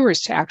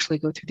reviewers to actually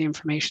go through the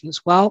information as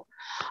well.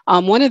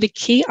 One of the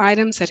key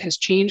items that has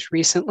changed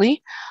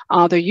recently,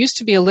 there used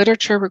to be a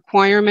literature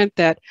requirement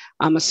that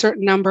a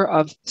certain number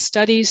of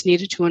studies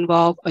needed to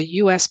involve a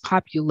US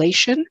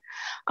population,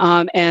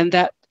 and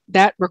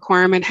that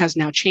requirement has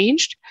now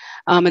changed,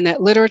 and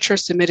that literature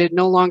submitted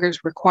no longer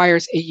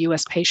requires a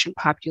US patient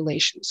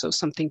population, so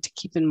something to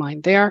keep in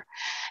mind there.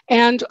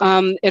 And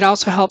it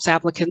also helps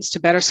applicants to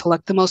better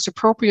select the most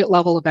appropriate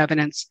level of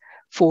evidence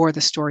for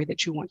the story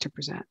that you want to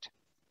present.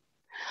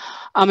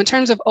 In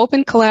terms of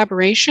open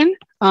collaboration,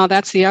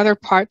 that's the other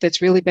part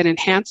that's really been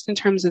enhanced in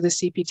terms of the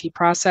CPT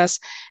process,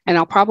 and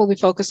I'll probably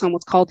focus on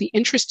what's called the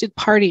interested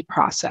party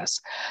process.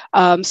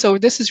 So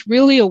this is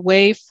really a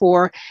way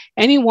for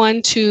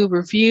anyone to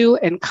review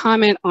and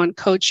comment on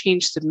code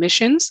change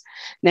submissions.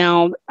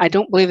 Now, I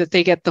don't believe that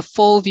they get the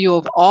full view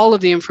of all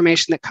of the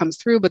information that comes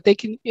through, but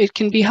it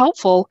can be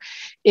helpful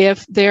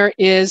if there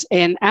is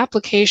an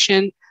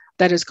application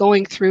that is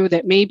going through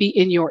that may be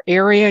in your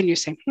area and you're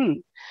saying,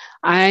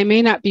 I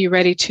may not be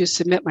ready to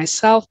submit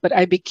myself, but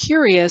I'd be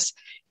curious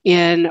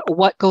in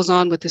what goes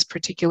on with this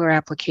particular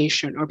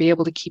application, or be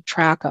able to keep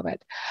track of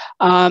it.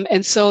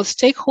 And so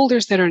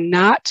stakeholders that are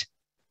not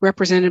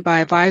represented by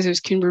advisors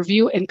can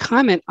review and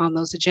comment on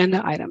those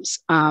agenda items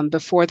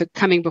before the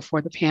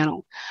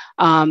panel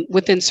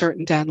within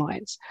certain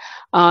deadlines.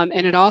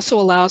 And it also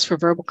allows for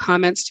verbal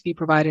comments to be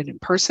provided in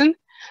person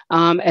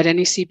at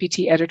any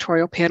CPT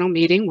editorial panel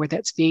meeting where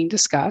that's being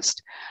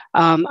discussed.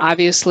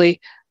 Obviously,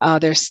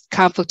 there's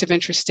conflict of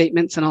interest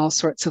statements and all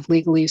sorts of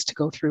legalese to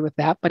go through with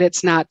that, but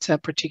it's not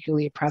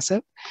particularly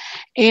oppressive.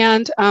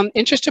 And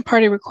interested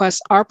party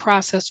requests are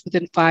processed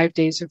within 5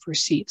 days of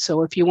receipt.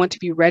 So if you want to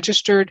be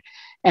registered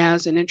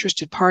as an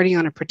interested party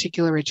on a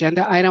particular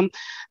agenda item,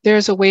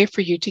 there's a way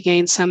for you to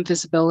gain some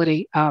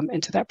visibility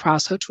into that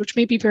process, which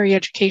may be very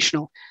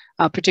educational,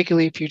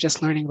 particularly if you're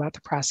just learning about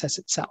the process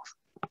itself.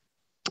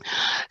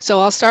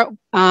 So I'll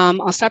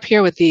stop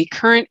here with the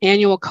current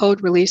annual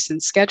code release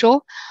and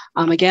schedule.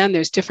 Again,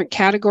 there's different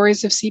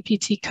categories of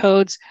CPT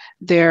codes.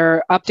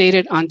 They're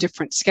updated on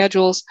different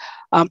schedules.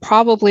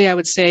 Probably, I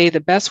would say the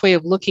best way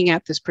of looking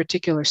at this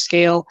particular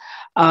scale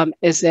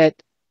is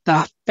that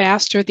the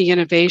faster the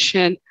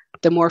innovation,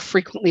 the more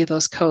frequently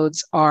those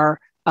codes are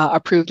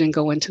approved and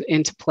go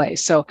into play.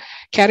 So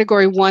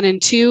category 1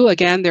 and 2,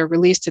 again, they're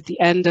released at the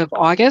end of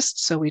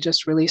August. So we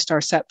just released our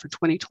Sept for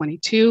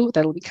 2022.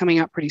 That'll be coming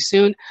out pretty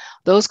soon.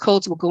 Those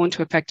codes will go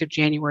into effective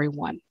January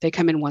 1. They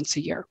come in once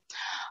a year.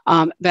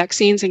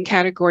 Vaccines in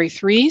category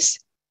 3s,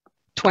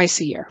 twice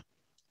a year.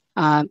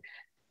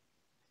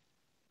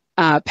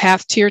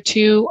 Path tier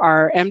 2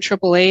 are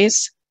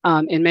MAAAs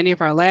in many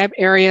of our lab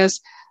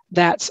areas.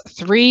 That's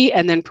 3,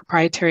 and then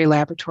proprietary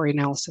laboratory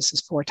analysis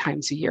is 4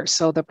 times a year.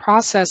 So the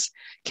process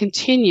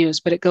continues,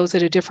 but it goes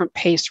at a different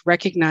pace,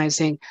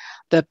 recognizing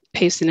the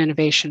pace and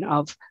innovation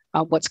of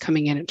what's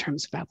coming in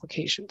terms of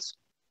applications.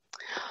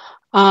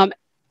 I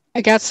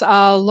guess,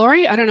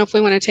 Lori, I don't know if we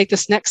want to take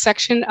this next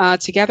section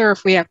together, or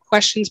if we have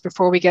questions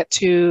before we get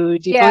to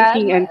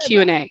debunking and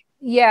Q&A.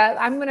 Yeah,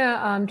 I'm going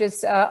to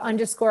just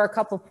underscore a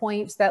couple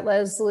points that,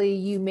 Leslie,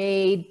 you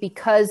made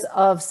because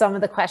of some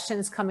of the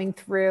questions coming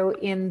through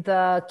in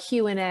the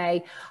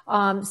Q&A.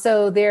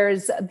 So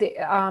there's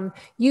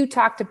you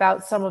talked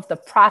about some of the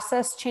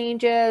process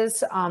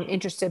changes,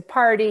 interested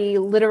party,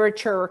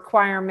 literature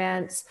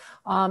requirements,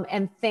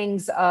 and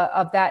things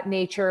of that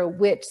nature,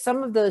 which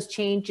some of those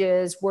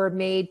changes were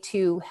made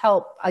to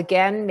help,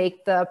 again,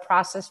 make the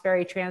process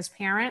very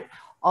transparent.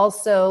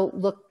 Also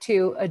look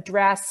to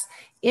address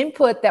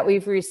input that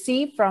we've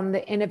received from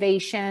the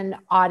innovation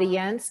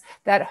audience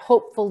that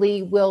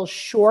hopefully will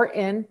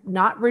shorten,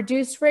 not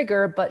reduce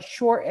rigor, but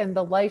shorten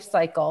the life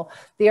cycle.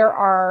 There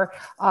are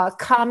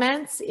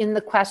comments in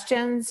the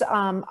questions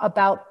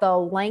about the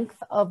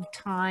length of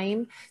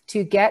time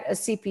to get a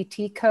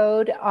CPT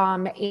code,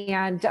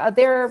 and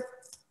they're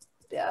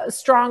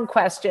strong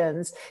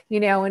questions,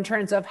 in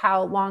terms of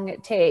how long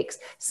it takes.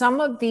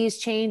 Some of these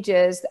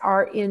changes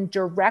are in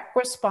direct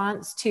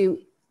response to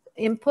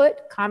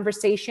input,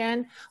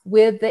 conversation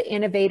with the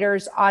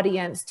innovators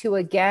audience to,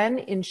 again,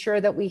 ensure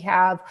that we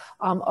have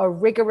a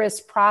rigorous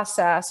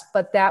process,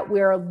 but that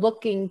we're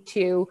looking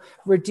to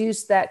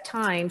reduce that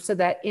time so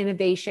that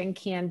innovation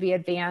can be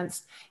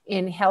advanced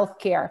in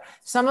healthcare.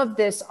 Some of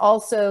this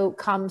also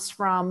comes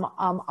from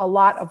a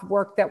lot of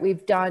work that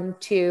we've done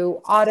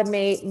to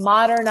automate,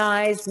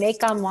 modernize,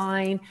 make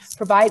online,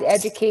 provide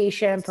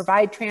education,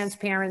 provide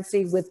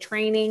transparency with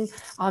training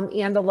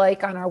and the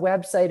like on our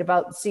website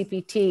about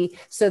CPT,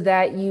 so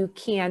that you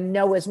can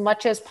know as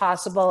much as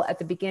possible at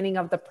the beginning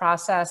of the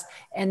process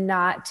and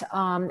not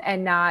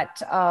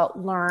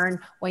learn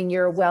when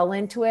you're well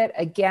into it,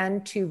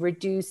 again, to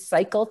reduce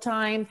cycle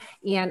time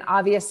and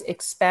obvious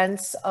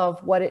expense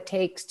of what it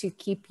takes to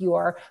keep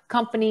your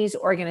companies,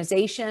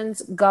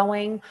 organizations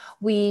going.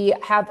 We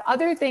have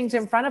other things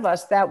in front of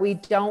us that we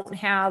don't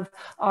have,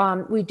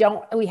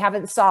 we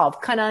haven't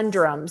solved.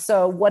 Conundrums.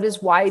 So what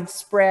does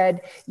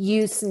widespread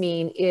use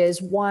mean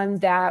is one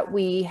that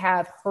we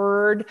have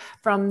heard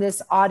from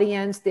this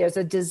audience. There's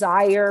a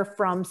desire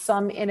from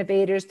some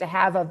innovators to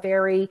have a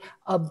very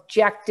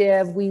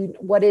objective,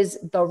 what is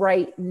the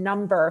right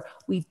number?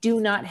 We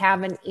do not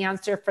have an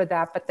answer for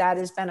that, but that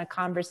has been a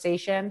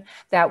conversation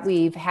that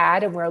we've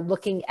had, and we're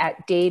looking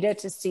at data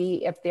to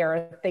see if there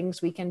are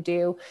things we can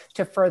do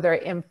to further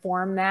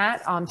inform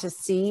that, to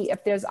see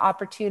if there's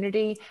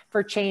opportunity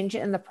for change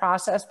in the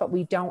process, but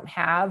we don't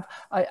have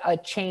a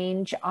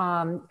change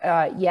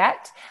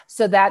yet.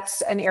 So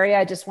that's an area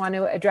I just want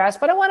to address,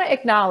 but I want to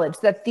acknowledge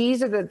that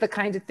these are the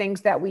kinds of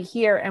things that we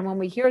hear, and when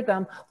we hear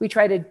them, we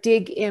try to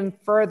dig in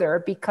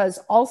further, because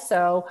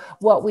also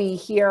what we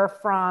hear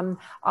from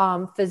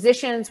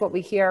physicians, what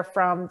we hear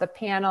from the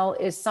panel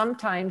is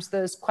sometimes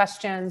those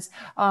questions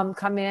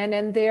come in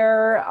and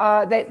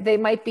they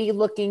might be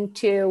looking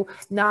to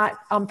not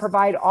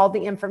provide all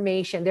the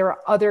information. There are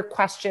other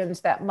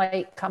questions that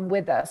might come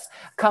with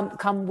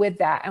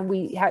that, and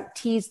we have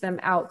teased them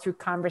out through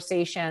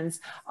conversations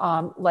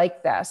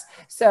like this.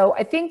 So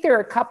I think there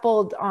are a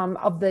couple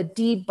of the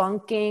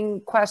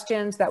debunking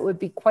questions that would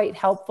be quite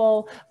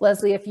helpful.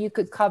 Leslie, if you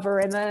could cover,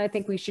 and then I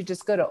think we should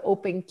just go to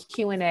open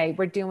Q&A.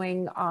 We're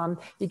doing,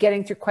 you're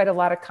getting through quite a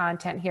lot of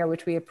content here,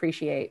 which we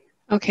appreciate.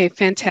 Okay,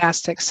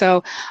 fantastic.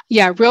 So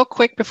yeah, real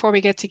quick before we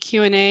get to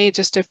Q&A,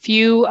 just a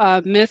few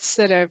myths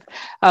that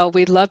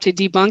we'd love to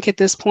debunk at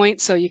this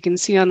point. So you can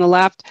see on the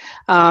left,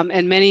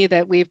 and many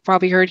that we've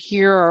probably heard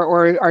here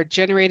or are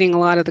generating a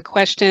lot of the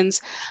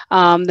questions.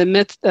 The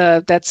myth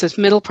that this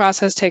middle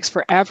process takes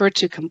forever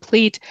to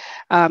complete,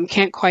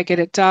 can't quite get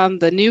it done.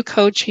 The new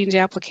code change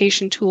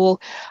application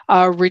tool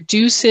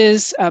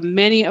reduces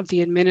many of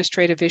the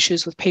administrative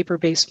issues with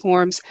paper-based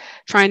forms.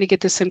 Trying to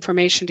get this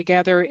information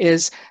together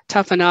is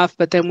tough enough,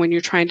 but then when you're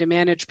trying to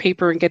manage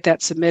paper and get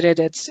that submitted,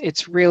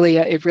 it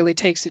really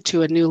takes it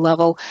to a new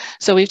level.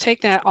 So we've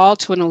taken that all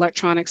to an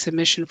electronic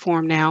submission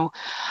form now.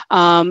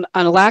 On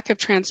a lack of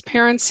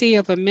transparency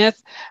of a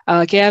myth,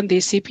 again, the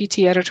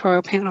CPT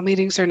editorial panel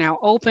meetings are now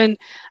open.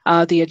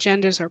 The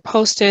agendas are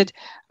posted.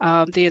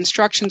 The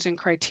instructions and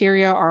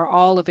criteria are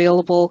all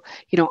available,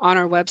 on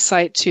our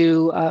website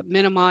to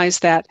minimize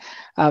that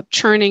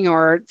churning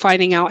or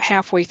finding out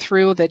halfway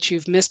through that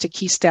you've missed a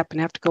key step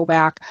and have to go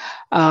back.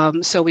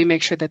 So we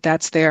make sure that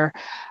that's there.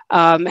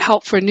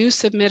 Help for new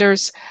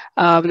submitters.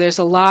 There's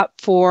a lot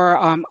for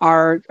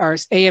our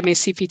AMA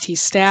CPT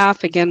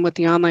staff, again, with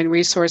the online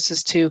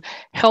resources to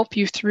help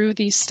you through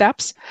these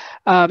steps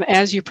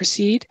as you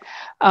proceed.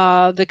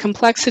 The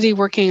complexity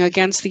working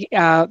against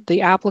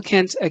the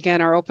applicant,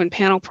 again, our open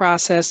panel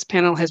process.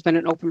 Panel has been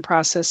an open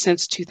process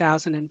since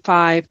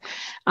 2005,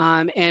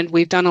 and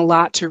we've done a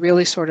lot to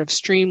really sort of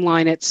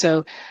streamline it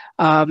so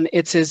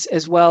it's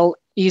as well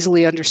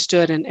easily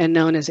understood and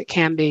known as it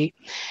can be.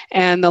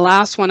 And the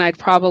last one I'd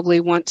probably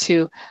want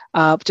to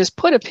just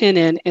put a pin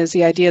in is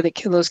the idea that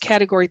those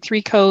category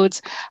 3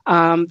 codes,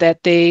 that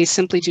they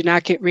simply do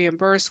not get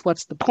reimbursed.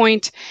 What's the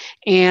point?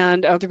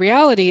 And the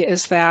reality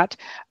is that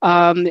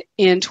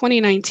in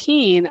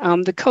 2019,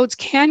 the codes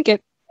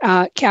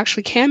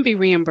actually can be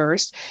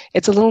reimbursed.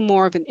 It's a little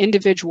more of an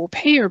individual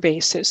payer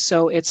basis,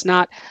 so it's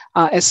not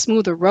as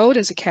smooth a road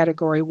as a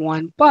category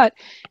 1. But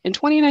in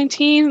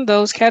 2019,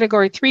 those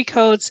category 3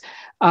 codes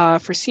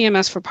for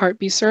CMS for Part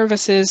B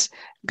services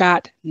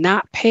got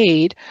not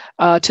paid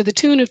to the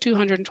tune of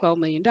 $212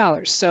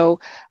 million. So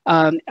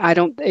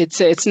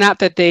it's not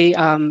that they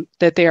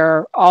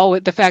are all,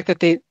 the fact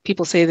that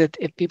people say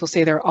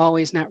they're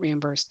always not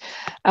reimbursed,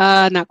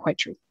 not quite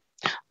true.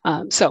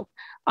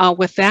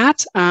 With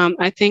that,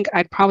 I think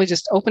I'd probably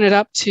just open it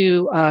up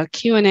to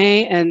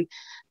Q&A, and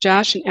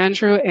Josh and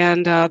Andrew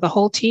and the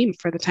whole team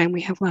for the time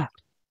we have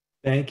left.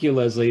 Thank you,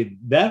 Leslie.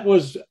 That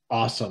was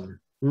awesome.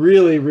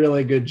 Really,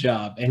 really good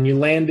job. And you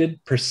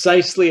landed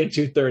precisely at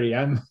 2:30.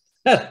 I'm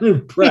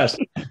impressed.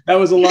 That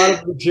was a lot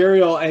of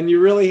material, and you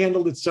really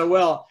handled it so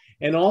well.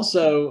 And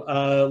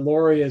also,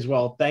 Lori as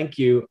well. Thank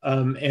you.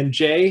 And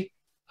Jay,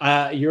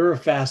 you're a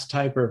fast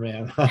typer,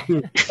 man.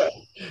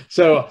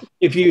 So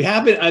if you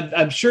haven't,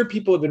 I'm sure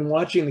people have been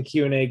watching the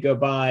Q&A go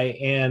by,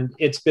 and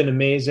it's been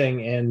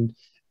amazing. And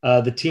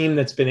The team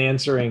that's been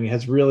answering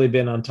has really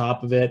been on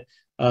top of it.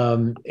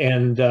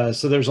 So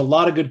there's a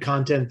lot of good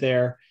content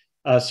there.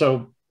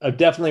 So I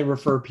definitely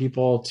refer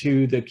people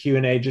to the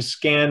Q&A. Just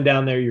scan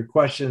down there. Your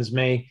questions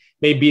may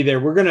be there.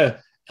 We're going to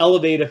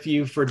elevate a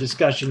few for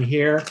discussion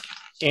here.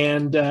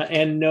 And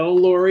no,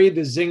 Lori,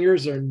 the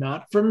zingers are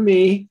not from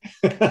me.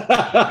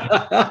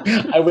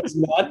 I was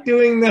not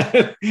doing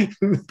that.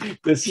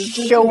 This is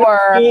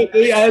sure.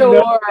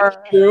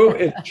 It's true.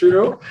 It's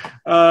true.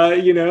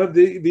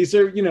 These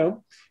are,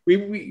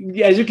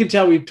 we as you can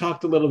tell, we've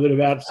talked a little bit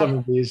about some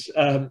of these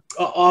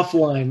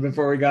offline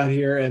before we got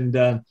here,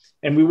 and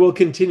we will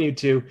continue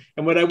to.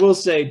 And what I will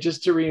say,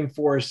 just to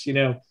reinforce,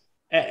 and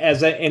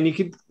you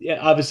can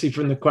obviously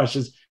from the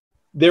questions,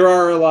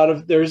 there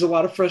is a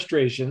lot of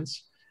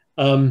frustrations.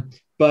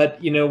 But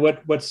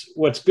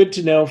what's good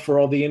to know for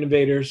all the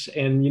innovators,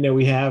 and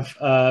we've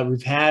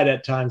had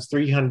at times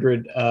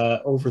 300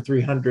 over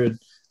 300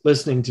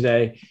 listening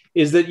today,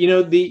 is that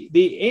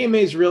the AMA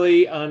is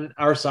really on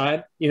our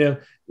side.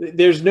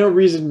 There's no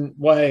reason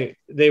why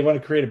they want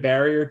to create a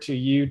barrier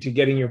to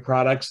getting your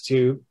products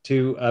to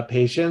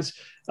patients.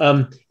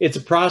 It's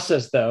a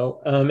process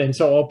though, and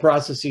so all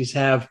processes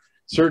have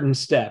certain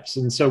steps,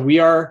 and so we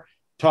are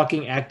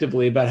talking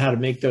actively about how to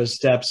make those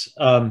steps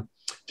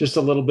just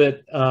a little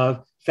bit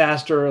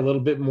faster, a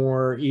little bit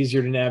more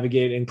easier to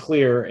navigate and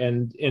clear,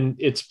 and in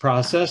its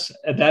process.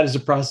 That is a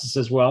process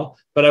as well.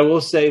 But I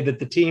will say that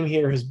the team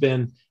here has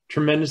been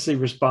tremendously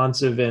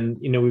responsive, and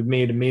we've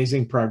made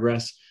amazing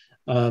progress,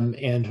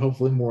 and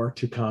hopefully more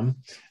to come.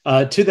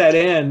 To that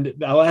end,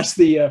 I'll ask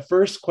the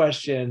first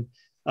question,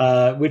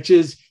 which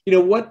is,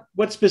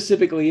 what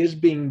specifically is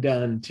being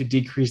done to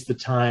decrease the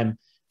time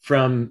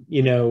from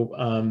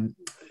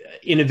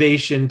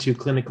innovation to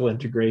clinical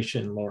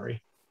integration,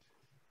 Lori?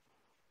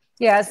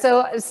 Yeah,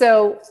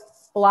 so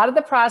a lot of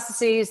the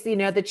processes,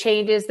 the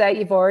changes that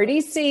you've already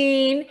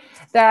seen,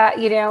 that,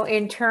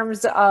 in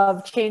terms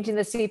of changing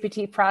the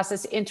CPT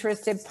process,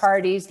 interested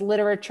parties,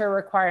 literature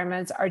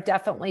requirements are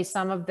definitely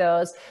some of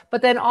those,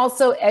 but then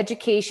also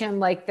education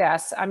like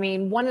this. I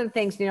mean, one of the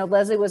things,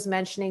 Leslie was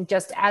mentioning,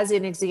 just as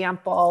an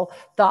example,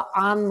 the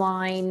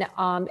online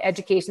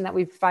education that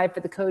we provide for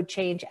the code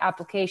change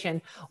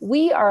application.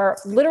 We are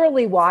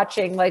literally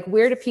watching, like,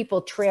 where do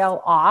people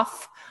trail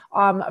off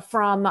in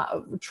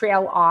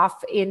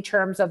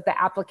terms of the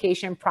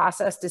application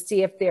process to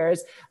see if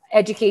there's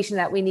education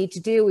that we need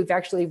to do. We've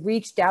actually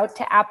reached out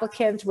to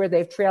applicants where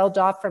they've trailed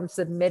off from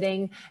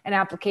submitting an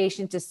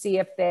application to see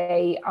if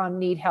they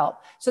need help.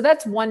 So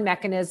that's one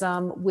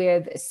mechanism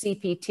with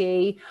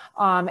CPT.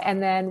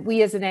 And then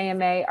we as an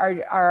AMA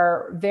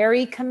are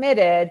very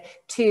committed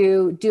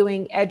to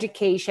doing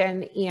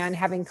education and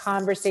having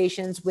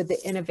conversations with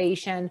the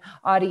innovation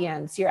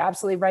audience. You're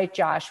absolutely right,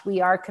 Josh. We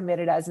are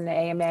committed as an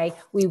AMA.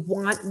 We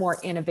want more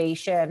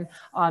innovation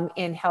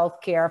in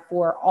healthcare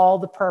for all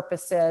the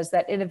purposes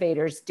that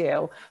innovators do,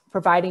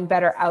 providing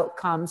better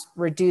outcomes,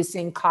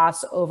 reducing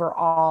costs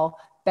overall,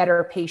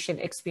 better patient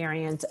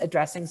experience,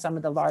 addressing some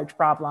of the large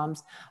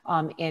problems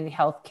in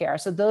healthcare.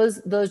 So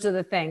those are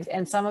the things.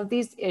 And some of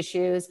these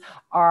issues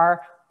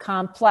are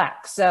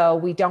complex. So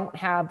we don't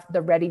have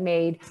the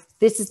ready-made,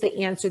 this is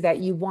the answer that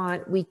you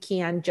want, we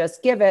can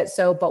just give it.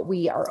 But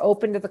we are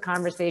open to the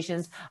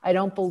conversations. I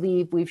don't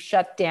believe we've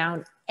shut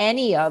down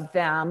any of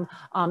them,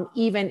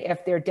 even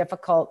if they're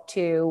difficult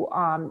to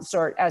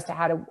sort as to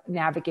how to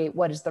navigate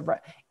what is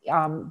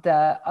an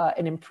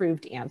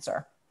improved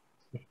answer.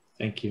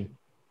 Thank you.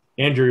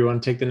 Andrew, you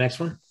want to take the next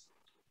one?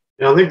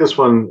 Yeah, I think this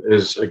one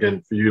is,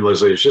 again, for you,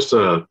 Leslie, it's just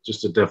a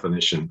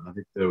definition. I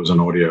think there was an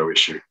audio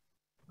issue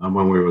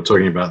when we were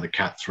talking about the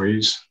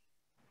Cat3s.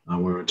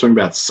 We were talking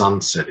about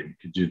sunsetting.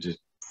 Could you just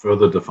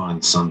further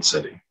define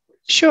sunsetting?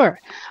 Sure.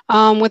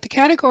 With the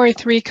Category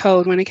 3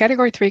 code, when a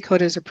Category 3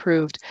 code is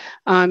approved,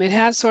 it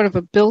has sort of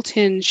a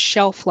built-in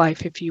shelf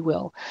life, if you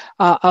will,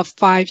 of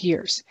 5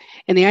 years.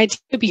 And the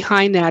idea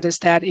behind that is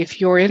that if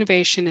your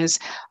innovation is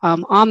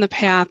on the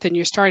path and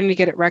you're starting to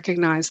get it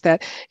recognized,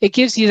 that it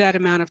gives you that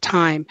amount of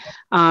time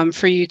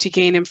for you to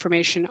gain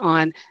information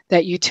on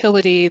that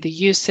utility, the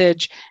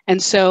usage,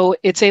 and so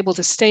it's able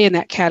to stay in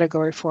that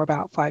category for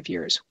about 5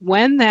 years.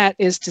 When that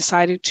is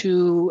decided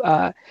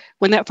to,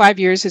 when that 5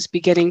 years is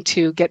beginning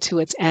to get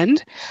to its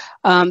end,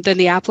 then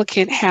the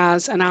applicant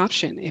has an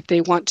option. If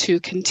they want to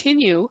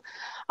continue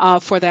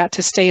for that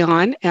to stay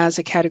on as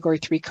a Category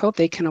 3 code,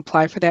 they can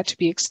apply for that to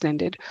be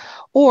extended.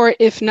 Or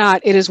if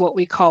not, it is what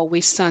we call, we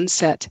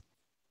sunset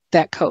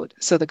that code.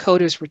 So the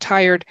code is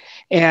retired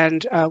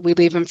and we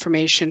leave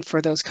information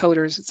for those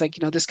coders. It's like,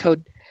 this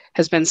code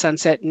has been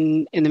sunset,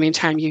 and in the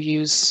meantime you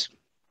use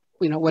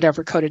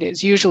whatever code it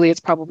is. Usually it's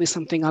probably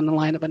something on the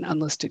line of an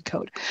unlisted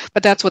code,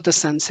 but that's what the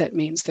sunset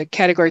means. The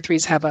Category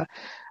 3s have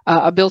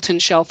a built-in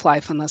shelf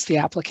life unless the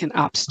applicant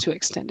opts to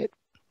extend it.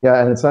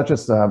 Yeah, and it's not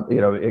just,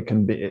 it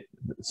can be,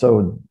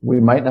 so we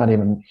might not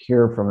even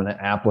hear from an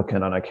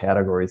applicant on a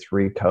Category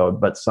 3 code,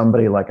 but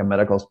somebody like a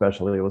medical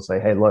specialty will say,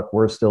 hey, look,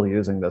 we're still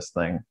using this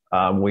thing.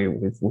 We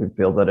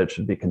feel that it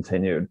should be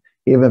continued,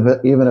 even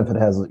if it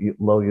has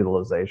low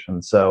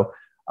utilization. So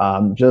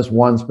just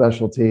one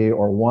specialty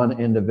or one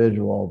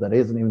individual that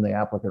isn't even the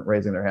applicant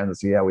raising their hand and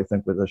say, yeah, we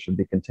think this should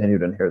be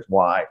continued, and here's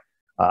why,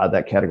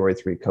 that Category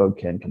 3 code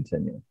can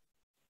continue.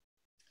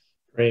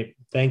 Great,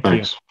 thank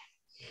Thanks.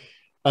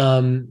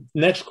 you.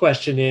 Next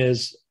question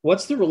is,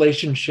 what's the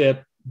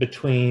relationship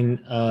between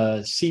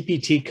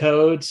CPT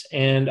codes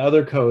and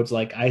other codes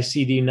like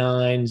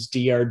ICD-9s,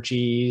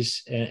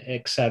 DRGs,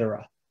 et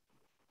cetera?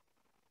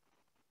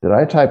 Did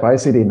I type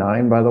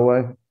ICD-9, by the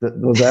way?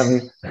 Does that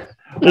mean?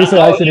 We say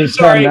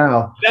ICD-10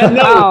 now.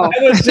 No,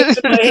 I was just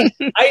saying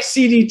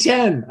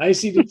ICD-10.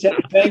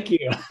 ICD-10. Thank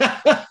you.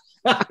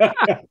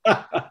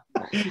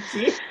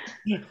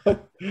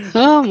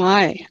 Oh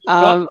my.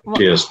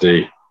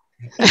 PSD.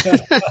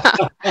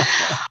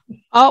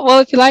 Oh, well,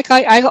 if you like,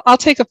 I'll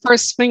take a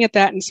first swing at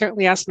that and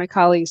certainly ask my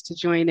colleagues to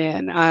join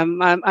in.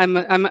 I'm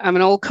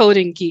an old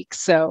coding geek,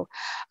 so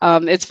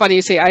it's funny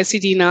you say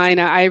ICD-9.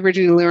 I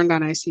originally learned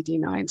on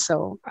ICD-9,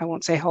 so I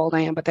won't say how old I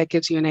am, but that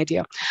gives you an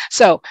idea.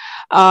 So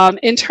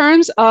in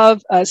terms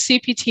of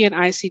CPT and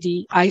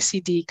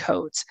ICD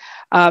codes,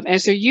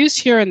 as they're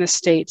used here in the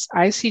States,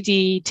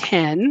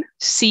 ICD-10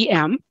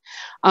 CM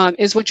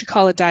is what you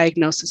call a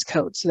diagnosis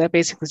code. So that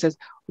basically says,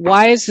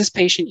 why is this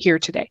patient here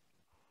today?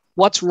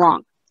 What's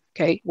wrong?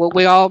 Okay, well,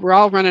 we're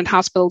all running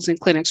hospitals and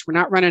clinics. We're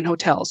not running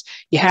hotels.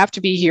 You have to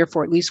be here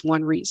for at least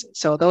one reason.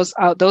 So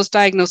those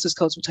diagnosis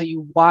codes will tell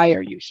you, why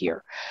are you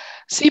here?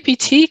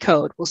 CPT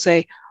code will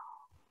say,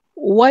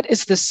 what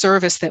is the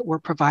service that we're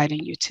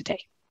providing you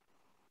today?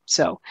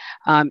 So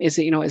is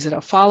it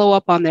a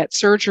follow-up on that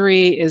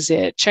surgery? Is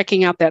it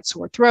checking out that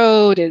sore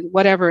throat?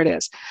 Whatever it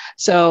is.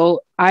 So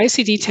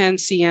ICD-10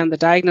 CM, the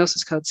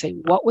diagnosis code say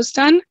what was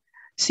done.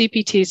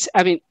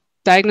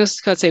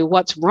 Diagnosis code say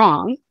what's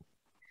wrong.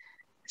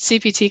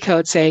 CPT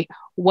code say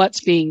what's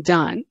being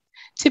done.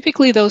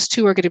 Typically, those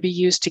two are going to be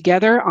used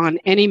together on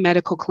any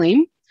medical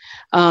claim.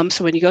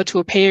 So when you go to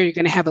a payer, you're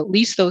going to have at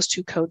least those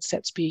two code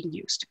sets being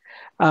used.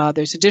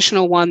 There's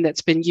additional one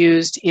that's been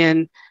used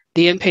in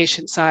the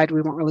inpatient side.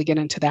 We won't really get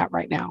into that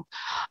right now.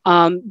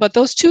 But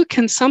those two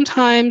can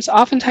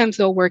oftentimes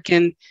they'll work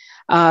in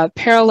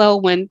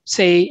parallel when,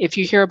 say, if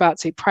you hear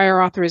about, say,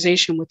 prior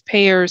authorization with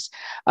payers,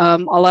 a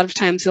lot of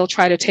times they'll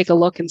try to take a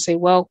look and say,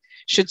 well,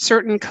 should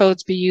certain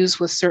codes be used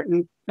with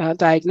certain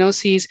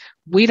diagnoses?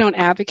 We don't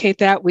advocate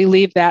that. We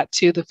leave that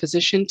to the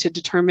physician to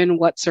determine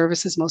what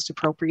service is most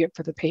appropriate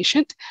for the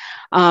patient.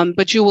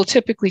 But you will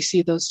typically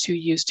see those two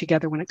used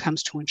together when it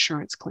comes to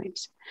insurance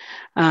claims.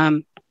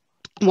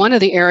 One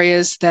of the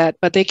areas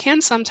but they can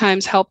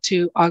sometimes help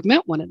to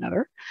augment one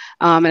another.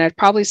 And I'd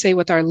probably say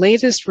with our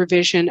latest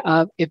revision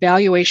of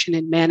evaluation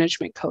and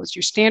management codes,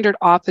 your standard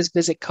office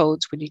visit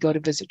codes when you go to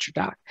visit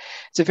your doc.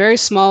 It's a very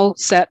small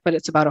set, but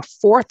it's about a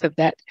fourth of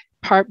that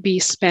Part B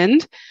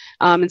spend.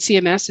 And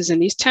CMS is in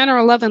these 10 or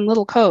 11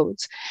 little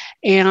codes.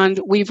 And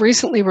we've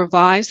recently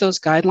revised those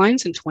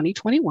guidelines in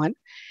 2021.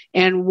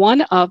 And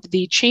one of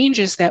the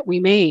changes that we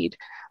made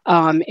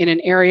in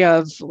an area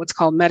of what's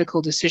called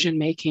medical decision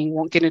making,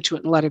 won't get into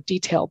it in a lot of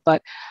detail,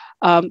 but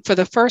for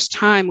the first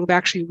time, we've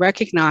actually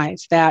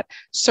recognized that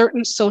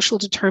certain social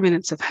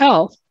determinants of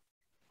health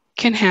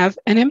can have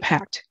an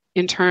impact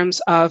in terms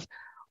of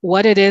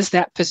what it is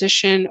that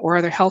physician or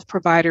other health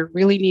provider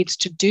really needs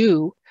to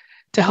do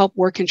to help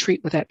work and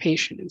treat with that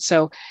patient. And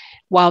so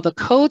while the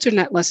codes are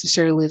not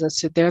necessarily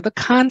listed there, the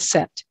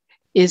concept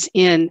is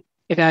in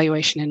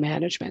evaluation and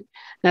management.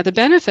 Now, the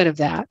benefit of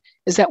that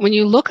is that when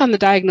you look on the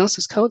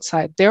diagnosis code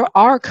side, there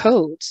are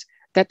codes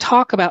that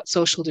talk about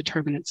social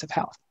determinants of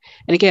health.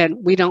 And again,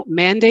 we don't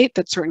mandate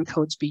that certain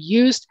codes be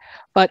used,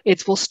 but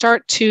it will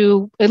start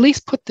to at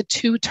least put the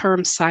two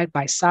terms side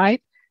by side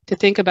to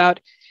think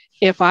about,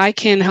 if I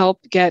can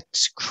help get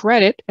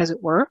credit, as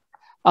it were,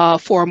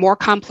 for a more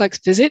complex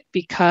visit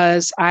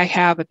because I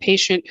have a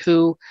patient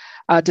who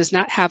does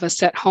not have a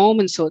set home,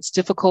 and so it's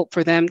difficult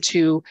for them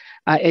to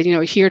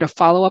adhere to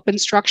follow-up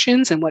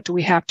instructions, and what do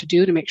we have to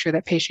do to make sure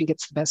that patient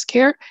gets the best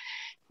care.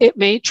 It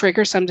may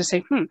trigger some to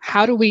say,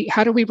 how do we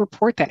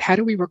report that? How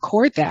do we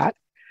record that?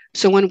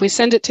 So when we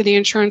send it to the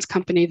insurance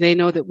company, they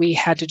know that we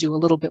had to do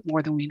a little bit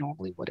more than we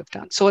normally would have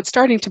done. So it's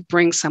starting to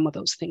bring some of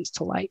those things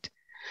to light.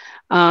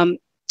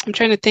 I'm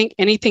trying to think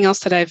anything else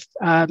that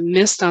I've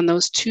missed on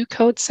those two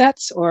code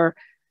sets, or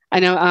I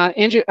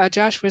know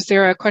Josh, was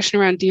there a question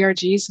around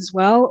DRGs as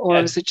well, or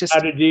is it just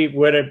where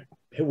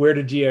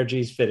do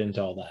DRGs fit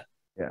into all that?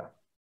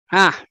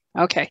 Yeah.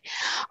 Okay.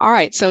 All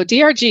right. So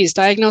DRGs,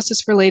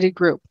 diagnosis related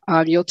group.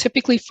 You'll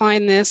typically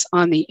find this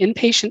on the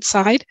inpatient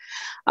side.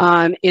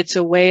 It's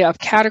a way of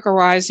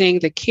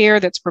categorizing the care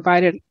that's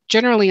provided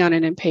generally on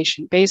an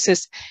inpatient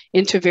basis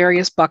into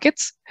various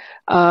buckets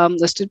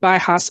listed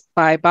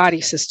by body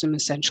system,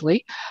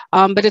 essentially.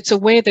 But it's a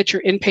way that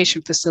your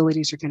inpatient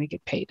facilities are going to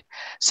get paid.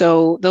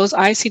 So those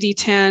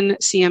ICD-10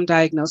 CM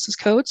diagnosis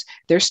codes,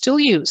 they're still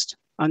used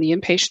on the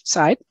inpatient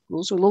side.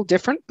 Rules are a little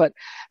different, but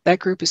that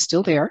group is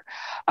still there.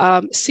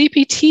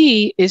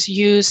 CPT is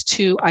used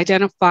to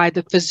identify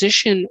the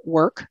physician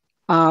work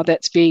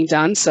that's being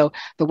done. So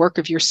the work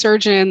of your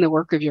surgeon, the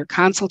work of your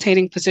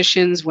consultating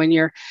physicians when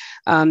you're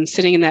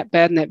sitting in that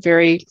bed in that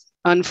very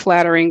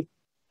unflattering,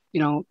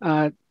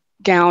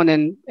 gown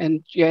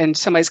and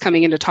somebody's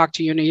coming in to talk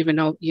to you, and even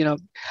though,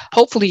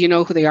 hopefully you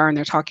know who they are and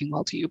they're talking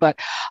well to you. But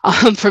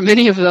for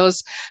many of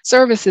those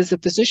services, the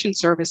physician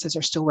services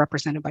are still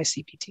represented by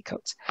CPT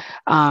codes.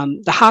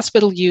 The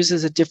hospital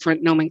uses a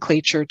different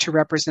nomenclature to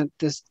represent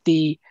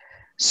the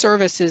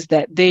services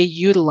that they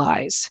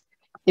utilize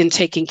in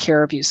taking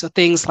care of you. So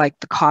things like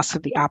the cost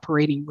of the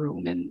operating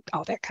room and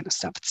all that kind of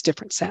stuff, it's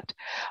different set.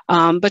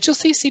 But you'll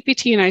see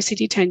CPT and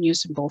ICD-10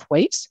 used in both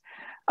ways.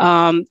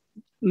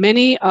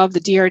 Many of the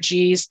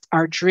DRGs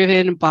are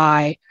driven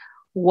by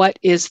what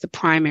is the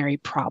primary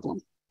problem?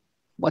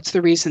 What's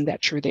the reason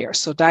that you're there?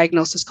 So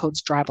diagnosis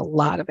codes drive a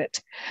lot of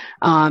it.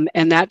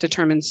 And that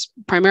determines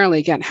primarily,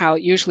 again, how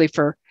usually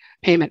for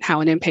payment,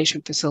 how an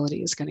inpatient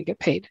facility is going to get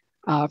paid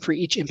for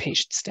each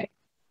inpatient stay.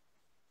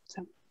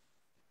 So.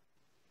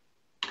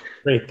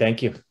 Great,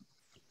 thank you.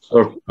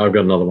 So I've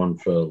got another one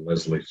for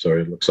Leslie.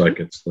 Sorry, it looks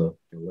like it's the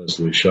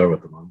Leslie show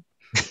at the moment.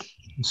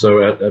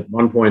 So at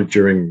one point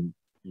during,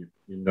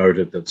 you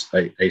noted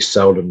that a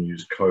seldom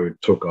used code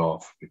took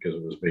off because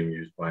it was being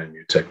used by a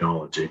new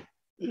technology.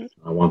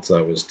 Once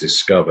that was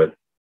discovered,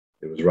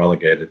 it was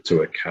relegated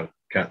to a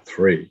Cat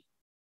 3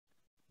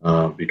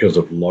 because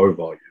of low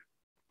volume.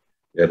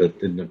 Yet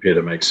it didn't appear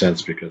to make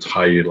sense because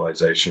high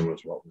utilization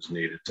was what was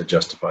needed to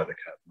justify the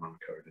Cat 1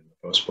 code in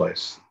the first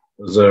place.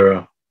 Was there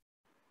a...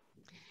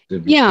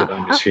 Did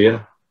I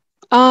mishear?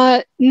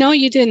 No,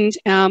 you didn't,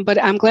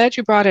 but I'm glad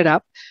you brought it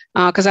up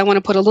because I want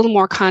to put a little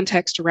more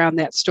context around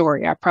that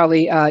story. I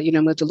probably,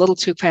 moved a little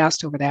too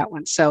fast over that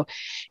one. So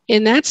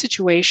in that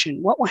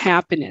situation, what will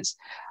happen is,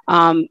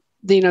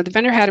 the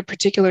vendor had a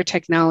particular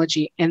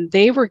technology and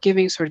they were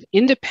giving sort of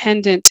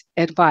independent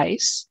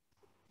advice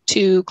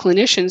to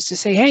clinicians to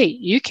say, hey,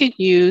 you can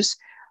use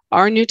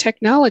our new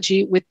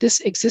technology with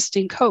this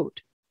existing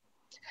code.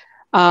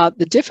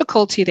 The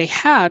difficulty they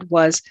had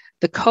was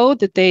the code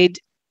that they'd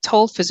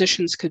told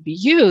physicians could be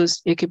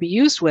used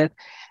with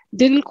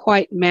didn't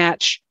quite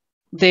match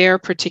their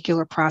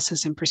particular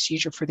process and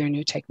procedure for their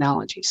new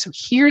technology. So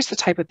here's the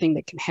type of thing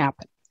that can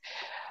happen.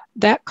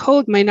 That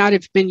code may not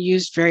have been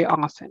used very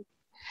often,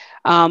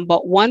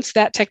 but once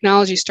that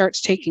technology starts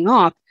taking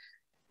off,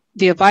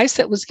 the advice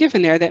that was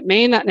given there that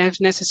may not have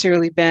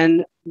necessarily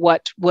been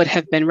what would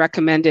have been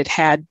recommended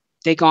had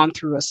they gone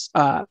through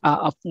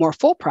a more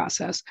full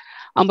process,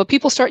 but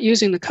people start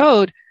using the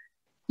code,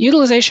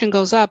 utilization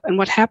goes up. And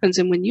what happens,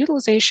 and when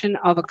utilization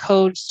of a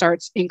code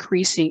starts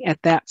increasing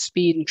at that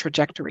speed and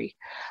trajectory,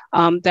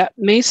 that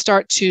may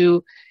start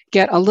to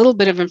get a little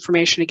bit of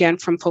information again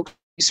from folks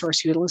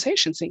resource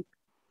utilization, saying,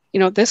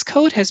 this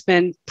code has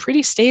been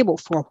pretty stable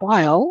for a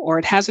while, or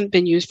it hasn't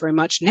been used very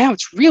much. Now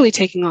it's really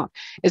taking off.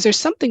 Is there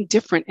something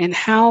different in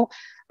how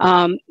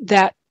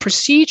that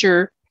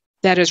procedure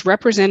that is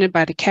represented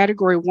by the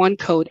Category 1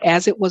 code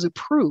as it was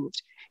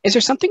approved, is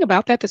there something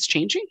about that that's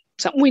changing?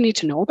 Something we need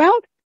to know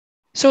about?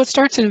 So it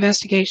starts an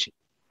investigation.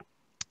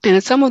 And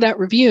in some of that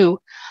review,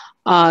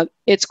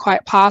 it's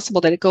quite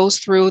possible that it goes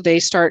through, they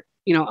start,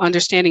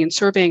 understanding and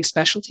surveying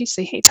specialties,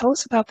 say, hey, tell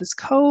us about this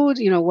code.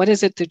 What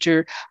is it that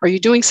are you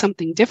doing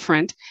something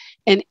different?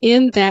 And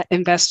in that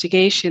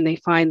investigation, they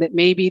find that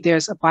maybe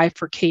there's a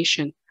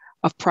bifurcation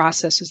of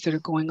processes that are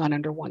going on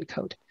under one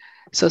code.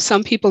 So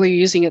some people are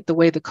using it the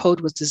way the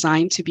code was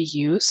designed to be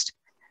used.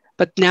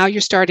 But now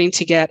you're starting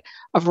to get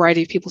a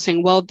variety of people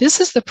saying, well, this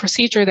is the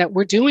procedure that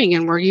we're doing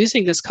and we're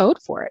using this code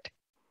for it.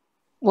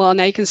 Well,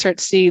 now you can start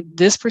to see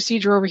this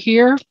procedure over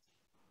here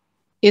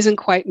isn't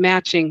quite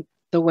matching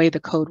the way the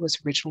code was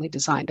originally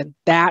designed. And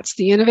that's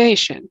the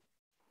innovation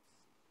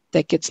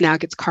that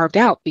gets carved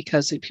out,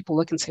 because people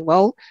look and say,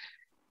 well,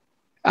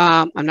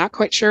 I'm not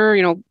quite sure,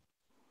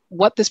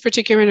 what this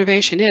particular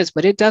innovation is,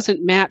 but it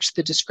doesn't match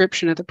the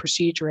description of the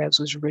procedure as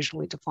was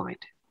originally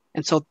defined.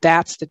 And so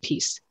that's the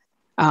piece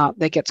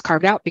that gets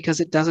carved out because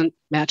it doesn't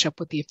match up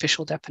with the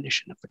official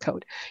definition of the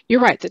code.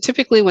 You're right that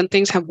typically when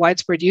things have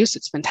widespread use,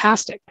 it's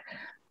fantastic.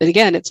 But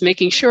again, it's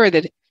making sure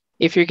that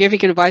if you're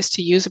giving advice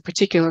to use a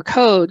particular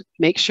code,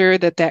 make sure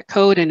that that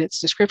code and its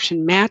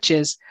description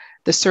matches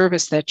the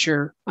service that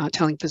you're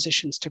telling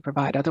physicians to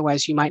provide.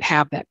 Otherwise, you might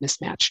have that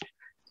mismatch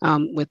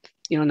with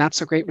not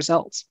so great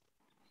results.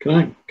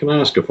 Can I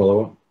ask a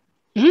follow-up?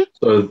 Mm-hmm.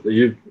 So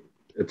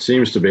it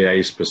seems to be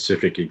a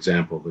specific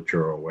example that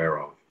you're aware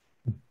of.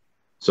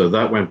 So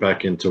that went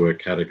back into a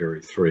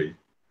Category 3.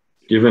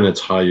 Given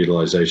its high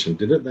utilization,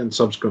 did it then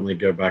subsequently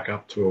go back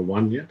up to a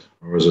 1 yet,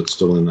 or is it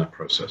still in that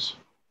process?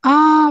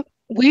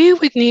 We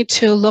would need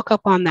to look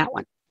up on that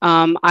one.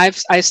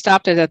 I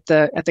stopped it at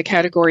the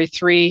Category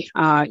 3,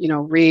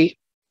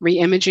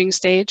 re-imaging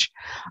stage.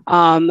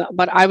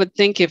 But I would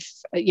think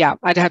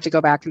I'd have to go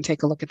back and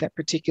take a look at that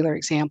particular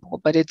example.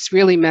 But it's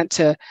really meant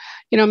to,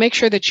 make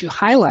sure that you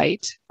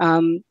highlight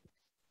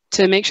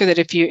to make sure that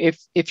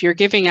if you're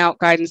giving out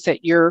guidance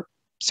that your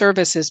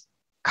service is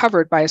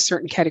covered by a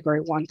certain Category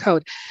 1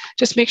 code,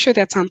 just make sure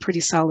that's on pretty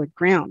solid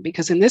ground.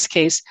 Because in this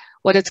case,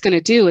 what it's going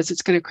to do is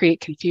it's going to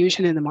create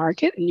confusion in the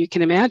market. And you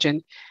can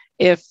imagine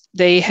if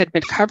they had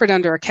been covered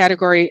under a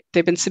category,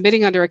 they've been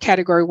submitting under a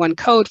category 1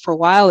 code for a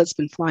while, it's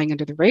been flying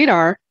under the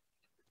radar,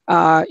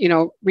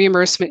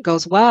 reimbursement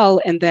goes well,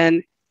 and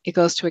then it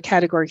goes to a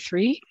category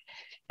 3.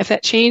 If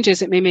that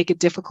changes, it may make it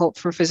difficult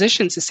for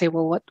physicians to say,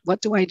 well,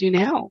 what do I do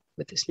now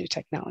with this new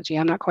technology?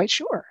 I'm not quite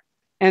sure.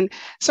 And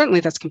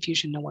certainly that's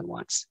confusion no one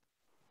wants.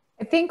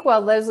 I think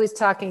while Leslie's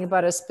talking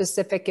about a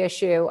specific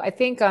issue, I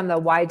think on the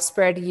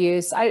widespread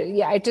use,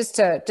 just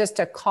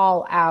to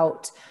call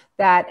out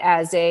that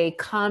as a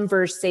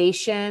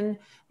conversation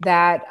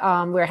that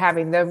we're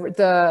having.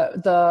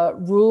 The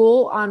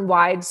rule on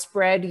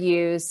widespread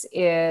use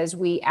is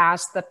we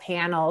ask the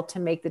panel to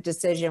make the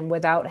decision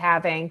without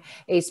having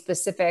a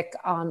specific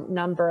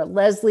number.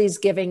 Leslie's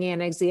giving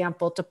an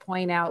example to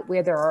point out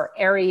where there are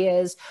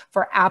areas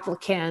for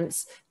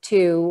applicants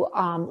to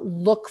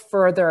look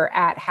further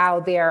at how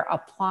they're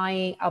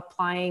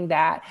applying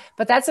that.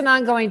 But that's an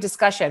ongoing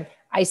discussion.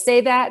 I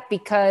say that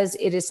because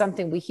it is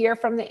something we hear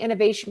from the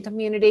innovation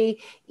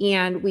community,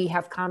 and we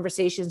have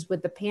conversations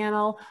with the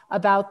panel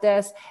about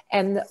this.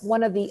 And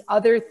one of the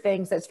other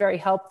things that's very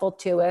helpful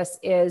to us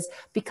is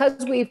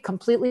because we've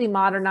completely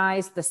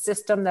modernized the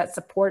system that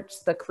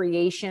supports the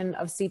creation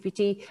of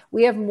CPT,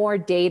 we have more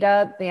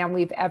data than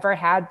we've ever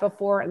had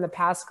before in the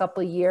past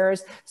couple of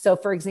years. So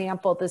for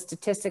example, the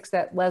statistics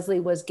that Leslie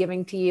was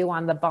giving to you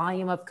on the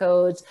volume of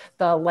codes,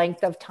 the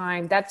length of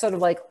time, that's sort of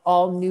like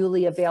all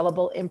newly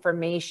available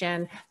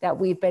information that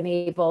we've been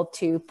able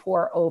to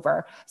pour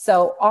over.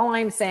 So all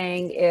I'm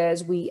saying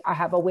is I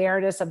have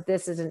awareness of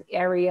this as an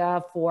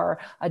area for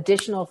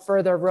additional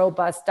further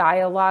robust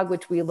dialogue,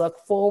 which we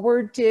look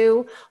forward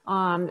to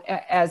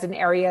as an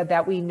area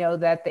that we know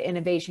that the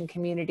innovation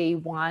community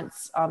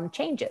wants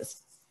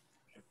changes.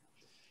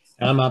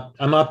 I'm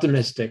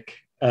optimistic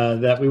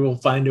that we will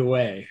find a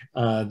way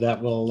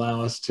that will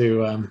allow us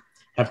to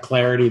have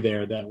clarity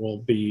there that will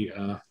be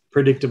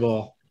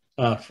predictable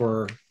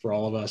for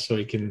all of us, so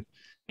we can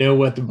know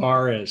what the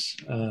bar is.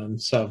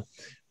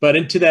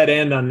 But to that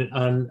end,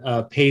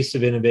 on pace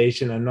of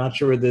innovation, I'm not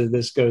sure whether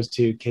this goes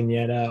to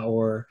Kenyatta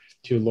or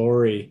to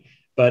Lori,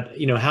 but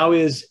how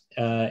is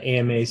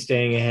AMA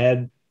staying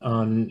ahead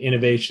on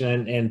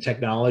innovation and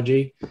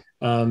technology?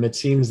 It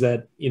seems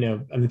that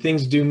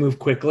things do move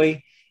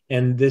quickly,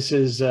 and this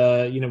is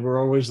we're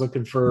always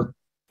looking for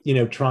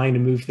trying to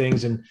move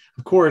things. And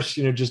of course,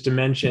 just to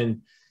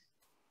mention,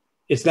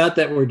 it's not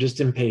that we're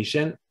just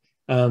impatient.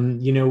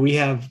 We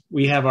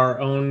have our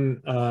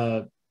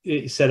own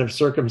set of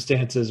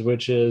circumstances,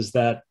 which is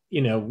that,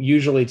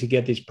 usually to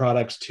get these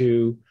products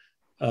to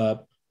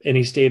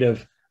any state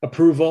of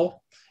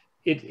approval,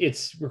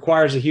 it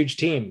requires a huge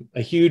team,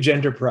 a huge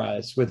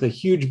enterprise with a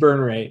huge burn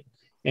rate.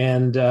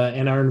 And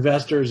our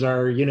investors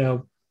are,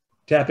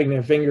 tapping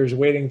their fingers,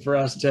 waiting for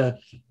us to,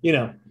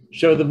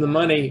 show them the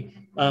money.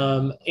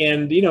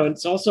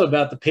 It's also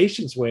about the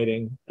patients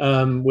waiting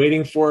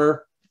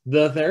for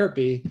the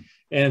therapy.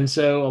 And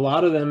so a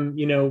lot of them,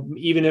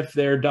 even if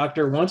their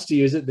doctor wants to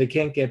use it, they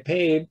can't get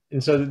paid.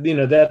 And so,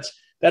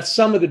 that's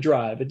some of the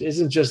drive. It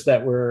isn't just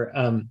that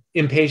we're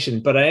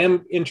impatient, but I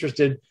am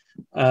interested,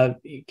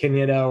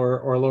 Kenyatta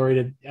or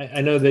Lori,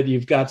 I know that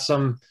you've got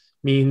some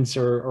means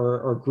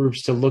or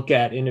groups to look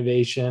at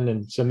innovation.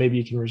 And so maybe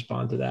you can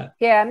respond to that.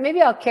 Yeah, maybe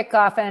I'll kick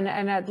off, and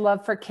I'd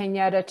love for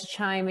Kenyatta to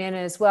chime in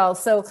as well.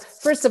 So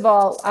first of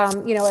all,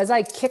 as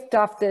I kicked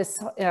off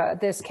this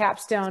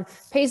capstone,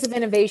 pace of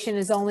innovation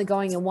is only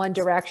going in one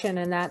direction,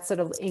 and that's sort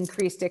of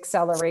increased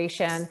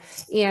acceleration.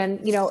 And,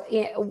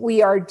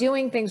 we are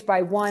doing things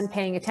by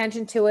paying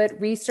attention to it,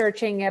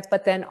 researching it,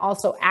 but then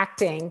also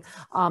acting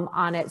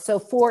on it. So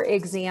for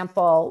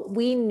example,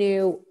 we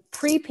knew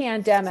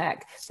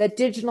pre-pandemic that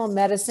digital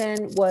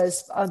medicine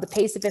was the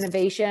pace of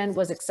innovation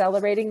was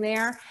accelerating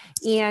there,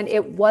 and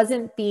it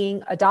wasn't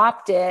being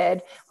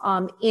adopted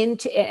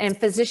and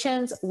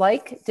physicians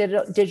like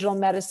digital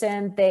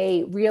medicine.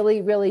 They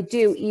really, really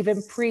do,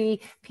 even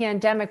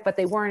pre-pandemic, but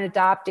they weren't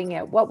adopting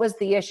it. What was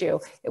the issue?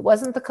 It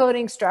wasn't the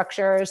coding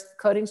structures.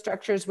 Coding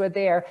structures were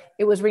there.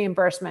 It was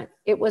reimbursement.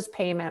 It was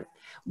payment.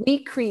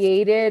 We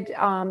created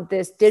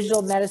this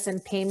digital medicine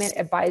payment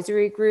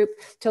advisory group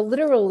to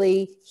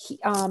literally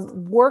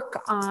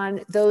work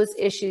on those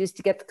issues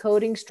to get the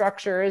coding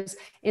structures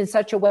in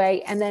such a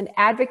way, and then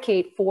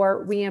advocate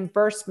for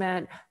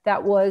reimbursement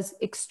that was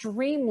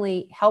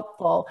extremely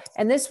helpful.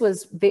 And this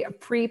was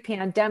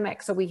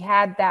pre-pandemic, so we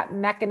had that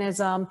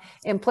mechanism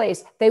in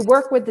place. They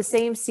work with the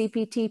same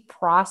CPT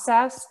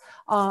process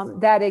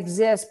that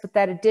exists, but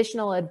that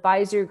additional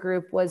advisory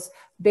group was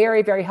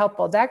very, very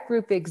helpful. That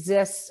group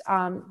exists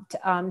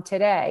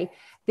today.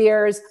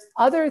 There's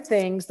other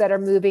things that are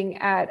moving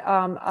at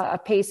a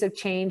pace of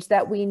change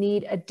that we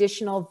need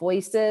additional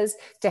voices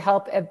to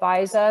help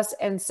advise us.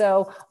 And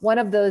so one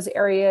of those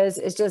areas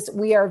is just,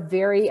 we are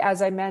very,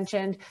 as I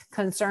mentioned,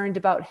 concerned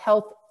about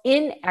health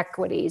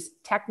inequities,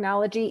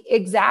 technology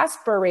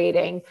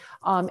exacerbating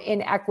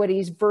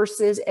inequities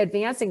versus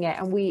advancing it.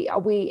 And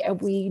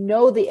we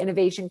know the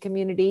innovation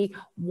community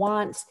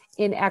wants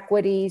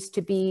inequities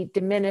to be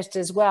diminished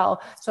as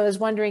well. So I was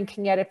wondering,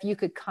 Kenyatta, if you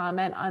could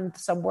comment on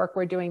some work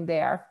we're doing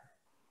there.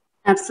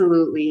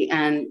 Absolutely.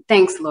 And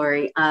thanks,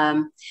 Lori.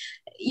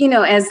 You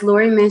know, as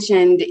Lori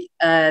mentioned,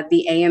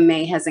 the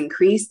AMA has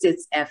increased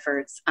its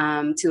efforts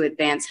to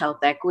advance health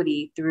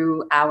equity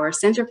through our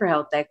Center for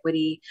Health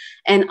Equity,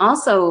 and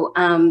also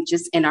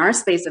just in our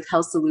space of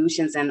health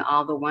solutions and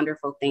all the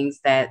wonderful things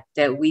that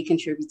we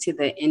contribute to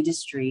the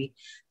industry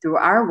through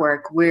our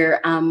work.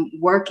 We're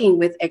working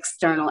with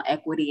external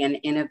equity and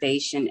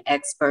innovation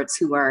experts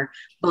who are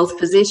both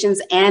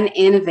physicians and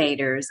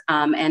innovators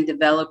and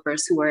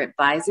developers who are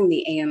advising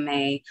the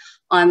AMA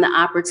on the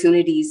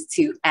opportunities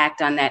to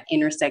act on that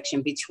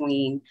intersection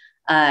between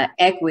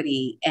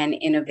equity and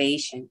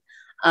innovation.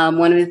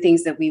 One of the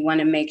things that we want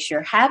to make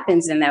sure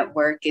happens in that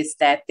work is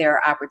that there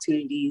are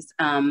opportunities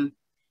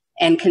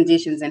and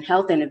conditions in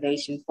health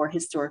innovation for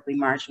historically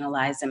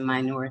marginalized and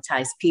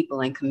minoritized people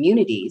and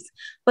communities,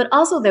 but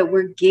also that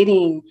we're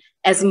getting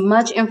as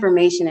much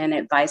information and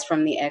advice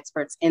from the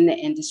experts in the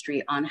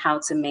industry on how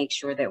to make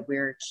sure that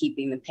we're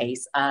keeping the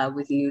pace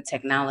with new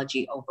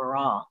technology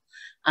overall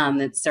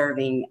that's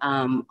serving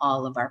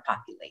all of our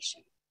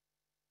population.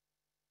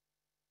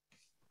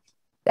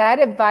 That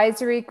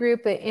advisory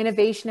group, the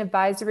innovation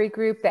advisory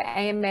group, the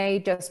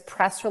AMA just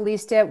press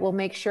released it. We'll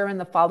make sure in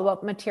the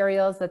follow-up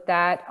materials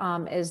that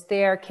is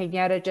there.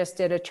 Kenyatta just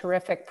did a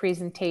terrific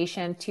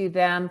presentation to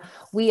them.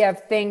 We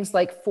have things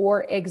like,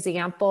 for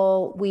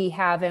example, we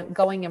have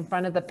going in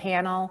front of the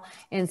panel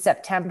in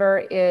September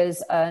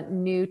is a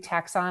new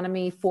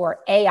taxonomy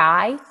for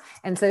AI.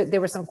 And so there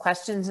were some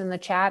questions in the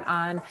chat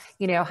on,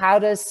 you know, how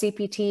does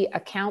CPT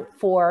account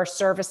for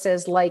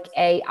services like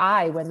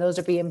AI when those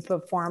are being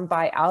performed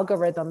by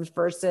algorithms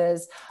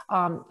versus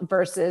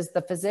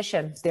the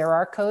physician? There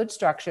are code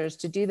structures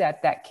to do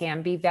that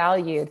can be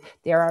valued.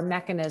 There are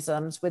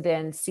mechanisms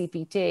within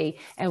CPT,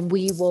 and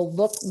we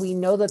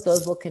know that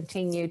those will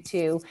continue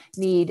to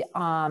need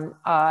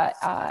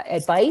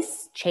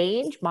advice,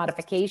 change,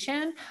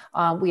 modification.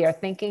 We are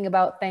thinking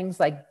about things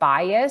like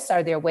bias.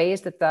 Are there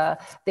ways that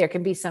there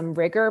can be some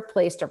rigor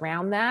placed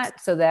around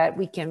that so that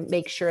we can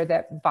make sure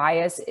that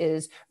bias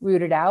is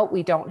rooted out?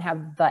 We don't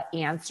have the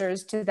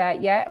answers to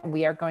that yet.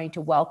 We are going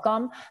to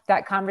welcome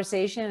that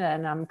conversation,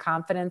 and I'm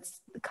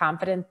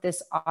confident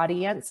this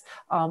audience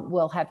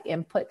will have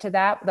input to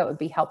that. That would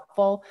be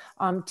helpful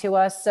to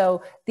us.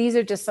 So these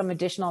are just some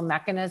additional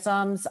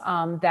mechanisms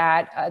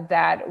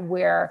that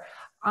we're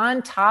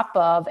on top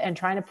of and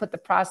trying to put the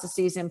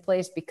processes in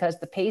place because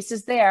the pace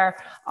is there,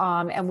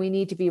 and we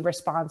need to be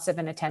responsive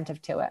and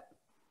attentive to it.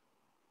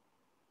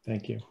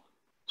 Thank you.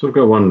 So I've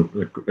got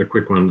a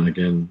quick one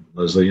again,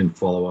 Leslie, in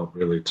follow-up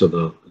really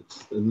to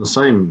it's in the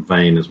same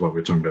vein as what we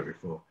were talking about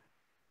before,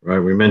 right?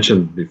 We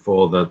mentioned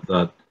before that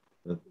the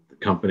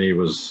company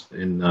was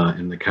in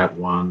the Cat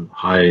 1,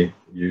 high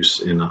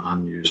use in an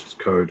unused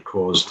code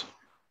caused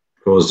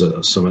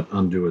some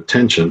undue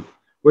attention.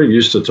 We're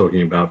used to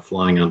talking about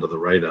flying under the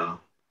radar.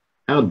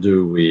 How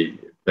do we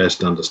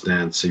best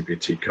understand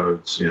CPT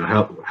codes? You know,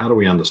 how do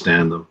we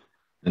understand them?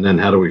 And then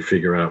how do we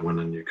figure out when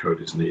a new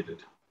code is needed?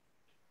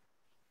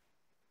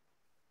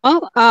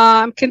 Well,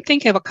 I can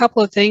think of a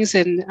couple of things,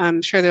 and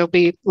I'm sure there'll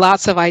be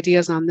lots of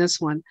ideas on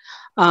this one.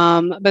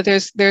 But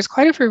there's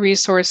quite a few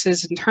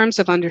resources in terms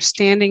of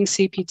understanding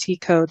CPT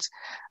codes.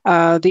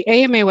 The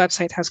AMA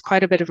website has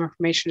quite a bit of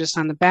information just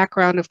on the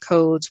background of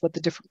codes, what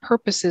the different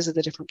purposes of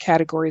the different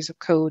categories of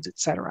codes, et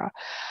cetera.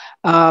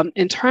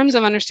 In terms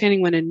of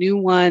understanding when a new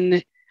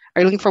one,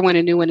 are you looking for when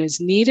a new one is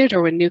needed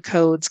or when new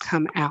codes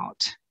come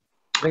out?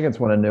 I think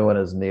it's when a new one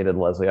is needed,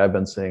 Leslie. I've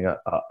been seeing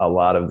a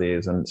lot of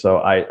these. And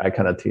so I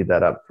kind of teed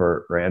that up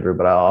for Andrew,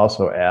 but I'll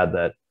also add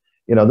that,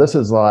 you know, this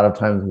is a lot of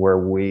times where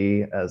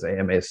we as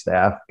AMA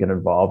staff get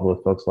involved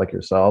with folks like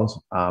yourselves.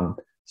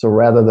 So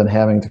rather than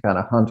having to kind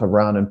of hunt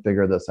around and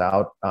figure this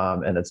out,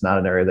 and it's not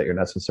an area that you're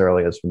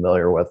necessarily as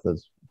familiar with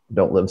as you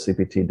don't live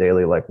CPT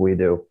daily like we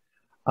do,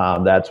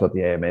 that's what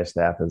the AMA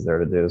staff is there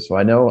to do. So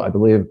I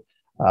believe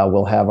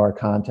we'll have our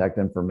contact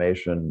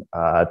information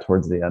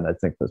towards the end. I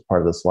think that's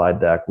part of the slide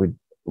deck. We'd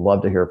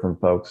love to hear from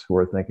folks who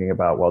are thinking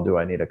about, well, do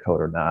I need a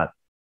code or not?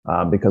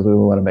 Because we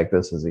want to make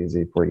this as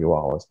easy for you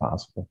all as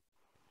possible.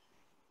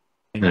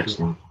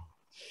 Excellent.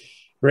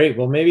 Great.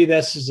 Well, maybe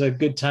this is a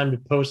good time to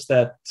post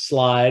that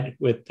slide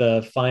with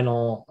the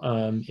final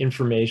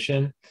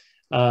information.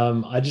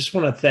 I just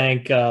want to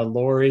thank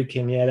Lori,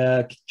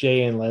 Kenyatta,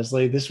 Jay, and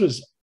Leslie. This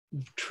was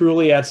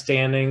truly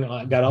outstanding.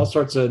 I got all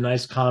sorts of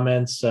nice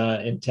comments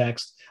in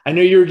text. I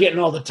know you were getting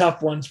all the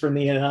tough ones from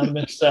the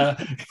anonymous.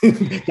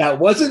 That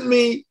wasn't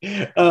me.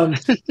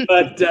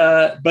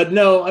 But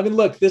no, I mean,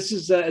 look, this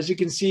is, as you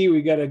can see,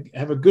 we got to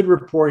have a good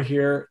report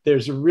here.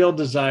 There's a real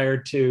desire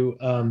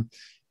to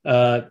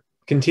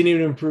continue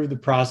to improve the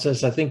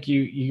process. I think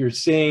you're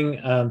seeing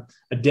a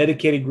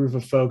dedicated group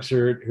of folks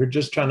who are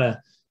just trying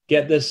to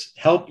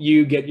help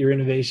you get your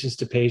innovations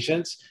to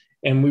patients.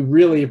 And we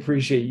really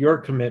appreciate your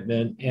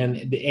commitment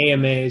and the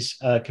AMA's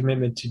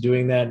commitment to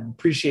doing that.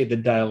 Appreciate the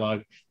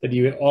dialogue that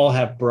you all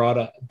have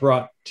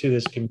brought to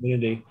this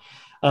community.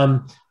 I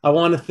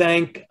want to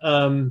thank,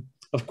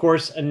 of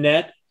course,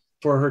 Annette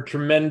for her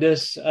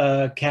tremendous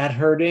cat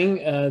herding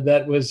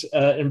that was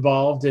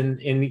involved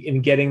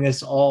in getting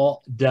this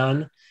all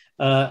done.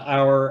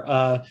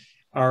 Our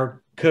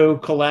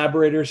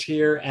co-collaborators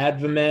here,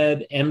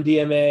 Advamed,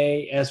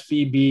 MDMA,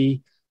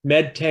 SVB,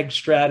 MedTech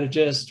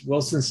strategist,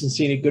 Wilson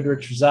Cincini,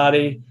 Goodrich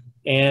Rosati,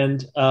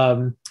 and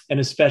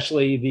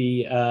especially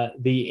the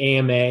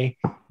AMA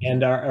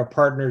and our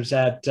partners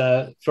at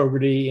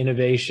Fogarty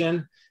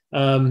Innovation.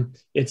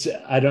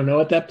 I don't know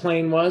what that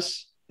plane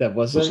was. That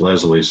wasn't. It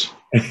was Leslie's.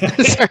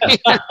 Sorry,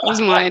 that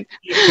was mine.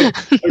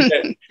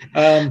 Okay.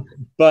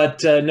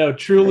 But no,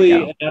 truly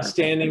an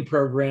outstanding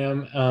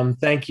program.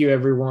 Thank you,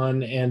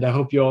 everyone. And I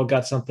hope you all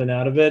got something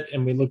out of it.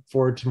 And we look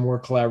forward to more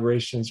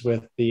collaborations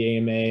with the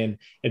AMA and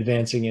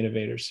advancing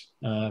innovators,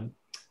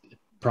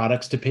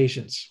 products to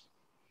patients.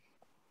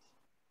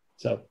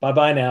 So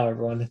bye-bye now,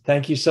 everyone.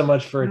 Thank you so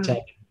much for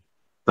attending.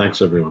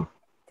 Thanks, everyone.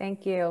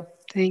 Thank you.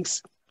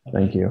 Thanks.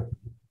 Thank you.